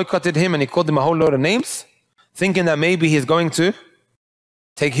still, he boycotted him and he called him a whole load of names, thinking that maybe he's going to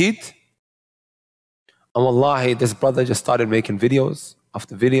take heat. And wallahi, this brother just started making videos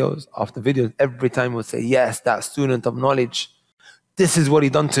after videos after videos. Every time he would say, yes, that student of knowledge, this is what he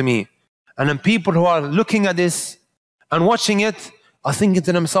done to me. And then people who are looking at this and watching it are thinking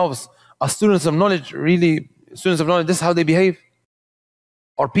to themselves, are students of knowledge really, students of knowledge, this is how they behave?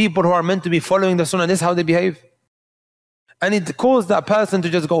 Or people who are meant to be following the sunnah, this is how they behave? And it caused that person to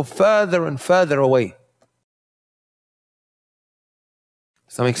just go further and further away.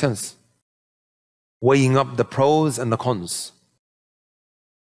 Does that make sense? Weighing up the pros and the cons,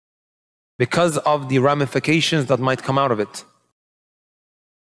 because of the ramifications that might come out of it.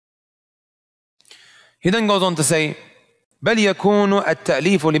 He then goes on to say, بل يكون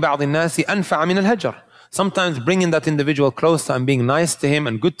التأليف لبعض الناس أنفع من الهجر. Sometimes bringing that individual closer and being nice to him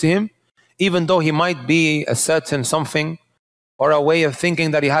and good to him, even though he might be a certain something or a way of thinking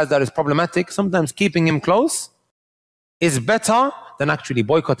that he has that is problematic, sometimes keeping him close is better than actually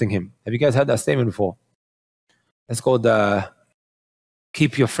boycotting him. Have you guys heard that statement before? It's called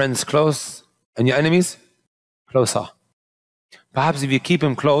keep your friends close and your enemies closer. Perhaps if you keep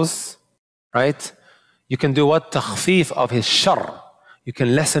him close, right, you can do what? Takfir of his shar. You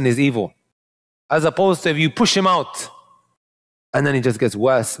can lessen his evil. As opposed to if you push him out and then he just gets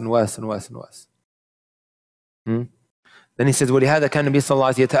worse and worse and worse and worse. Then he says, وَلِهَذَا كَانَ النَّبِيُّ صَلَّى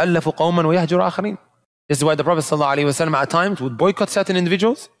اللَّهُ عَلَيْهِ وَسَلَّمَ يَتَأَلَّفُ قَوْمًا وَيَهْجُرُ آخَرِينَ. This is why the Prophet صلى الله عليه وسلم at times would boycott certain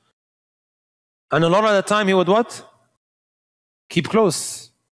individuals. And a lot of the time he would what? Keep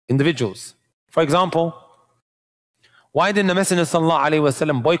close individuals. For example, why didn't the Messenger صلى الله عليه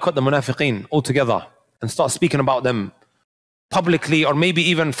وسلم boycott the munafiqeen altogether and start speaking about them publicly or maybe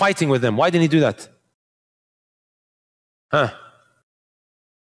even fighting with them. Why didn't he do that?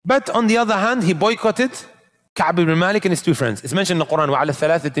 But on the other hand, he boycotted Ka'b ibn Malik and his two friends. It's mentioned in the Quran, وَعَلَى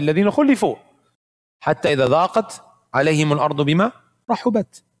الثَّلَاثَةِ الَّذِينَ خُلِّفُوا حَتَّى إِذَا ضَاقَتْ عَلَيْهِمُ الْأَرْضُ بِمَا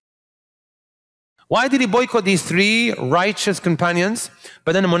رَحُبَتْ. Why did he boycott these three righteous companions,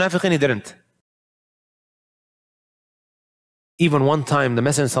 but then the munafiqin he didn't? Even one time the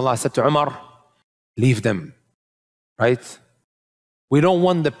Messenger of Allah said to Umar, leave them, right? We don't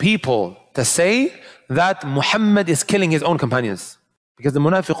want the people to say that Muhammad is killing his own companions. Because the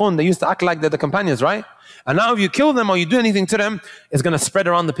munafiqun, they used to act like they're the companions, right? And now if you kill them or you do anything to them, it's going to spread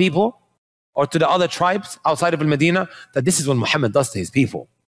around the people or to the other tribes outside of Medina that this is what Muhammad does to his people.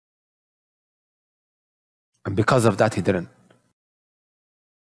 And because of that, he didn't.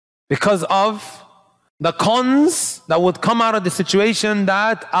 Because of the cons that would come out of the situation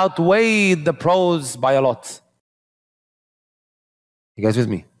that outweighed the pros by a lot. You guys with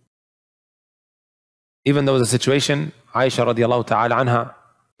me? Even there was a situation, Aisha radiallahu ta'ala anha,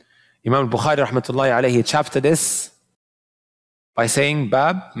 Imam al-Bukhari rahmatullahi alayhi chaptered this by saying,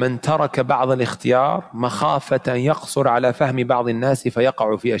 Bab, man taraka ba'd al-ikhtiyar, makhafatan yaqsur ala fahmi ba'd al-nasi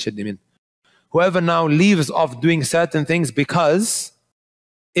fayaqa'u fi ashadd min. Whoever now leaves off doing certain things because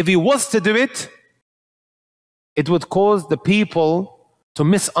if he was to do it, it would cause the people to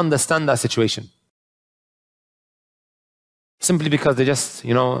misunderstand that situation. Simply because they just,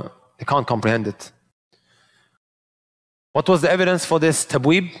 they can't comprehend it. What was the evidence for this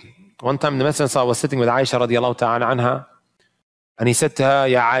tabweeb? One time the Messenger was sitting with Aisha radiallahu ta'ala anha, and he said to her,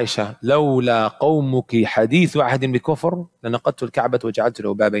 Ya Aisha, لولا قومك حديث عهد بكفر لنقضت الكعبة وجعلت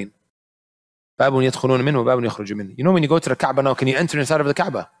له بابين. باب يدخلون منه وباب يخرج منه. You know when you go to the Kaaba now, can you enter inside of the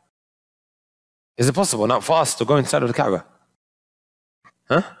Kaaba? Is it possible now for us to go inside of the Kaaba?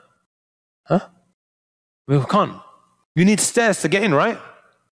 We can't. You need stairs to get in, right?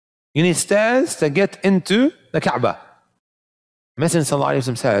 You need stairs to get into the Kaaba. Messenger sallallahu alayhi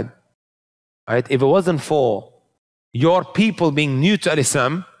wa sallam said, right, if it wasn't for your people being new to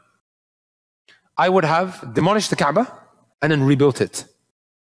Islam, I would have demolished the Kaaba and then rebuilt it.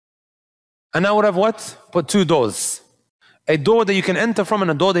 And I would have what? Put two doors. A door that you can enter from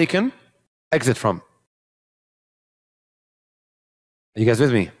and a door that you can exit from. Are you guys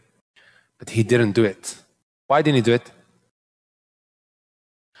with me? But he didn't do it. Why didn't he do it?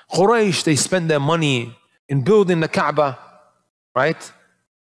 Quraysh, they spent their money in building the Kaaba, right?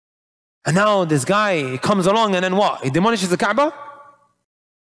 And now this guy, he comes along and then what? He demolishes the Kaaba?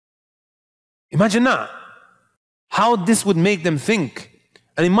 Imagine that. How this would make them think.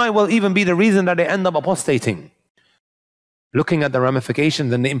 And it might well even be the reason that they end up apostating. Looking at the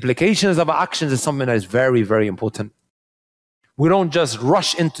ramifications and the implications of our actions is something that is very, very important. We don't just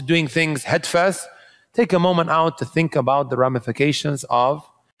rush into doing things head first. Take a moment out to think about the ramifications of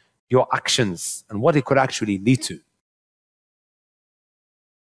your actions and what it could actually lead to.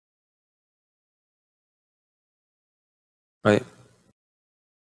 Right?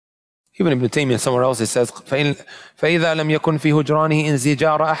 Even Ibn Taymiyyah somewhere else, he says, فإذا لم يكن في هجرانه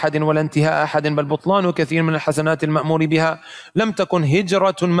انزجار أحد ولا انتهاء أحد بل بطلان كثير من الحسنات المأمور بها لم تكن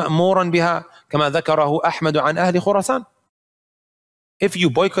هجرة مأمورا بها كما ذكره أحمد عن أهل خراسان. If you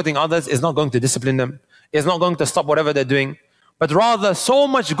boycotting others is not going to discipline them, it's not going to stop whatever they're doing, but rather so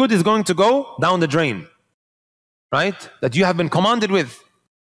much good is going to go down the drain, right? That you have been commanded with.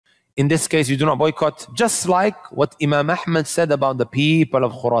 In this case, you do not boycott, just like what Imam Ahmad said about the people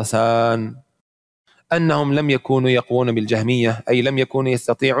of Khurasan. أنهم لم يكونوا يقوون بالجهمية أي لم يكونوا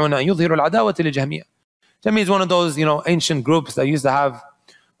يستطيعون أن يظهروا العداوة للجهمية. Jahmiyyah is one of those, ancient groups that used to have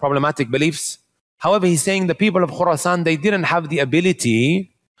problematic beliefs. However, he's saying the people of Khurasan, they didn't have the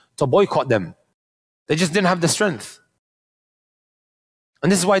ability to boycott them. They just didn't have the strength.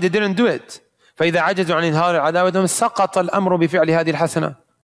 And this is why they didn't do it. فإذا عجزوا عن إظهار عداوتهم سقط الأمر بفعل هذه الحسنة.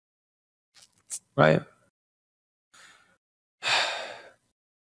 Right?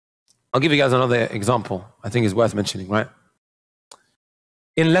 I'll give you guys another example I think is worth mentioning, right?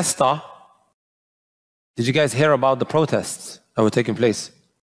 In Leicester, did you guys hear about the protests that were taking place?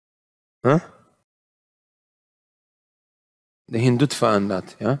 The Hindutva and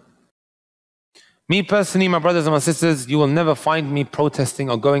that, yeah? Me personally, my brothers and my sisters, you will never find me protesting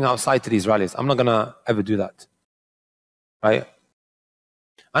or going outside to these rallies. I'm not going to ever do that. Right?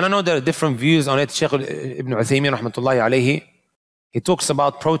 And I know there are different views on it. Shaykh Ibn Uthaymeen rahmatullahi alayhi, he talks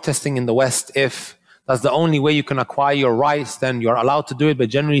about protesting in the West. If that's the only way you can acquire your rights, then you're allowed to do it. But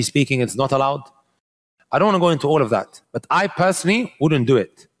generally speaking, it's not allowed. I don't want to go into all of that. But I personally wouldn't do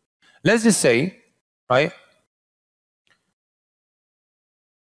it. Let's just say, right?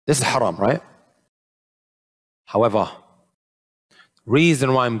 This is haram, right? However,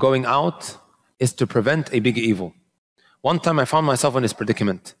 reason why I'm going out is to prevent a big evil. One time I found myself in this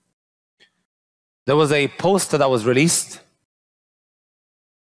predicament. There was a poster that was released.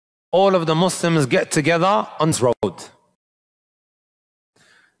 All of the Muslims get together on this road.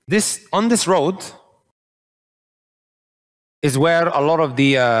 On this road is where a lot of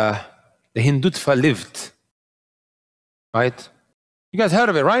the Hindutva lived. Right? You guys heard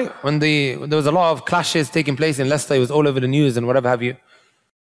of it, right? When there was a lot of clashes taking place in Leicester, it was all over the news and whatever have you.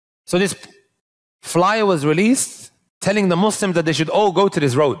 So this flyer was released telling the Muslims that they should all go to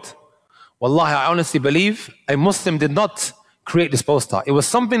this road. Wallahi, I honestly believe a Muslim did not create this poster. It was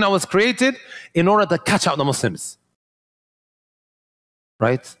something that was created in order to catch out the Muslims.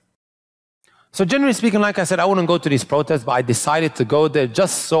 Right? So generally speaking, like I said, I wouldn't go to these protests, but I decided to go there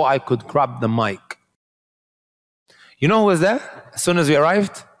just so I could grab the mic. You know who was there? As soon as we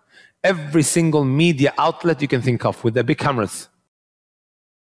arrived, every single media outlet you can think of with their big cameras.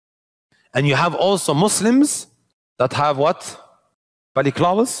 And you have also Muslims that have what?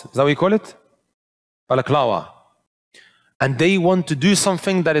 Balaclavas? Is that what you call it? Balaclava. And they want to do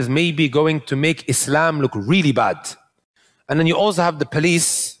something that is maybe going to make Islam look really bad. And then you also have the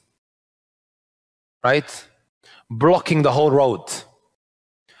police, right, blocking the whole road.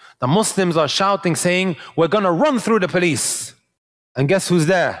 The Muslims are shouting, saying, we're going to run through the police. And guess who's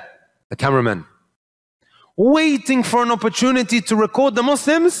there? The cameraman. Waiting for an opportunity to record the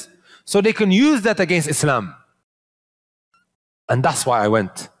Muslims so they can use that against Islam. And that's why I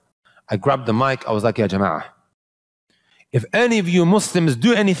went. I grabbed the mic. I was like, Ya Jama'ah, if any of you Muslims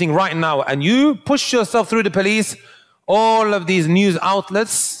do anything right now and you push yourself through the police, all of these news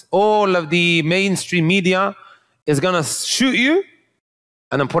outlets, all of the mainstream media is going to shoot you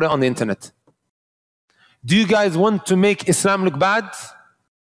and then put it on the internet. Do you guys want to make Islam look bad?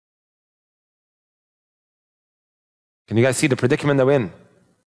 Can you guys see the predicament that we're in?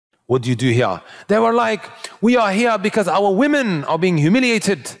 What do you do here? They were like, we are here because our women are being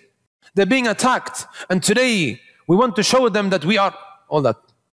humiliated. They're being attacked. And today we want to show them that we are all that.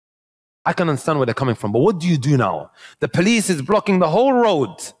 I can understand where they're coming from. But what do you do now? The police is blocking the whole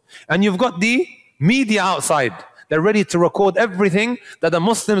road. And you've got the media outside. They're ready to record everything that the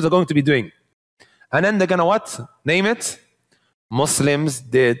Muslims are going to be doing. And then they're going to what? Name it. Muslims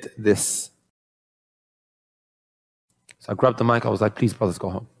did this. So I grabbed the mic. I was like, please, brothers, go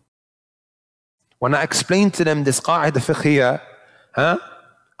home. When I explained to them this qa'idah fiqhiyah,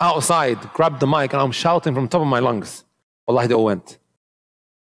 outside, grabbed the mic, and I'm shouting from the top of my lungs. Wallahi, they all went.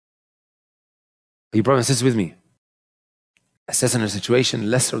 Are you brothers and sisters with me? Assessing a situation,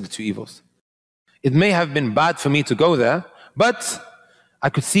 lesser of the two evils. It may have been bad for me to go there, but I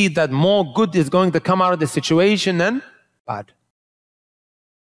could see that more good is going to come out of the situation than bad.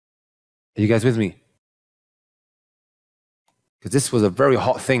 Are you guys with me? Because this was a very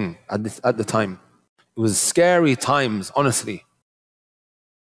hot thing at the time. It was scary times, honestly.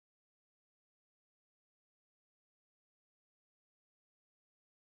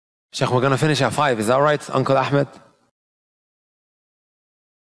 Sheikh, we're going to finish at 5. Is that right, Uncle Ahmed?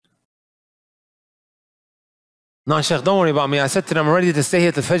 No, Sheikh, don't worry about me. I said to them, I'm ready to stay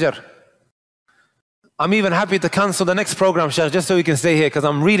here till Fajr. I'm even happy to cancel the next program, Sheikh, just so we can stay here, because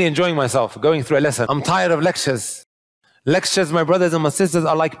I'm really enjoying myself going through a lesson. I'm tired of lectures. Lectures, my brothers and my sisters,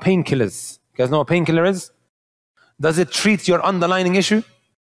 are like painkillers. You guys know what a painkiller is? Does it treat your underlying issue?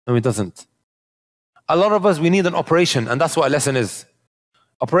 No, it doesn't. A lot of us, we need an operation, and that's what a lesson is.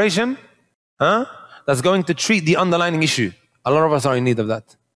 Operation, that's going to treat the underlying issue. A lot of us are in need of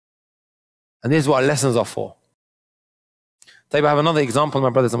that. And this is what lessons are for. I have another example,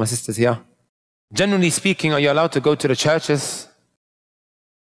 my brothers and my sisters here. Generally speaking, are you allowed to go to the churches?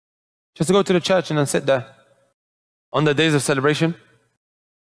 Just to go to the church and then sit there on the days of celebration?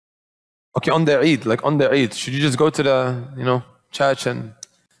 Okay, on their Eid, like on their Eid. Should you just go to the, church and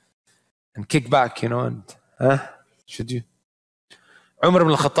kick back, should you? Umar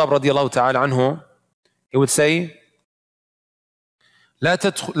ibn al-Khattab radiyallahu ta'ala anhu, he would say, لا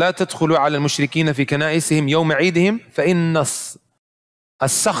تدخلوا على المشركين في كنائسهم يوم عيدهم فإن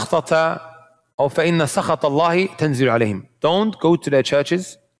السخطة أو فإن سخط الله تنزل عليهم. Don't go to their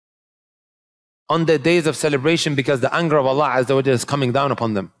churches on their days of celebration because the anger of Allah Azza wa Jalla is coming down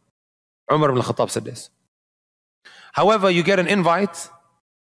upon them. Umar ibn al-Khattab said this. However, you get an invite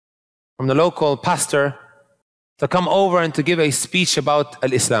from the local pastor to come over and to give a speech about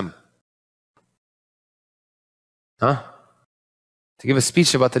al-Islam. To give a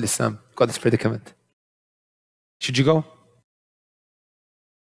speech about al-Islam. Got this predicament. Should you go?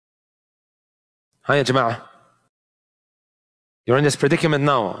 Hi, ya Jama'ah. You're in this predicament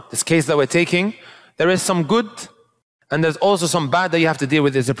now. This case that we're taking, there is some good And there's also some bad that you have to deal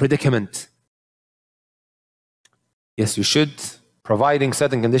with. There's a predicament. Yes, you should, providing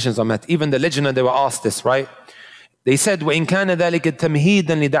certain conditions are met. Even the legend, they were asked this, right? They said, وَإِنْ كَانَ ذَلِكَ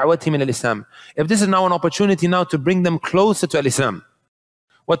تَمْهِيدًا لِدَعْوَتِهِمْ إِلَى الْإِسْلَامِ. If this is now an opportunity now to bring them closer to Islam.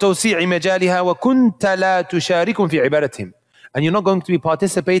 وَتَوْسِيعِ مَجَالِهَا وَكُنْتَ لَا تُشَارِكُمْ فِي عِبَادَتِهِمْ. And you're not going to be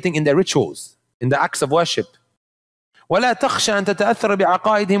participating in their rituals, in the acts of worship. وَلَا تَخْشَى أَن تَتَأَثَّرَ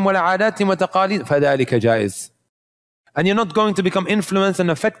بِعَقَائِدِهِمْ وَلَا عَادَاتِهِمْ وَتَقَالِيدِهِمْ فَذَلِكَ جَائِزٌ. And you're not going to become influenced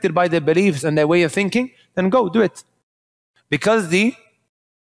and affected by their beliefs and their way of thinking, then go do it. Because the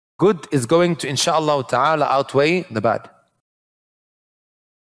good is going to, inshallah ta'ala, outweigh the bad.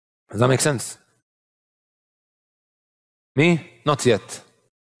 Does that make sense? Me? Not yet.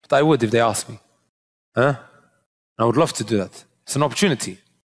 But I would if they asked me. Huh? I would love to do that. It's an opportunity.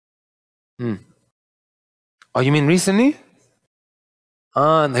 Oh, you mean recently?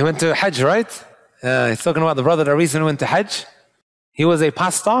 They went to Hajj, right? He's talking about the brother that recently went to Hajj. He was a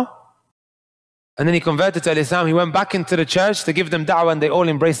pastor. And then he converted to Islam. He went back into the church to give them da'wah and they all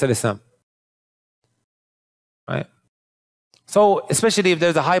embraced Islam. Right? So, especially if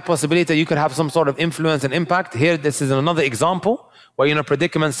there's a high possibility that you could have some sort of influence and impact. Here, this is another example where you're in a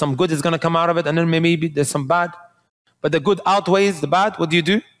predicament, some good is going to come out of it and then maybe there's some bad. But the good outweighs the bad. What do?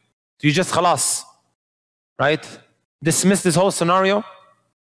 Do you just khalas? Right? Dismiss this whole scenario?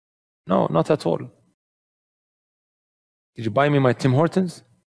 No, not at all. Did you buy me my Tim Hortons?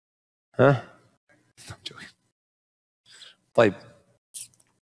 Huh? I'm joking. طيب.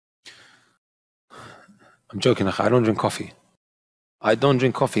 I'm joking. I don't drink coffee. I don't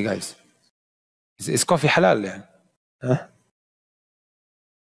drink coffee, guys. Is coffee halal? Yeah? Huh?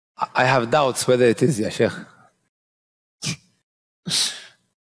 I have doubts whether it is, ya Sheikh.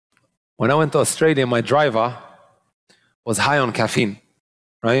 When I went to Australia, my driver was high on caffeine,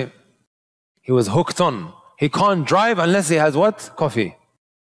 right? He was hooked on. He can't drive unless he has what? Coffee.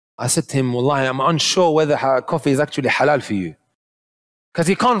 I said to him, Wallahi, I'm unsure whether coffee is actually halal for you. Because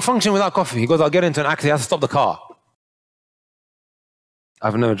he can't function without coffee. He goes, I'll get into an accident, he has to stop the car.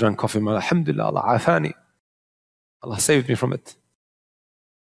 I've never drank coffee, man. Alhamdulillah, Allah afani. Allah saved me from it.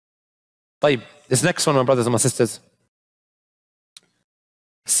 طيب, this next one, my brothers and my sisters.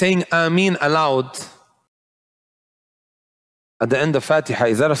 Saying Ameen aloud at the end of Fatiha,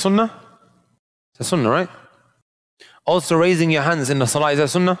 is that a sunnah? It's a sunnah, right? Also raising your hands in the salah, is that a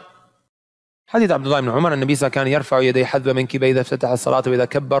sunnah? حديث عبد الله بن عمر النبي صلى الله عليه وسلم كان يرفع يديه حذو منكبيه إذا افتتح الصلاة وإذا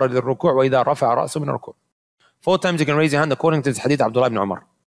كبر للركوع وإذا رفع رأسه من الركوع. 4 times you can raise your hand according to this hadith Abdullah ibn Umar.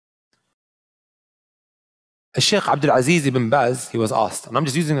 Sheikh Abdul Aziz ibn Baz, he was asked, and I'm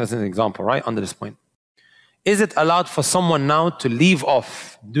just using this as an example, right, under this point. Is it allowed for someone now to leave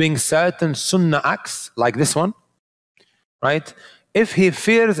off doing certain sunnah acts like this one, right, if he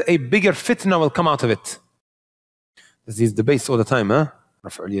fears a bigger fitna will come out of it? There's these debates all the time, huh?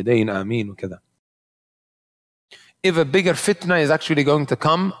 رفع اليدين آمين وكذا. If a bigger fitna is actually going to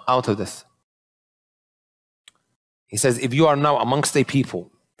come out of this. He says, if you are now amongst a people,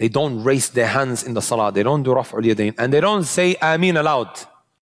 they don't raise their hands in the salah, they don't do رفع اليدين, and they don't say آمين aloud.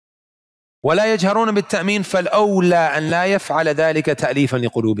 ولا يجهرون بالتأمين فالأولى أن لا يفعل ذلك تأليفا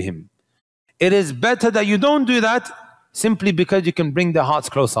لقلوبهم. It is better that you don't do that simply because you can bring their hearts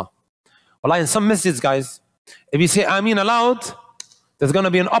closer. Wallah, in some masjids, guys, if you say Ameen aloud, there's going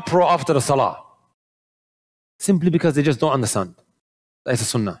to be an uproar after the salah. Simply because they just don't understand. That's a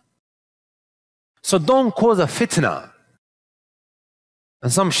sunnah. So don't cause a fitna.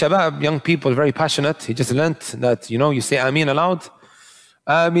 And some shabab, young people, very passionate, he just learnt that, you know, you say Ameen aloud.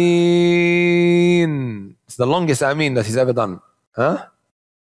 Ameen. It's the longest Ameen that he's ever done. Huh?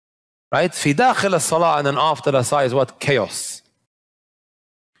 Right? في داخل الصلاة, and then after the salah is what? Chaos.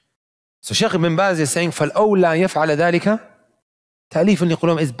 So Shaykh ibn Baz is saying, فَالْأَوْلَى يَفْعَلَ ذَلِكَ تَأْلِيفٌ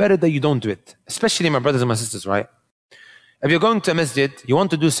لِقُلُوبِهِمْ. It's better that you don't do it. Especially my brothers and my sisters, right? If you're going to a masjid, you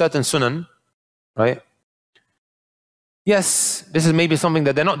want to do certain sunan, right? Yes, this is maybe something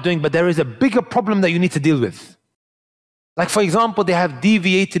that they're not doing, but there is a bigger problem that you need to deal with. Like, for example, they have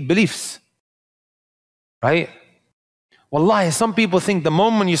deviated beliefs, right? Wallahi, some people think the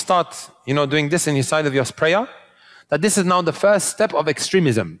moment you start, you know, doing this inside of your prayer, that this is now the first step of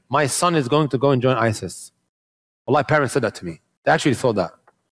extremism. My son is going to go and join ISIS. Wallahi, parents said that to me. They actually thought that.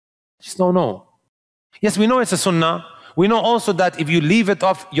 Just don't know. Yes, we know it's a sunnah. We know also that if you leave it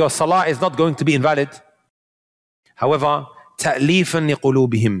off, your salah is not going to be invalid. However, تَأْلِيفًا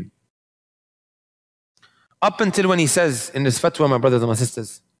لِقُلُوبِهِمْ. Up until when he says in this fatwa, my brothers and my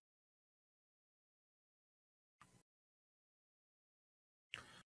sisters,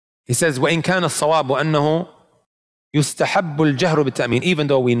 he says, وَإِنْ كَانَ الصَّوَابُ أَنَّهُ يُسْتَحَبُّ الْجَهْرُ بِالتَّأْمِينِ. Even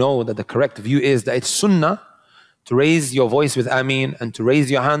though we know that the correct view is that it's sunnah to raise your voice with Ameen and to raise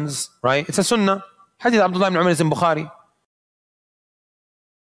your hands, right? It's a sunnah. Hadith Abdullah ibn Umar is in Bukhari.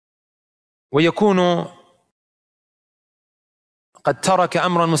 ويكون قد ترك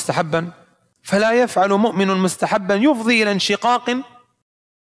أمرا مستحبا فلا يفعل مؤمن مستحبا يفضي إلى انشقاق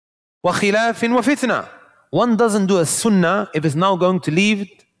وخلاف وفتنة. One doesn't do a sunnah if it's now going to lead,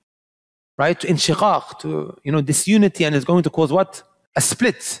 right, to inshiqaq, to, you know, disunity, and it's going to cause what? A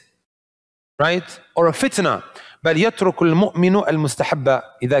split, right? Or a fitna. بل يترك المؤمن المستحب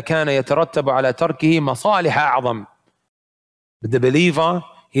إذا كان يترتب على تركه مصالح أعظم. But the believer,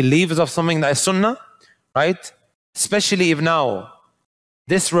 he leaves of something that is sunnah, right? Especially if now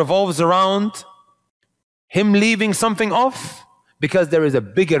this revolves around him leaving something off because there is a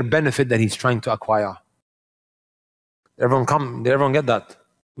bigger benefit that he's trying to acquire. Did everyone get that?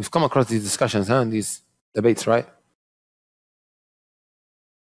 We've come across these discussions, and these debates, right?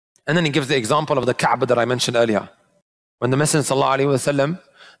 And then he gives the example of the Kaaba that I mentioned earlier. When the Messenger ﷺ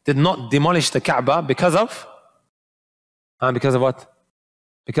did not demolish the Kaaba because of what?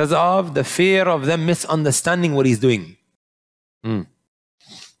 Because of the fear of them misunderstanding what he's doing. Let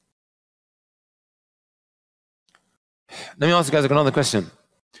me ask you guys another question.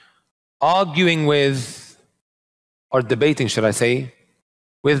 Arguing with, or debating, should I say,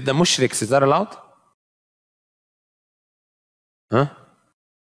 with the mushriks, is that allowed? Huh?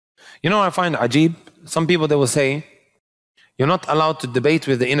 You know what I find ajib? Some people, they will say, you're not allowed to debate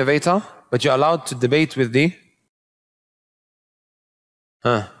with the innovator, but you're allowed to debate with the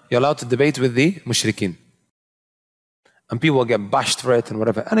you're allowed to debate with the mushrikeen. And people will get bashed for it and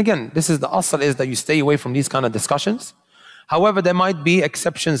whatever. And again, this is the asal, is that you stay away from these kind of discussions. However, there might be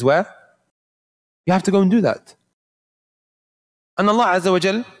exceptions where you have to go and do that. And Allah Azza wa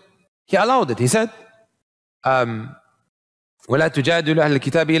Jal, He allowed it. He said, وَلَا تُجَادِلُ أَهْلَ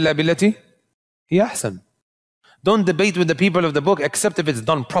الْكِتَابِ إِلَّا بِالَّتِي هِيَ أَحْسَنُ. Don't debate with the people of the book except if it's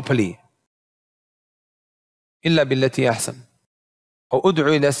done properly. إِلَّا بِالَّتِي أَحْسَنُ. أو أدعو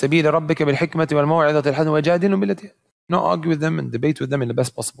إلى سبيل ربك بالحكمة والموعظة الحسنة وجادلهم بالتي. Not argue with them and debate with them in the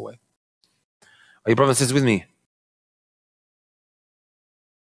best possible way. Are you brothers and sisters with me?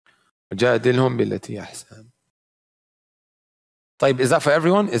 وجادلهم بالتي أحسن. طيب, is that for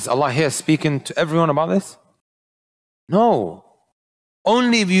everyone? Is Allah here speaking to everyone about this? No.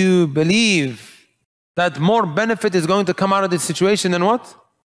 Only if you believe that more benefit is going to come out of this situation than what?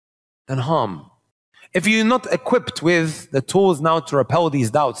 Than harm. If you're not equipped with the tools now to repel these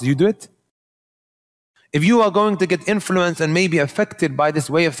doubts, do you do it? If you are going to get influenced and maybe affected by this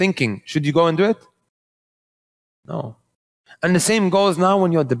way of thinking, should you go and do it? No. And the same goes now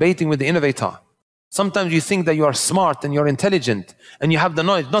when you're debating with the innovator. Sometimes you think that you are smart and you're intelligent and you have the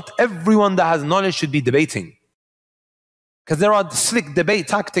knowledge. Not everyone that has knowledge should be debating. Because there are slick debate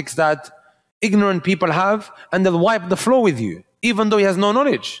tactics that ignorant people have, and they'll wipe the floor with you, even though he has no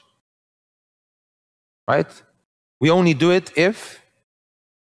knowledge. Right? We only do it if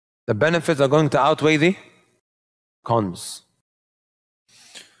the benefits are going to outweigh the cons.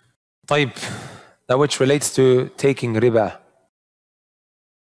 طيب, that which relates to taking riba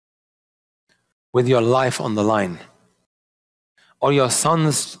with your life on the line, or your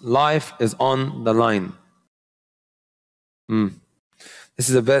son's life is on the line. This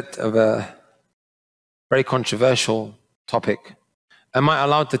is a bit of a very controversial topic. Am I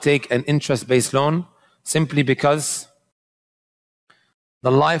allowed to take an interest-based loan simply because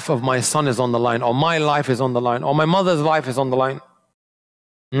the life of my son is on the line, or my life is on the line, or my mother's life is on the line?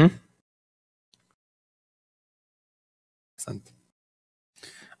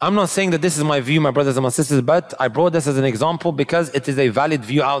 I'm not saying that this is my view, my brothers and my sisters, but I brought this as an example because it is a valid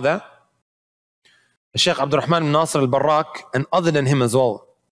view out there. Sheikh Abdul Rahman ibn Nasr al-Barrak, and other than him as well,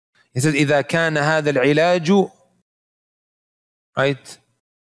 he says, إذا كان هذا العلاج, right,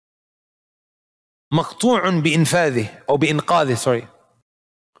 مقطوع بإنفاذه أو بإنقاذه, sorry.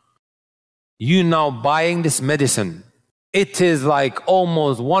 You now buying this medicine, it is like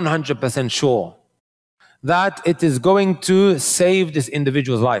almost 100% sure that it is going to save this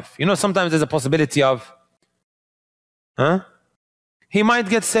individual's life. You know, sometimes there's a possibility of, he might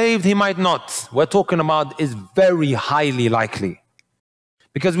get saved, he might not. We're talking about is very highly likely.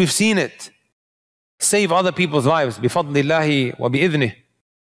 Because we've seen it save other people's lives. بفضل الله وبإذنه.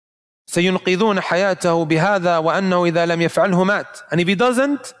 سينقذون حياته بهذا وأنه إذا لم يفعله مات. And if he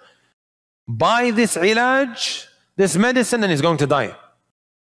doesn't buy this علاج, this medicine, then he's going to die.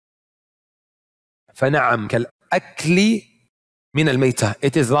 فنعم كالأكل من الميتة.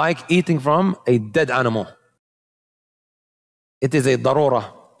 It is like eating from a dead animal. It is a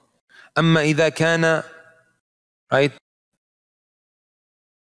ضرورة. أما إذا كان, right,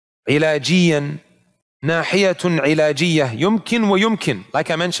 علاجيا ناحية علاجية يمكن ويمكن. Like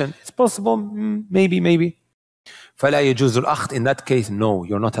I mentioned, it's possible, maybe. فلا يجوز الأخذ. In that case, no,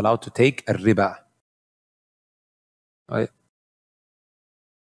 you're not allowed to take الربا. Right?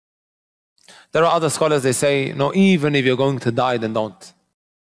 There are other scholars, they say, no, even if you're going to die, then don't.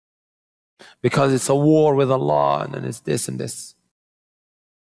 Because it's a war with Allah, and then it's this and this.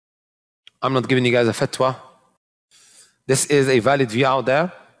 I'm not giving you guys a fatwa. This is a valid view out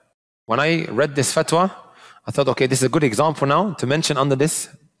there. When I read this fatwa, I thought, okay, this is a good example now to mention under this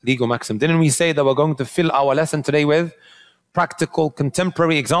legal maxim. Didn't we say that we're going to fill our lesson today with practical,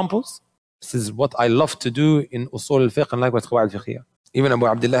 contemporary examples? This is what I love to do in usul al-fiqh and likewise qawaid al-fiqhiyya. Even Abu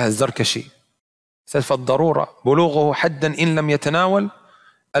Abdullah al-Zarkashi says, فَالضَّرُورَ بُلُوغُهُ حَدًّا إِن لَمْ يَتَنَاوَلْ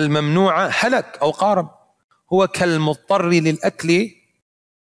الْمَمْنُوعَ هَلَكْ أو قارب هو كالمضطر للأكل.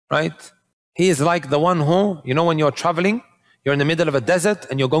 Right? He is like the one who, you know, when you're traveling, you're in the middle of a desert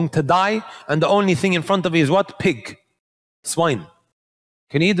and you're going to die, and the only thing in front of you is what? Pig. Swine.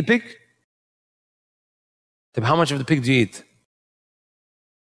 Can you eat the pig? How much of the pig do you eat?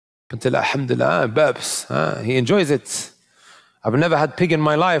 Until Alhamdulillah, babs. He enjoys it. I've never had pig in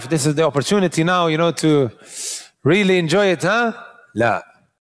my life. This is the opportunity now, you know, to really enjoy it, لا.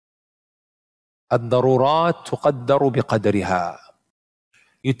 الضرورات تقدر بقدرها.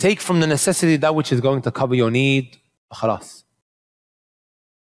 You take from the necessity that which is going to cover your need. خلاص.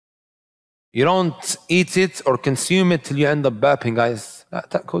 You don't eat it or consume it till you end up burping, guys.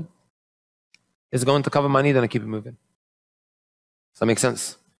 That could. It's going to cover my need and I keep it moving. Does that make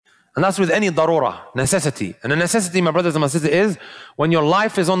sense? And that's with any darura, necessity. And a necessity, my brothers and my sisters, is when your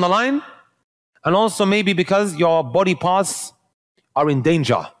life is on the line, and also maybe because your body parts are in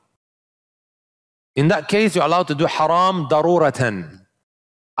danger. In that case, you're allowed to do haram daruratan,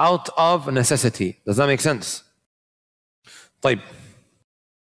 out of necessity. Does that make sense? طيب.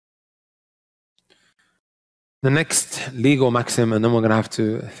 The next legal maxim, and then we're going to have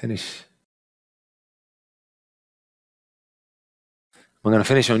to finish. We're going to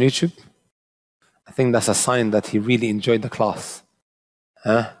finish on YouTube. I think that's a sign that he really enjoyed the class.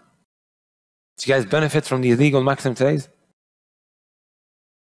 Did you guys benefit from the legal maxim today?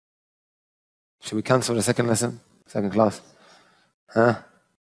 Should we cancel the second lesson? Second class?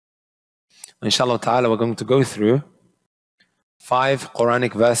 Inshallah ta'ala, we're going to go through 5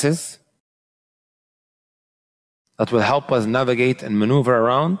 Quranic verses that will help us navigate and maneuver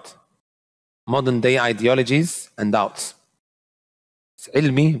around modern day ideologies and doubts. It's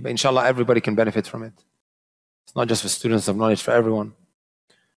ilmi, but inshallah everybody can benefit from it. It's not just for students of knowledge, for everyone.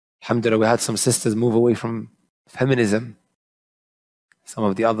 Alhamdulillah, we had some sisters move away from feminism, some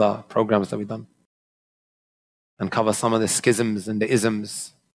of the other programs that we've done, and cover some of the schisms and the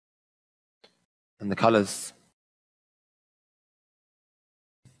isms and the colors.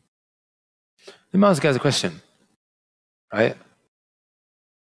 Let me ask you guys a question, right?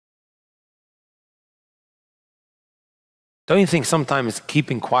 Don't you think sometimes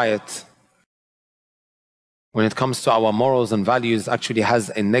keeping quiet when it comes to our morals and values actually has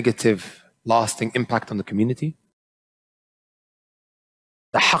a negative, lasting impact on the community?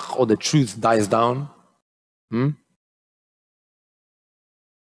 The haqq or the truth dies down.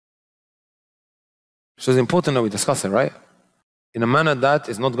 So it's important that we discuss it, right? In a manner that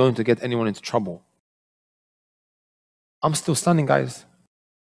is not going to get anyone into trouble. I'm still standing, guys.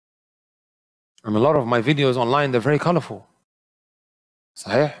 And a lot of my videos online, they're very colorful.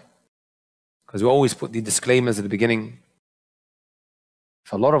 Sahih? Because we always put the disclaimers at the beginning.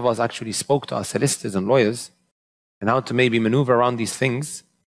 If a lot of us actually spoke to our solicitors and lawyers and how to maybe maneuver around these things,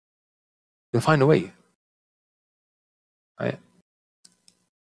 we'll find a way. Right?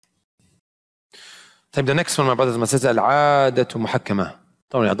 The next one, my brothers and my sisters, al-'adatu muhakkama.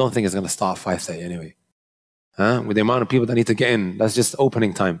 I don't think it's going to start 5:30 anyway. With the amount of people that need to get in, that's just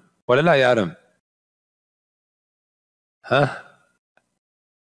opening time. Walillah ya Adam.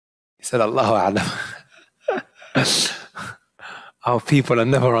 He said, Allahu a'lam. Our people are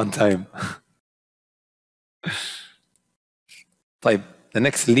never on time. طيب, the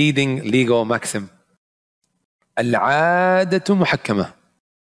next leading legal maxim. Al-'adatu muhakkama.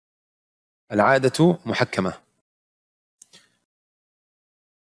 Al-'adatu muhakkama.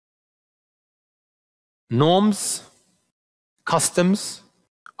 Norms, customs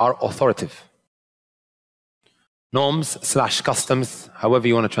are authoritative. Norms/customs, however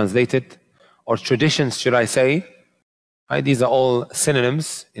you want to translate it, or traditions, should I say, right? These are all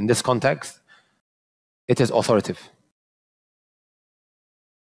synonyms in this context. It is authoritative.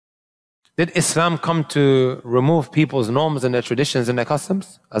 Did Islam come to remove people's norms and their traditions and their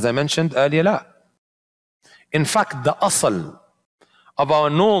customs? As I mentioned earlier, la. In fact, the asl of our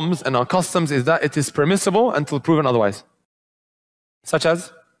norms and our customs is that it is permissible until proven otherwise. Such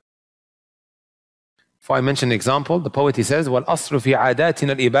as, if I mention an example, the poet he says, وَالْأَصْلُ فِي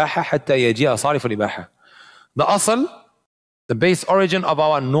عَادَاتِنَا الْإِبَاحَةِ حَتَّى يَجِيءَ صَارِفُ الْإِبَاحَةِ. The asl, the base origin of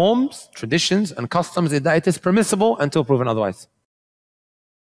our norms, traditions and customs is that it is permissible until proven otherwise.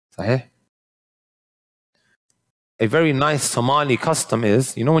 Sahih? A very nice Somali custom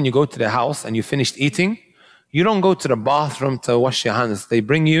is, you know, when you go to their house and you finished eating, you don't go to the bathroom to wash your hands. They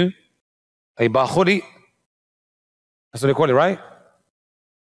bring you a bakhuri. That's what they call it, right?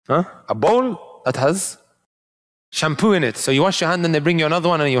 Huh? A bowl that has shampoo in it. So you wash your hand, then they bring you another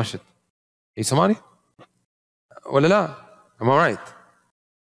one and you wash it. Are you Somali? Wala la? Am I right?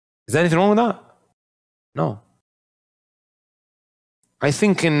 Is there anything wrong with that? No. I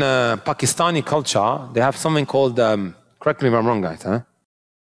think in Pakistani culture, they have something called, correct me if I'm wrong, guys. Huh?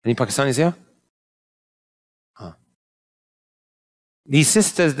 Any Pakistanis here? Huh. These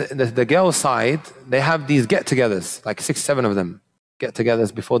sisters, the girl side, they have these get-togethers, like 6, 7 of them.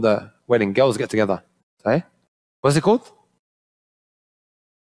 Get-togethers before the wedding. Girls get together. Right? What's it called?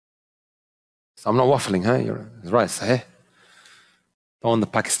 So I'm not waffling, huh? You're right, sahih. I want the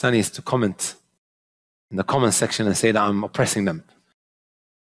Pakistanis to comment in the comment section and say that I'm oppressing them.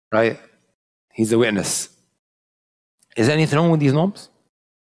 Right? He's a witness. Is there anything wrong with these norms?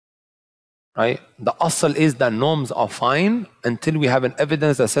 Right? The asl is that norms are fine until we have an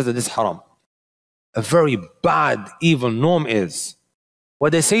evidence that says that this is haram. A very bad, evil norm is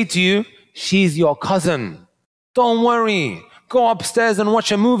what they say to you, she's your cousin. Don't worry. Go upstairs and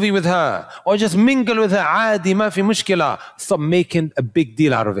watch a movie with her. Or just mingle with her. Aadi, ma fi mushkila. Stop making a big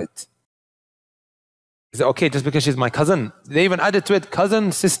deal out of it. Is it okay just because she's my cousin? They even added to it,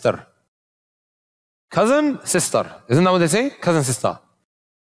 cousin, sister. Cousin, sister. Isn't that what they say? Cousin, sister.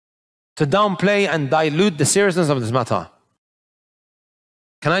 To downplay and dilute the seriousness of this matter.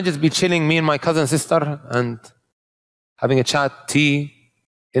 Can I just be chilling, me and my cousin, sister, and having a chat, tea,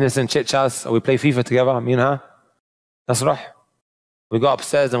 innocent chit-chats, or we play FIFA together, me and her? That's right. We go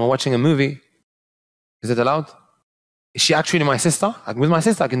upstairs and we're watching a movie. Is it allowed? Is she actually my sister? With my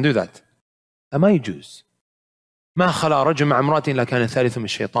sister, I can do that. ما يجوز. ما خلا رجل مع امرأة إلا كان الثالث من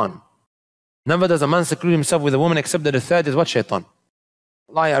الشيطان. Never does a man seclude himself with a woman except that the third is what? Shaitan.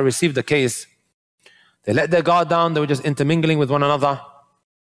 I received the case. They let their guard down. They were just intermingling with one another.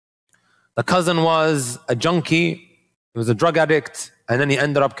 The cousin was a junkie. He was a drug addict. And then he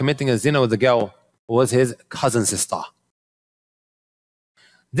ended up committing a zina with the girl who was his cousin sister.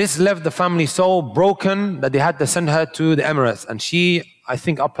 This left the family so broken that they had to send her to the Emirates. And she, I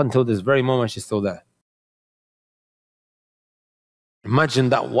think up until this very moment, she's still there. Imagine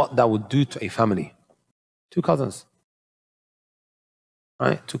that, what that would do to a family. 2 cousins.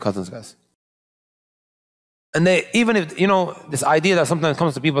 Right? 2 cousins, guys. And they, even if, you know, this idea that sometimes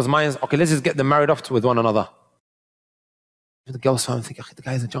comes to people's minds, okay, let's just get them married off with one another. The girl's family think, the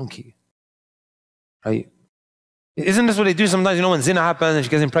guy's a junkie. Right? Isn't this what they do sometimes? You know, when zina happens and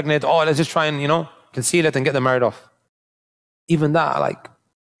she gets impregnated, oh, let's just try and, you know, conceal it and get them married off. Even that, like,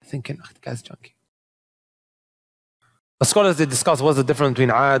 thinking, the guy's a junkie. The scholars, they discuss what's the difference between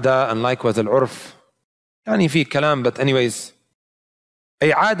aada and likewise al-urf. Yani fi kalam, but anyways.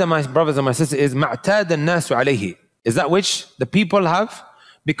 A aada, my brothers and my sisters, is ma'tad al-nasu alayhi. Is that which the people have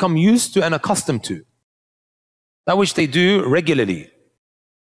become used to and accustomed to. That which they do regularly.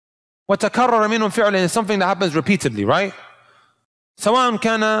 وتكرر منهم فعلا is something that happens repeatedly, right? سواء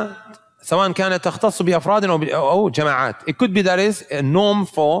كان تختص بأفراد أو جماعات. It could be that is a norm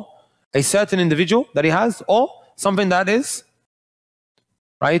for a certain individual that he has, or something that is,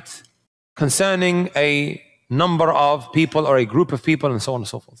 right, concerning a number of people or a group of people and so on and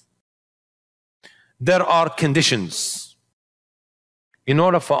so forth. There are conditions in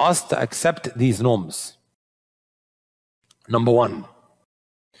order for us to accept these norms. Number 1.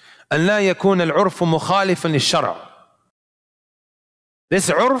 أن لا يكون العرف مخالفا للشرع. This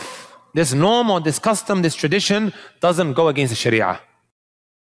urf, this norm or this custom, this tradition doesn't go against the Sharia.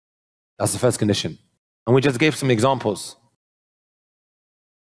 That's the first condition. And we just gave some examples.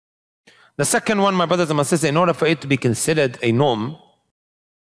 The second one, my brothers and my sisters, in order for it to be considered a norm,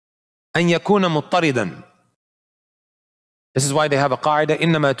 أن يكون مضطردا. This is why they have a قاعدة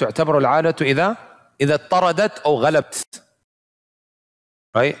إنما تعتبر العادة إذا اضطردت أو غلبت.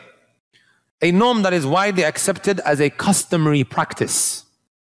 Right? A norm that is widely accepted as a customary practice.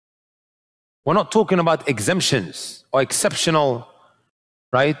 We're not talking about exemptions or exceptional,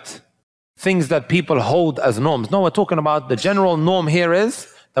 right, things that people hold as norms. No, we're talking about the general norm here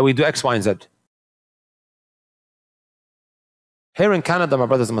is that we do X, Y, and Z. Here in Canada, my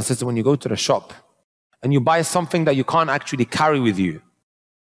brothers and my sisters, when you go to the shop and you buy something that you can't actually carry with you,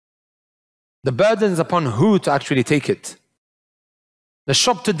 The burden is upon who to actually take it? The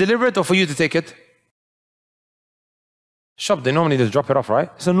shop to deliver it or for you to take it? Shop, they normally just drop it off, right?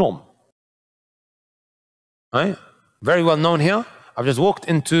 It's a norm. Right? Very well known here. I've just walked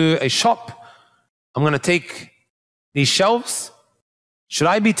into a shop. I'm going to take these shelves. Should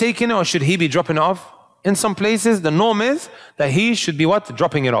I be taking it or should he be dropping it off? In some places, the norm is that he should be what?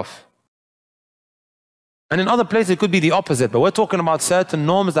 Dropping it off. And in other places, it could be the opposite. But we're talking about certain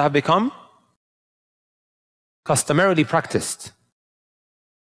norms that have become customarily practiced.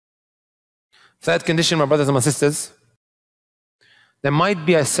 Third condition, my brothers and my sisters, there might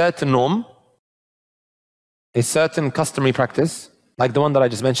be a certain norm, a certain customary practice, like the one that I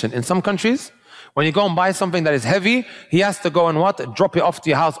just mentioned. In some countries, when you go and buy something that is heavy, he has to go and what? Drop it off to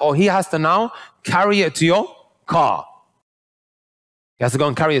your house, or he has to now carry it to your car. He has to go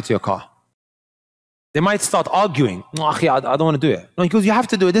and carry it to your car. They might start arguing. No, I don't want to do it. No, he goes, you have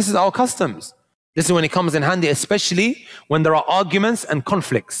to do it. This is our customs. This is when it comes in handy, especially when there are arguments and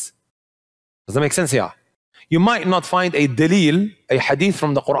conflicts. Does that make sense here? You might not find a dalil, a hadith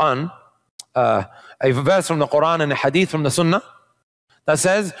from the Quran, a verse from the Quran and a hadith from the Sunnah that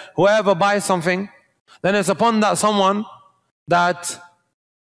says, whoever buys something, then it's upon that someone that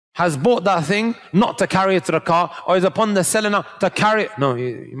has bought that thing not to carry it to the car, or is upon the seller now to carry it. No,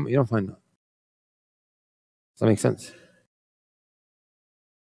 you don't find that. Does that make sense?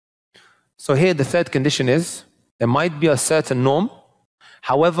 So here the third condition is, there might be a certain norm.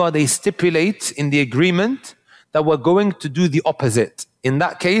 However, they stipulate in the agreement that we're going to do the opposite. In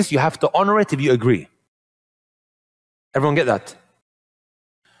that case, you have to honor it if you agree. Everyone get that?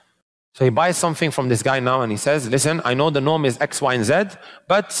 So he buys something from this guy now and he says, listen, I know the norm is X, Y, and Z,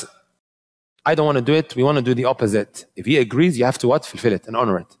 but I don't want to do it. We want to do the opposite. If he agrees, you have to what? Fulfill it and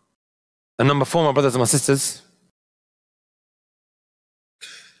honor it. And number 4, my brothers and my sisters,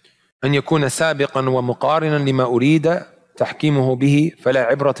 أن يكون سابقا ومقارنا لما أريد تحكيمه به فلا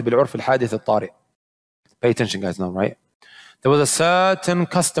عبرة بالعرف الحادث الطارئ. Pay attention, guys, now, right? There was a certain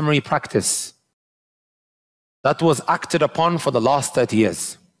customary practice that was acted upon for the last 30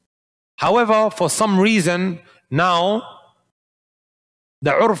 years. However, for some reason, now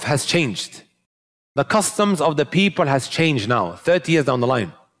the urf has changed. The customs of the people has changed now, 30 years down the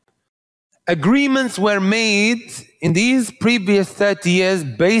line. Agreements were made in these previous 30 years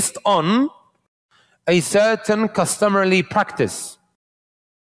based on a certain customarily practice.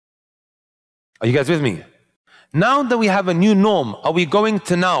 Are you guys with me? Now that we have a new norm, are we going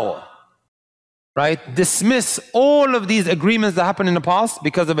to now, right, dismiss all of these agreements that happened in the past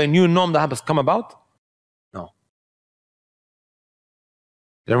because of a new norm that has come about? No.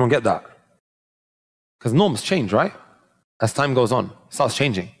 Did everyone get that? Because norms change, right? As time goes on, it starts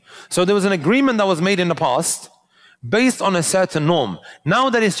changing. So there was an agreement that was made in the past based on a certain norm. Now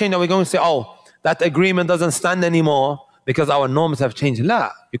that it's changed, are we going to say, oh, that agreement doesn't stand anymore because our norms have changed?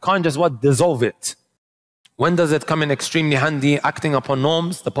 La, you can't just what? Dissolve it. When does it come in extremely handy, acting upon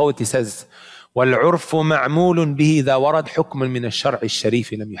norms? The poet, he says, وَالْعُرْفُ مَعْمُولٌ بِهِ ذَا وَرَدْ حُكْمٌ مِنَ الشَّرْعِ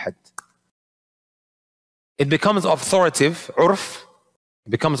الشَّرِيفِ لَمْ يُحَدْ. It becomes authoritative, urf,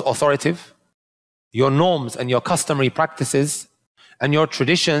 becomes authoritative. Your norms and your customary practices and your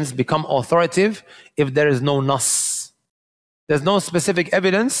traditions become authoritative if there is no nas. There's no specific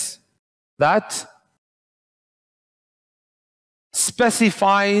evidence that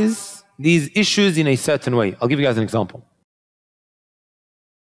specifies these issues in a certain way. I'll give you guys an example.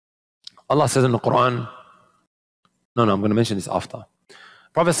 Allah says in the Quran, I'm going to mention this after.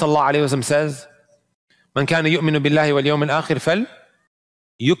 Prophet ﷺ says, من كان يؤمن بالله واليوم الآخر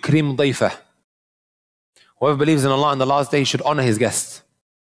فليكرم ضيفه. Whoever believes in Allah and the last day, he should honor his guests.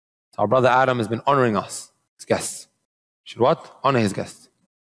 So our brother Adam has been honoring us, his guests. Should what? Honor his guests.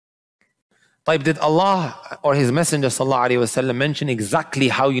 طيب, did Allah or his Messenger ﷺ mention exactly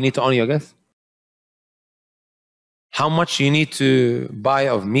how you need to honor your guests? How much you need to buy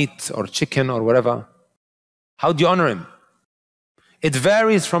of meat or chicken or whatever? How do you honor him? It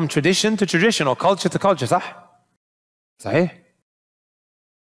varies from tradition to tradition or culture to culture, صح? صحيح?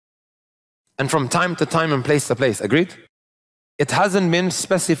 And from time to time and place to place, agreed? It hasn't been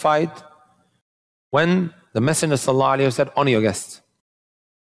specified when the Messenger ﷺ said, honor your guests.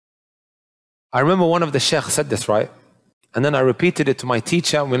 I remember one of the Sheikh said this, right? And then I repeated it to my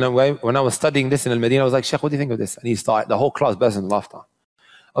teacher when I was studying this in Al-Madinah. I was like, Sheikh, what do you think of this? And he started, the whole class burst into laughter.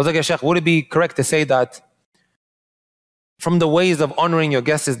 I was like, yeah, Sheikh, would it be correct to say that from the ways of honoring your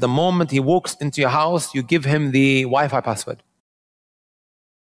guests is the moment he walks into your house, you give him the Wi-Fi password?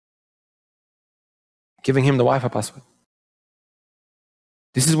 Giving him the Wi-Fi password.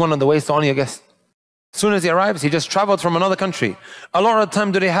 This is one of the ways to honor your guest. As soon as he arrives, he just traveled from another country. A lot of the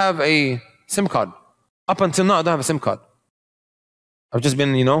time, do they have a SIM card. Up until now, I don't have a SIM card. I've just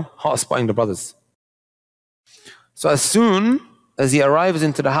been, hot-spotting the brothers. So as soon as he arrives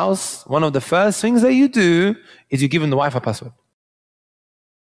into the house, one of the first things that you do is you give him the Wi-Fi password.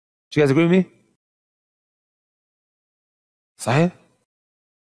 Do you guys agree with me? Sahih?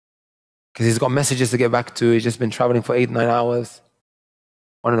 Because he's got messages to get back to. He's just been traveling for 8-9 hours.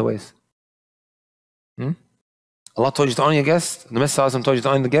 One of the ways. Allah told you to honor your guest. The Messenger told you to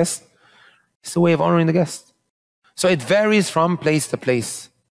honor the guest. It's the way of honoring the guest. So it varies from place to place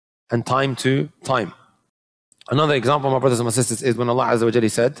and time to time. Another example, my brothers and my sisters, is when Allah Azza wa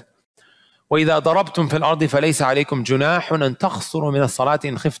Jalla said, وَإِذَا ضَرَبْتُمْ فِي الْأَرْضِ فَلَيْسَ عَلَيْكُمْ جُنَاحٌ أَن تَقْصُرُوا مِنَ الصَّلَاةِ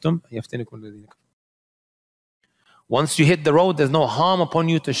إِنْ خِفْتُمْ أَن يَفْتِنَكُمُ الَّذِينَ كَفَرُوا. Once you hit the road, there's no harm upon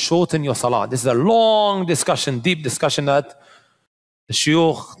you to shorten your salah. This is a long discussion, deep discussion that the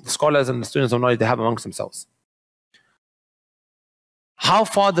shuyukh, the scholars and the students of knowledge, they have amongst themselves. How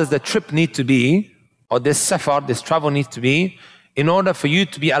far does the trip need to be, or this safar, this travel needs to be, in order for you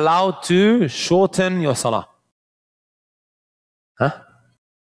to be allowed to shorten your salah? Huh?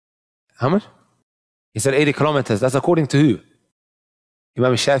 How much? He said 80 kilometers. That's according to who?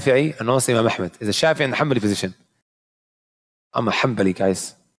 Imam Shafi'i and also Imam Ahmed. Is a Shafi'i and Hanbali position. I'm a Hanbali,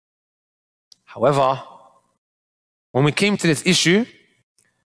 guys. However, when we came to this issue,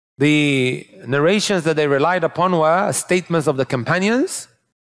 the narrations that they relied upon were statements of the companions.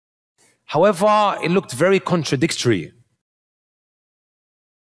 However, it looked very contradictory.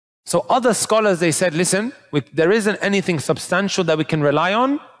 So other scholars, they said, listen, there isn't anything substantial that we can rely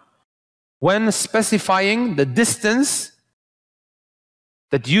on when specifying the distance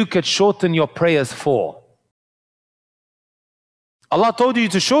that you could shorten your prayers for. Allah told you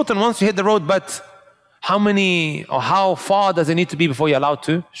to shorten once you hit the road, but how many or how far does it need to be before you're allowed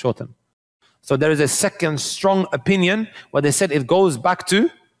to shorten? So there is a second strong opinion where they said it goes back to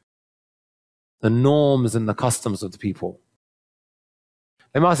the norms and the customs of the people.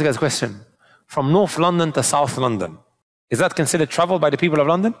 Let me ask you guys a question. From North London to South London, is that considered travel by the people of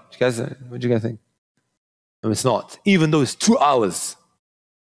London? What do you guys think? No, it's not. Even though it's 2 hours.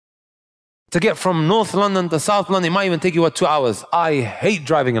 To get from North London to South London, it might even take you 2 hours. I hate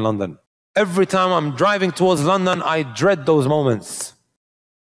driving in London. Every time I'm driving towards London, I dread those moments.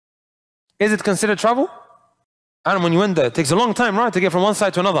 Is it considered travel? And when you went there, it takes a long time, right, to get from one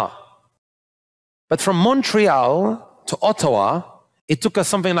side to another. But from Montreal to Ottawa, it took us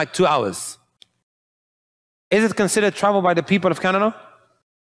something like 2 hours. Is it considered travel by the people of Canada?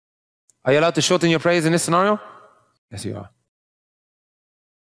 Are you allowed to shorten your prayers in this scenario? Yes, you are.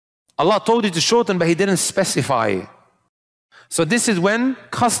 Allah told you to shorten, but He didn't specify. So this is when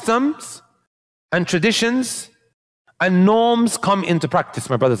customs and traditions and norms come into practice,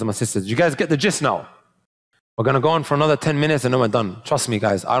 my brothers and my sisters. You guys get the gist now? We're going to go on for another 10 minutes and then we're done. Trust me,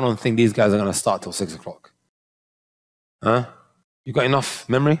 guys, I don't think these guys are going to start till 6 o'clock. Huh? You got enough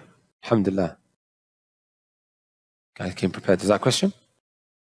memory? Alhamdulillah. Guys came prepared. Is that a question?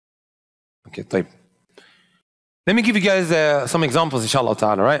 Okay, طيب. Let me give you guys some examples, inshallah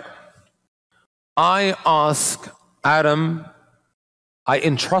ta'ala, right? I ask Adam, I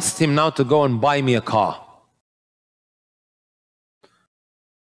entrust him now to go and buy me a car.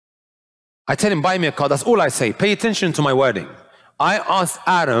 I tell him, buy me a car. That's all I say. Pay attention to my wording. I ask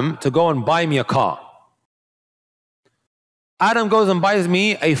Adam to go and buy me a car. Adam goes and buys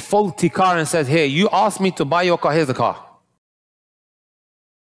me a faulty car and says, here, you asked me to buy your car, here's the car.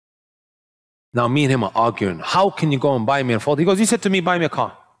 Now me and him are arguing. How can you go and buy me a faulty? He goes, you said to me, buy me a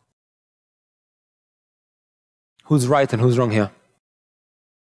car. Who's right and who's wrong here?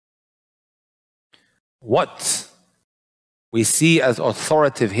 What we see as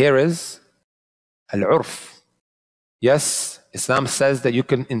authoritative here is al-urf. Yes, Islam says that you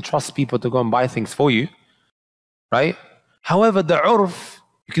can entrust people to go and buy things for you, right? However, the urf,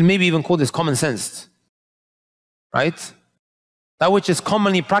 you can maybe even call this common sense, right? That which is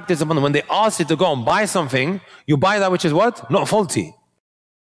commonly practiced upon them. When they ask you to go and buy something, you buy that which is what? Not faulty.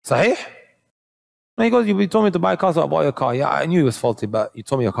 Sahih? No, he goes, you told me to buy a car, so I bought your car. Yeah, I knew it was faulty, but you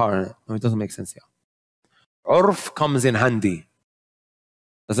told me your car in it. No, it doesn't make sense here. Urf comes in handy.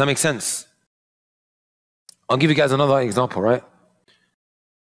 Does that make sense? I'll give you guys another example, right?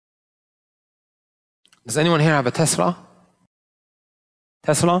 Does anyone here have a Tesla?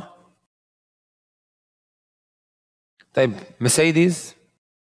 Tesla? Type Mercedes?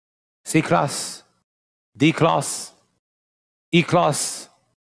 C-Class? D-Class? E-Class?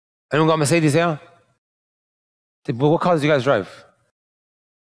 Anyone got Mercedes here? What cars do you guys drive?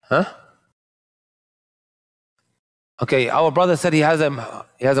 Huh? Okay, our brother said he has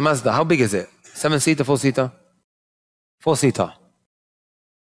a Mazda. How big is it? 7-seater, 4-seater? 4-seater.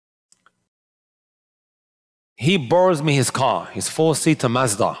 He borrows me his car, his 4-seater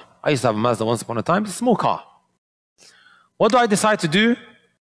Mazda. I used to have a Mazda once upon a time. It's a small car. What do I decide to do?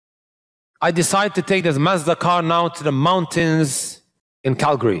 I decide to take this Mazda car now to the mountains in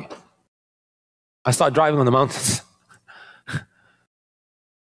Calgary. I start driving on the mountains.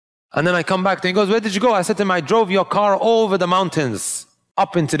 And then I come back and he goes, where did you go? I said to him, I drove your car over the mountains,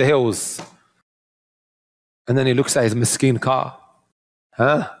 up into the hills. And then he looks at his miskeen car.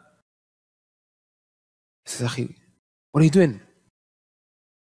 Huh? He says, Akhi, what are you doing?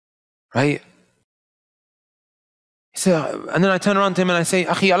 Right? He said, and then I turn around to him and I say,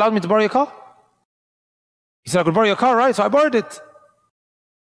 Akhi, you allowed me to borrow your car? He said, I could borrow your car, right? So I borrowed it.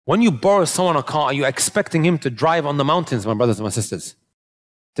 When you borrow someone a car, are you expecting him to drive on the mountains, my brothers and my sisters?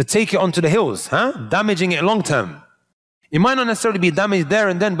 To take it onto the hills, huh? Damaging it long term. It might not necessarily be damaged there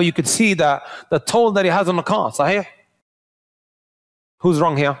and then, but you could see the toll that he has on the car. Sahih? Who's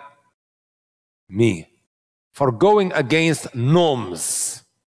wrong here? Me. For going against norms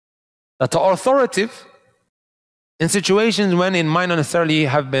that are authoritative in situations when it might not necessarily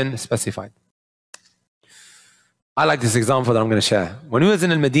have been specified. I like this example that I'm going to share. When we was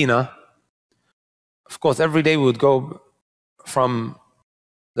in Medina, of course, every day we would go from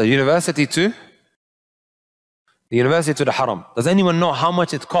the university to the Haram. Does anyone know how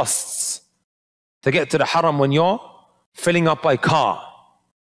much it costs to get to the Haram when you're filling up by car?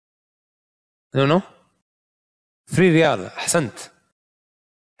 I don't know. 3 riyal. Ahsant.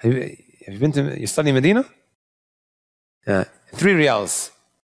 Have you been to, you study in Medina? Yeah. 3 riyals.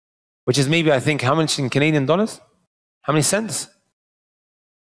 Which is maybe, I think, how much in Canadian dollars? How many cents?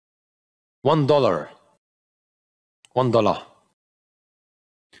 $1. $1.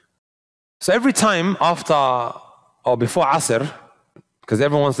 So every time after or before Asr, because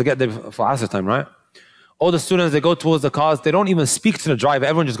everyone wants to get there for Asr time, right? All the students, they go towards the cars, they don't even speak to the driver,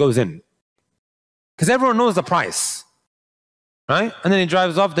 everyone just goes in. Because everyone knows the price, right? And then he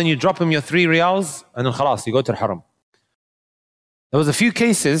drives off, then you drop him your 3 riyals, and then khalas, you go to the Haram. There was a few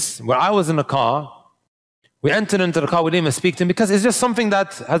cases where I was in the car, we entered into the car, we didn't even speak to him, because it's just something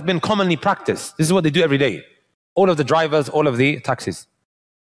that has been commonly practiced. This is what they do every day. All of the drivers, all of the taxis.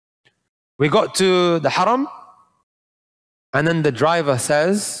 We got to the Haram, and then the driver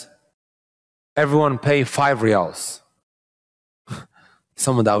says, everyone pay 5 riyals.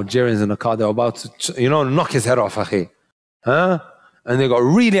 Some of the Algerians in the car, they were about to, knock his head off, akhi. Huh? And they got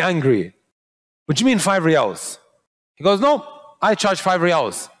really angry. What do you mean 5 riyals? He goes, no, I charge 5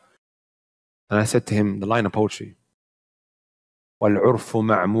 riyals. And I said to him, the line of poetry, وَالْعُرْفُ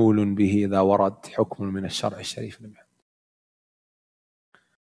مَعْمُولٌ بِهِ إِذَا وَرَدْ حُكْمٌ مِنَ الشَّرْعِ الشَّرِيفِ.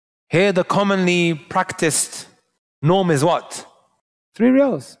 Here the commonly practiced norm is what? 3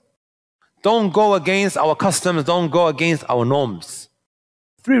 riyals. Don't go against our customs, don't go against our norms.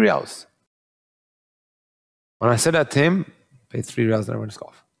 3 riyals. When I said that to him, pay 3 riyals and everyone just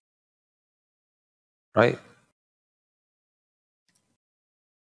off. Right?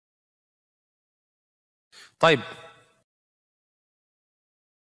 طيب.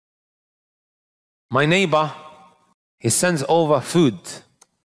 My neighbor, he sends over food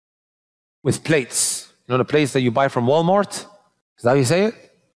with plates. You know the plates that you buy from Walmart? Is that how you say it?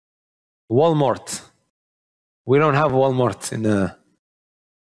 Walmart. We don't have Walmart in the...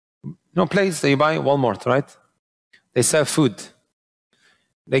 plates that you buy, Walmart, right? They serve food.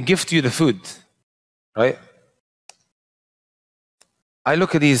 They gift you the food, right? I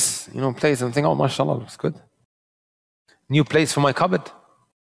look at these, plates and think, oh, mashallah, looks good. New plates for my cupboard.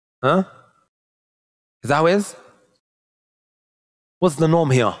 Huh? Is that how it is? What's the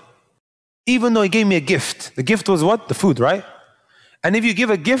norm here? Even though he gave me a gift, the gift was what? The food, right? And if you give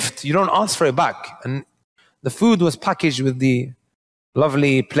a gift, you don't ask for it back. And the food was packaged with the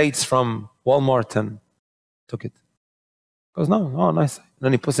lovely plates from Walmart and took it. Goes, no, oh, nice. And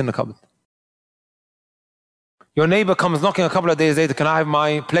then he puts it in the cupboard. Your neighbor comes knocking a couple of days later, can I have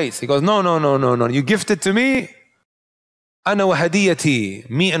my plates? He goes, no. You gifted to me. أنا وهديتي.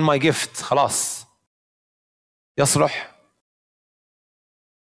 Me and my gift. خلاص. يصلح.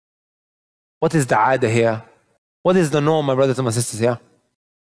 What is the aada here? What is the norm, my brothers and my sisters here?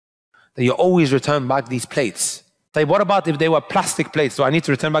 That you always return back these plates. So what about if they were plastic plates? Do I need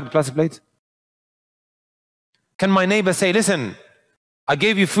to return back the plastic plates? Can my neighbor say, listen, I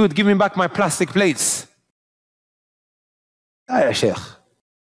gave you food, give me back my plastic plates? Ya Sheikh.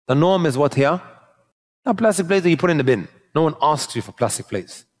 The norm is what here? Not plastic plates that you put in the bin. No one asks you for plastic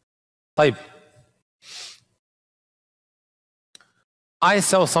plates. طيب. I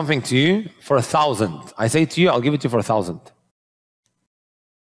sell something to you for 1,000. I say to you, I'll give it to you for $1,000.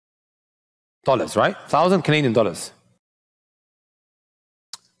 Right? 1,000 Canadian dollars.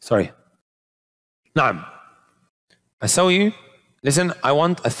 Sorry. Naam. I sell you, listen, I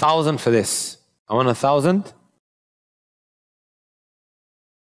want 1,000 for this. I want 1,000.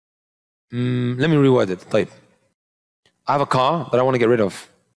 Let me reword it. طيب. I have a car that I want to get rid of.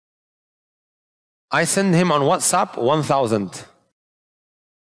 I send him on WhatsApp 1,000.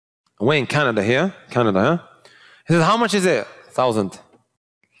 We're in Canada here. Canada, huh? He says, how much is it? 1,000.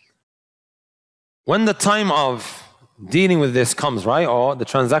 When the time of dealing with this comes, right, or the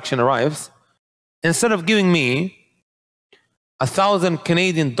transaction arrives, instead of giving me 1,000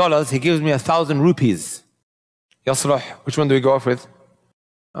 Canadian dollars, he gives me 1,000 rupees. Yaslah, which one do we go off with?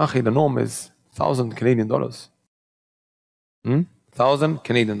 Akhi, the norm is 1,000 Canadian dollars. 1,000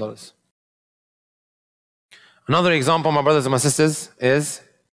 Canadian dollars. Another example, my brothers and my sisters, is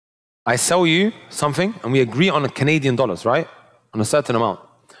I sell you something and we agree on Canadian dollars, right? On a certain amount.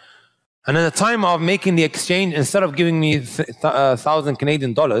 And at the time of making the exchange, instead of giving me 1,000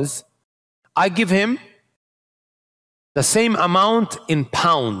 Canadian dollars, I give him the same amount in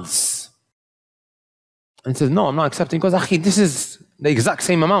pounds. And he says, no, I'm not accepting. Because, akhi, this is the exact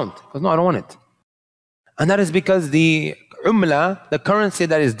same amount. Because, no, I don't want it. And that is because the umla, the currency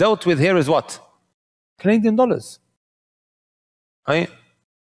that is dealt with here is what? Canadian dollars. Right?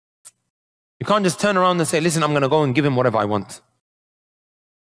 You can't just turn around and say, listen, I'm going to go and give him whatever I want.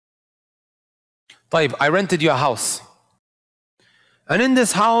 طيب, I rented you a house. And in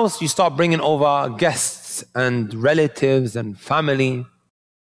this house, you start bringing over guests and relatives and family.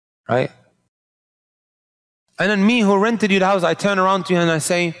 Right? And then me who rented you the house, I turn around to you and I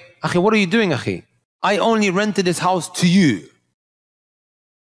say, akhi, what are you doing, akhi? I only rented this house to you.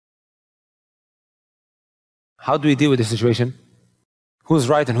 How do we deal with this situation? Who's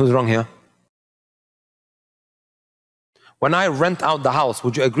right and who's wrong here? When I rent out the house,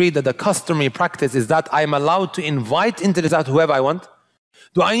 would you agree that the customary practice is that I'm allowed to invite into this house whoever I want?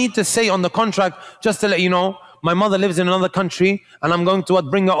 Do I need to say on the contract, just to let you know, my mother lives in another country and I'm going to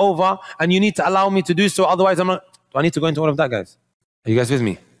bring her over and you need to allow me to do so, otherwise I'm not... Do I need to go into all of that, guys? Are you guys with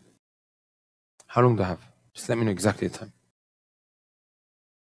me? How long do I have? Just let me know exactly the time.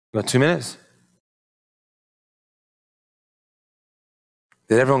 You got 2 minutes?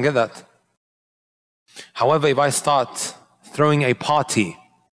 Did everyone get that? However, if I start throwing a party,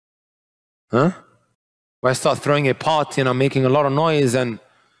 if I start throwing a party and I'm making a lot of noise and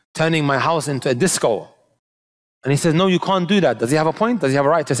turning my house into a disco, and he says, no, you can't do that. Does he have a point? Does he have a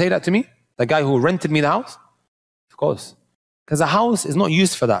right to say that to me? The guy who rented me the house? Of course. Because a house is not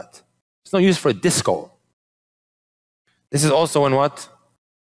used for that. It's not used for a disco. This is also when what?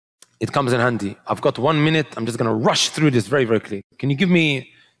 It comes in handy. I've got 1 minute. I'm just going to rush through this very, very quickly. Can you give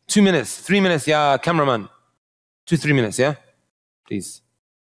me 2 minutes, 3 minutes? Yeah, cameraman. 2-3 minutes, yeah? Please.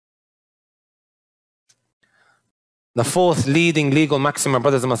 The fourth leading legal maxim, my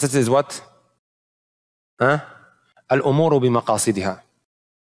brothers and my sisters, is what? Al-umuru bi-maqasidiha.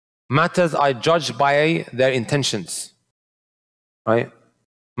 Matters are judged by their intentions. Right?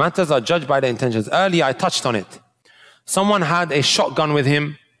 Matters are judged by their intentions. Earlier, I touched on it. Someone had a shotgun with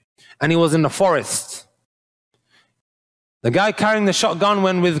him and he was in the forest. The guy carrying the shotgun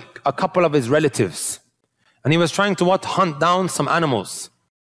went with a couple of his relatives. And he was trying to what? Hunt down some animals.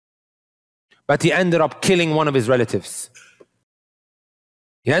 But he ended up killing one of his relatives.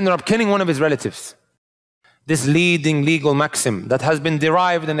 He ended up killing one of his relatives. This leading legal maxim that has been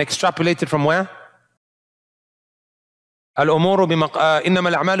derived and extrapolated from where? Al-umuru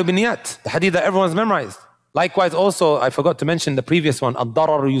innama al-a'malu binniyat. The hadith that everyone's memorized. Likewise also, I forgot to mention the previous one,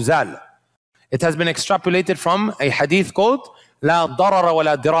 ad-darar yuzal. It has been extrapolated from a hadith called La darara wa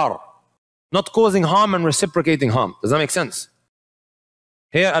la dirar. Not causing harm and reciprocating harm. Does that make sense?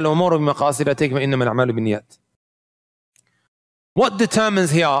 Here, al-umuru bi-maqasida innama al-a'malu binniyat. What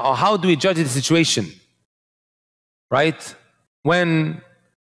determines here, or how do we judge the situation? Right? When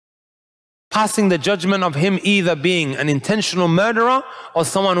passing the judgment of him either being an intentional murderer or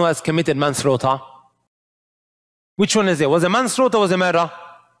someone who has committed manslaughter. Which one is it? Was it manslaughter or was it murder?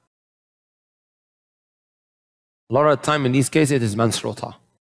 A lot of the time in these cases it is manslaughter.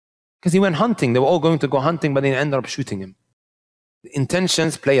 Because he went hunting. They were all going to go hunting, but they ended up shooting him. The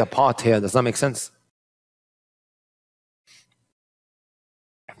intentions play a part here. Does that make sense?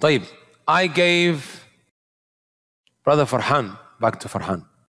 طيب, I gave Brother Farhan, back to Farhan,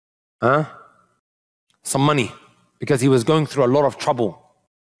 some money because he was going through a lot of trouble.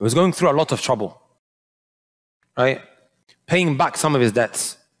 He was going through a lot of trouble, right? Paying back some of his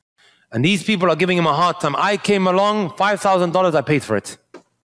debts. And these people are giving him a hard time. I came along, $5,000, I paid for it.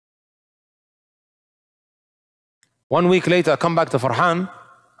 1 week later, I come back to Farhan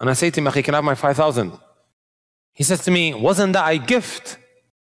and I say to him, Akhi, can I have my 5,000? He says to me, wasn't that a gift?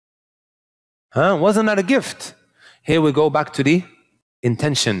 Wasn't that a gift? Here we go back to the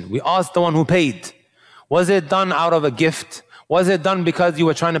intention. We asked the one who paid. Was it done out of a gift? Was it done because you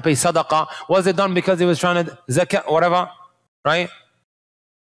were trying to pay sadaqah? Was it done because he was trying to zakat, whatever? Right?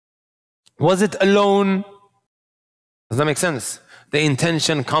 Was it a loan? Does that make sense? The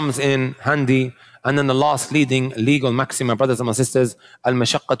intention comes in handy. And then the last legal maxim, my brothers and my sisters,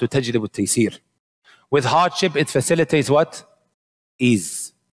 al-mashaqqatu tajlibu at-taysir. With hardship, it facilitates what?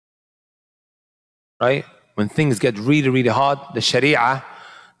 Ease. Right? When things get really, really hard, the sharia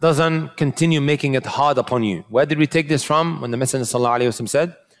doesn't continue making it hard upon you. Where did we take this from? When the Messenger ﷺ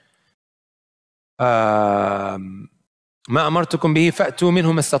said, مَا أَمَرْتُكُمْ بِهِ فَأْتُوا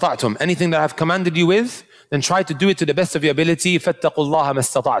مِنْهُ مَا اسْتَطَعْتُمْ. Anything that I have commanded you with, then try to do it to the best of your ability. فَاتَّقُوا اللَّهَ مَا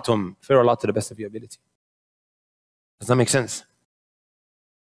اسْتَطَعْتُمْ. Fear Allah to the best of your ability. Does that make sense?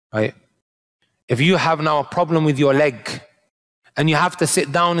 Right? If you have now a problem with your leg and you have to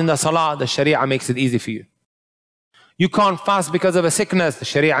sit down in the salah, the sharia makes it easy for you. You can't fast because of a sickness, the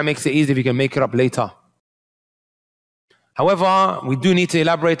sharia makes it easy if you can make it up later. However, we do need to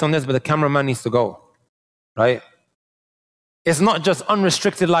elaborate on this, but the cameraman needs to go. Right? It's not just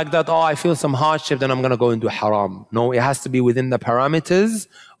unrestricted like that, oh, I feel some hardship, then I'm going to go and do haram. No, it has to be within the parameters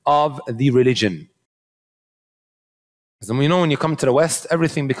of the religion. Because you know, when you come to the West,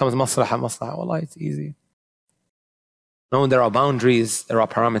 everything becomes maslaha, maslaha. Wallah, it's easy. No, there are boundaries, there are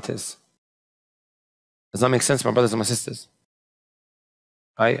parameters. Does that make sense, my brothers and my sisters?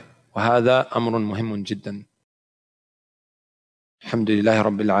 Right? وهذا أمر مهم جدا. الحمد لله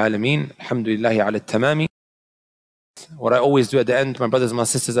رب العالمين. الحمد لله على التمام. What I always do at the end, my brothers and my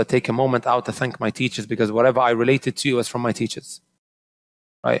sisters, I take a moment out to thank my teachers, because whatever I related to was from my teachers.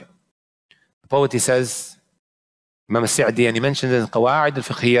 Right? The poet, he says, Imam al-Sa'di, and he mentions in القواعد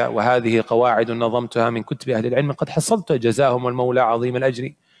الفقهية وهذه قواعد نظمتها من كتب أهل العلم قد حصلت جزاهم والمولى عظيم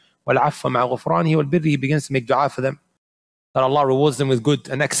الأجر والعفو مع غفرانه والبر. He begins to make dua for them, that Allah rewards them with good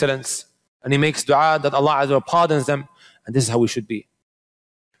and excellence, and he makes dua that Allah Azza wa pardons them, and this is how we should be.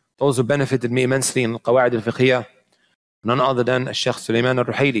 Those who benefited me immensely in القواعد الفقهية, none other than Sheikh Sulaiman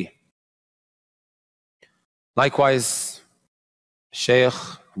al-Ruhaili. Likewise, Sheikh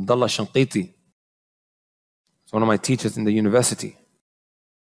Abdullah Shanqiti, one of my teachers in the university,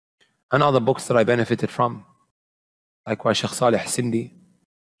 and other books that I benefited from. Likewise, Sheikh Salih Sindi,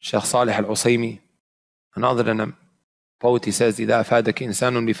 Sheikh Salih al-Usaymi, and other than them. Poet, he says, إذا أفادك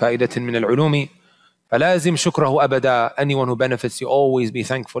إنسان بفائدة من العلوم فلازم شكره أبدا. Anyone who benefits you, always be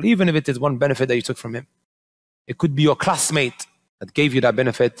thankful, even if it is one benefit that you took from him. It could be your classmate that gave you that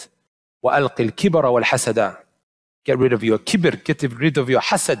benefit. وَأَلْقِ الْكِبَرَ وَالْحَسَدَ. Get rid of your kibr, get rid of your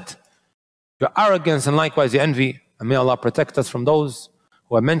hasad, your arrogance, and likewise your envy. And may Allah protect us from those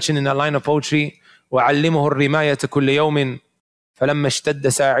who are mentioned in that line of poetry. وَعَلِّمُهُ الرِّمَايَةَ كُلَّ يَوْمٍ فَلَمَّا اشْتَدَّ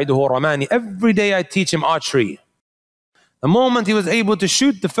سَاعِدُهُ رَمَانِ. Every day I teach him archery. The moment he was able to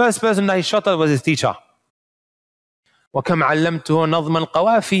shoot, the first person that he shot at was his teacher. وَكَمْ عَلَّمْتُهُ نَظْمَ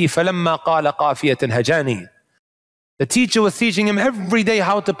الْقَوَافِي فَلَمَّا قَالَ قَافِيَةً هَجَانِي. The teacher was teaching him every day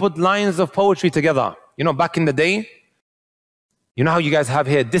how to put lines of poetry together. You know, back in the day, you know how you guys have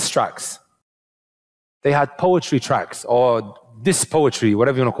here diss tracks? They had poetry tracks, or diss poetry,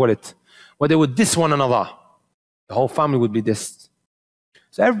 whatever you want to call it, where they would diss one another. The whole family would be dissed.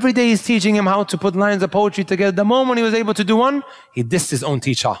 So every day he's teaching him how to put lines of poetry together. The moment he was able to do one, he dissed his own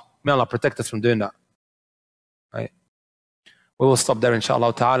teacher. May Allah protect us from doing that. Right? We will stop there,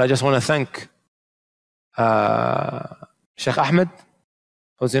 inshallah ta'ala. I just want to thank Sheikh Ahmed.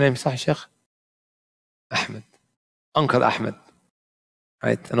 What's your name, Sah Sheikh? Ahmed. Uncle Ahmed.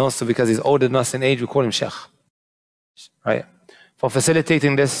 Right? And also because he's older than us in age, we call him Sheikh. Right? For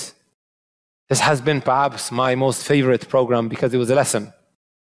facilitating this. This has been perhaps my most favorite program, because it was a lesson.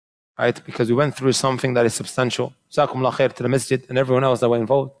 Right? Because we went through something that is substantial. Jazakumullah khair to the masjid and everyone else that were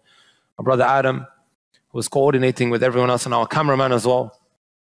involved. Our brother Adam, who was coordinating with everyone else, and our cameraman as well.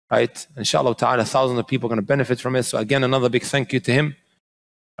 Right? Inshallah ta'ala, thousands of people are going to benefit from it. So again, another big thank you to him.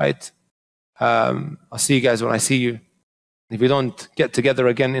 Right? I'll see you guys when I see you. If we don't get together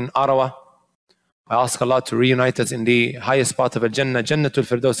again in Arawa, I ask Allah to reunite us in the highest part of Al-Jannah, Jannatul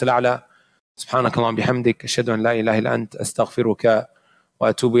Firdaus Al-A'la. سبحانك اللهم بحمدك أشهد أن لا إله إلا أنت أستغفرك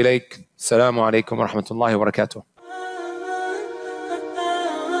وأتوب إليك. السلام عليكم ورحمة الله وبركاته.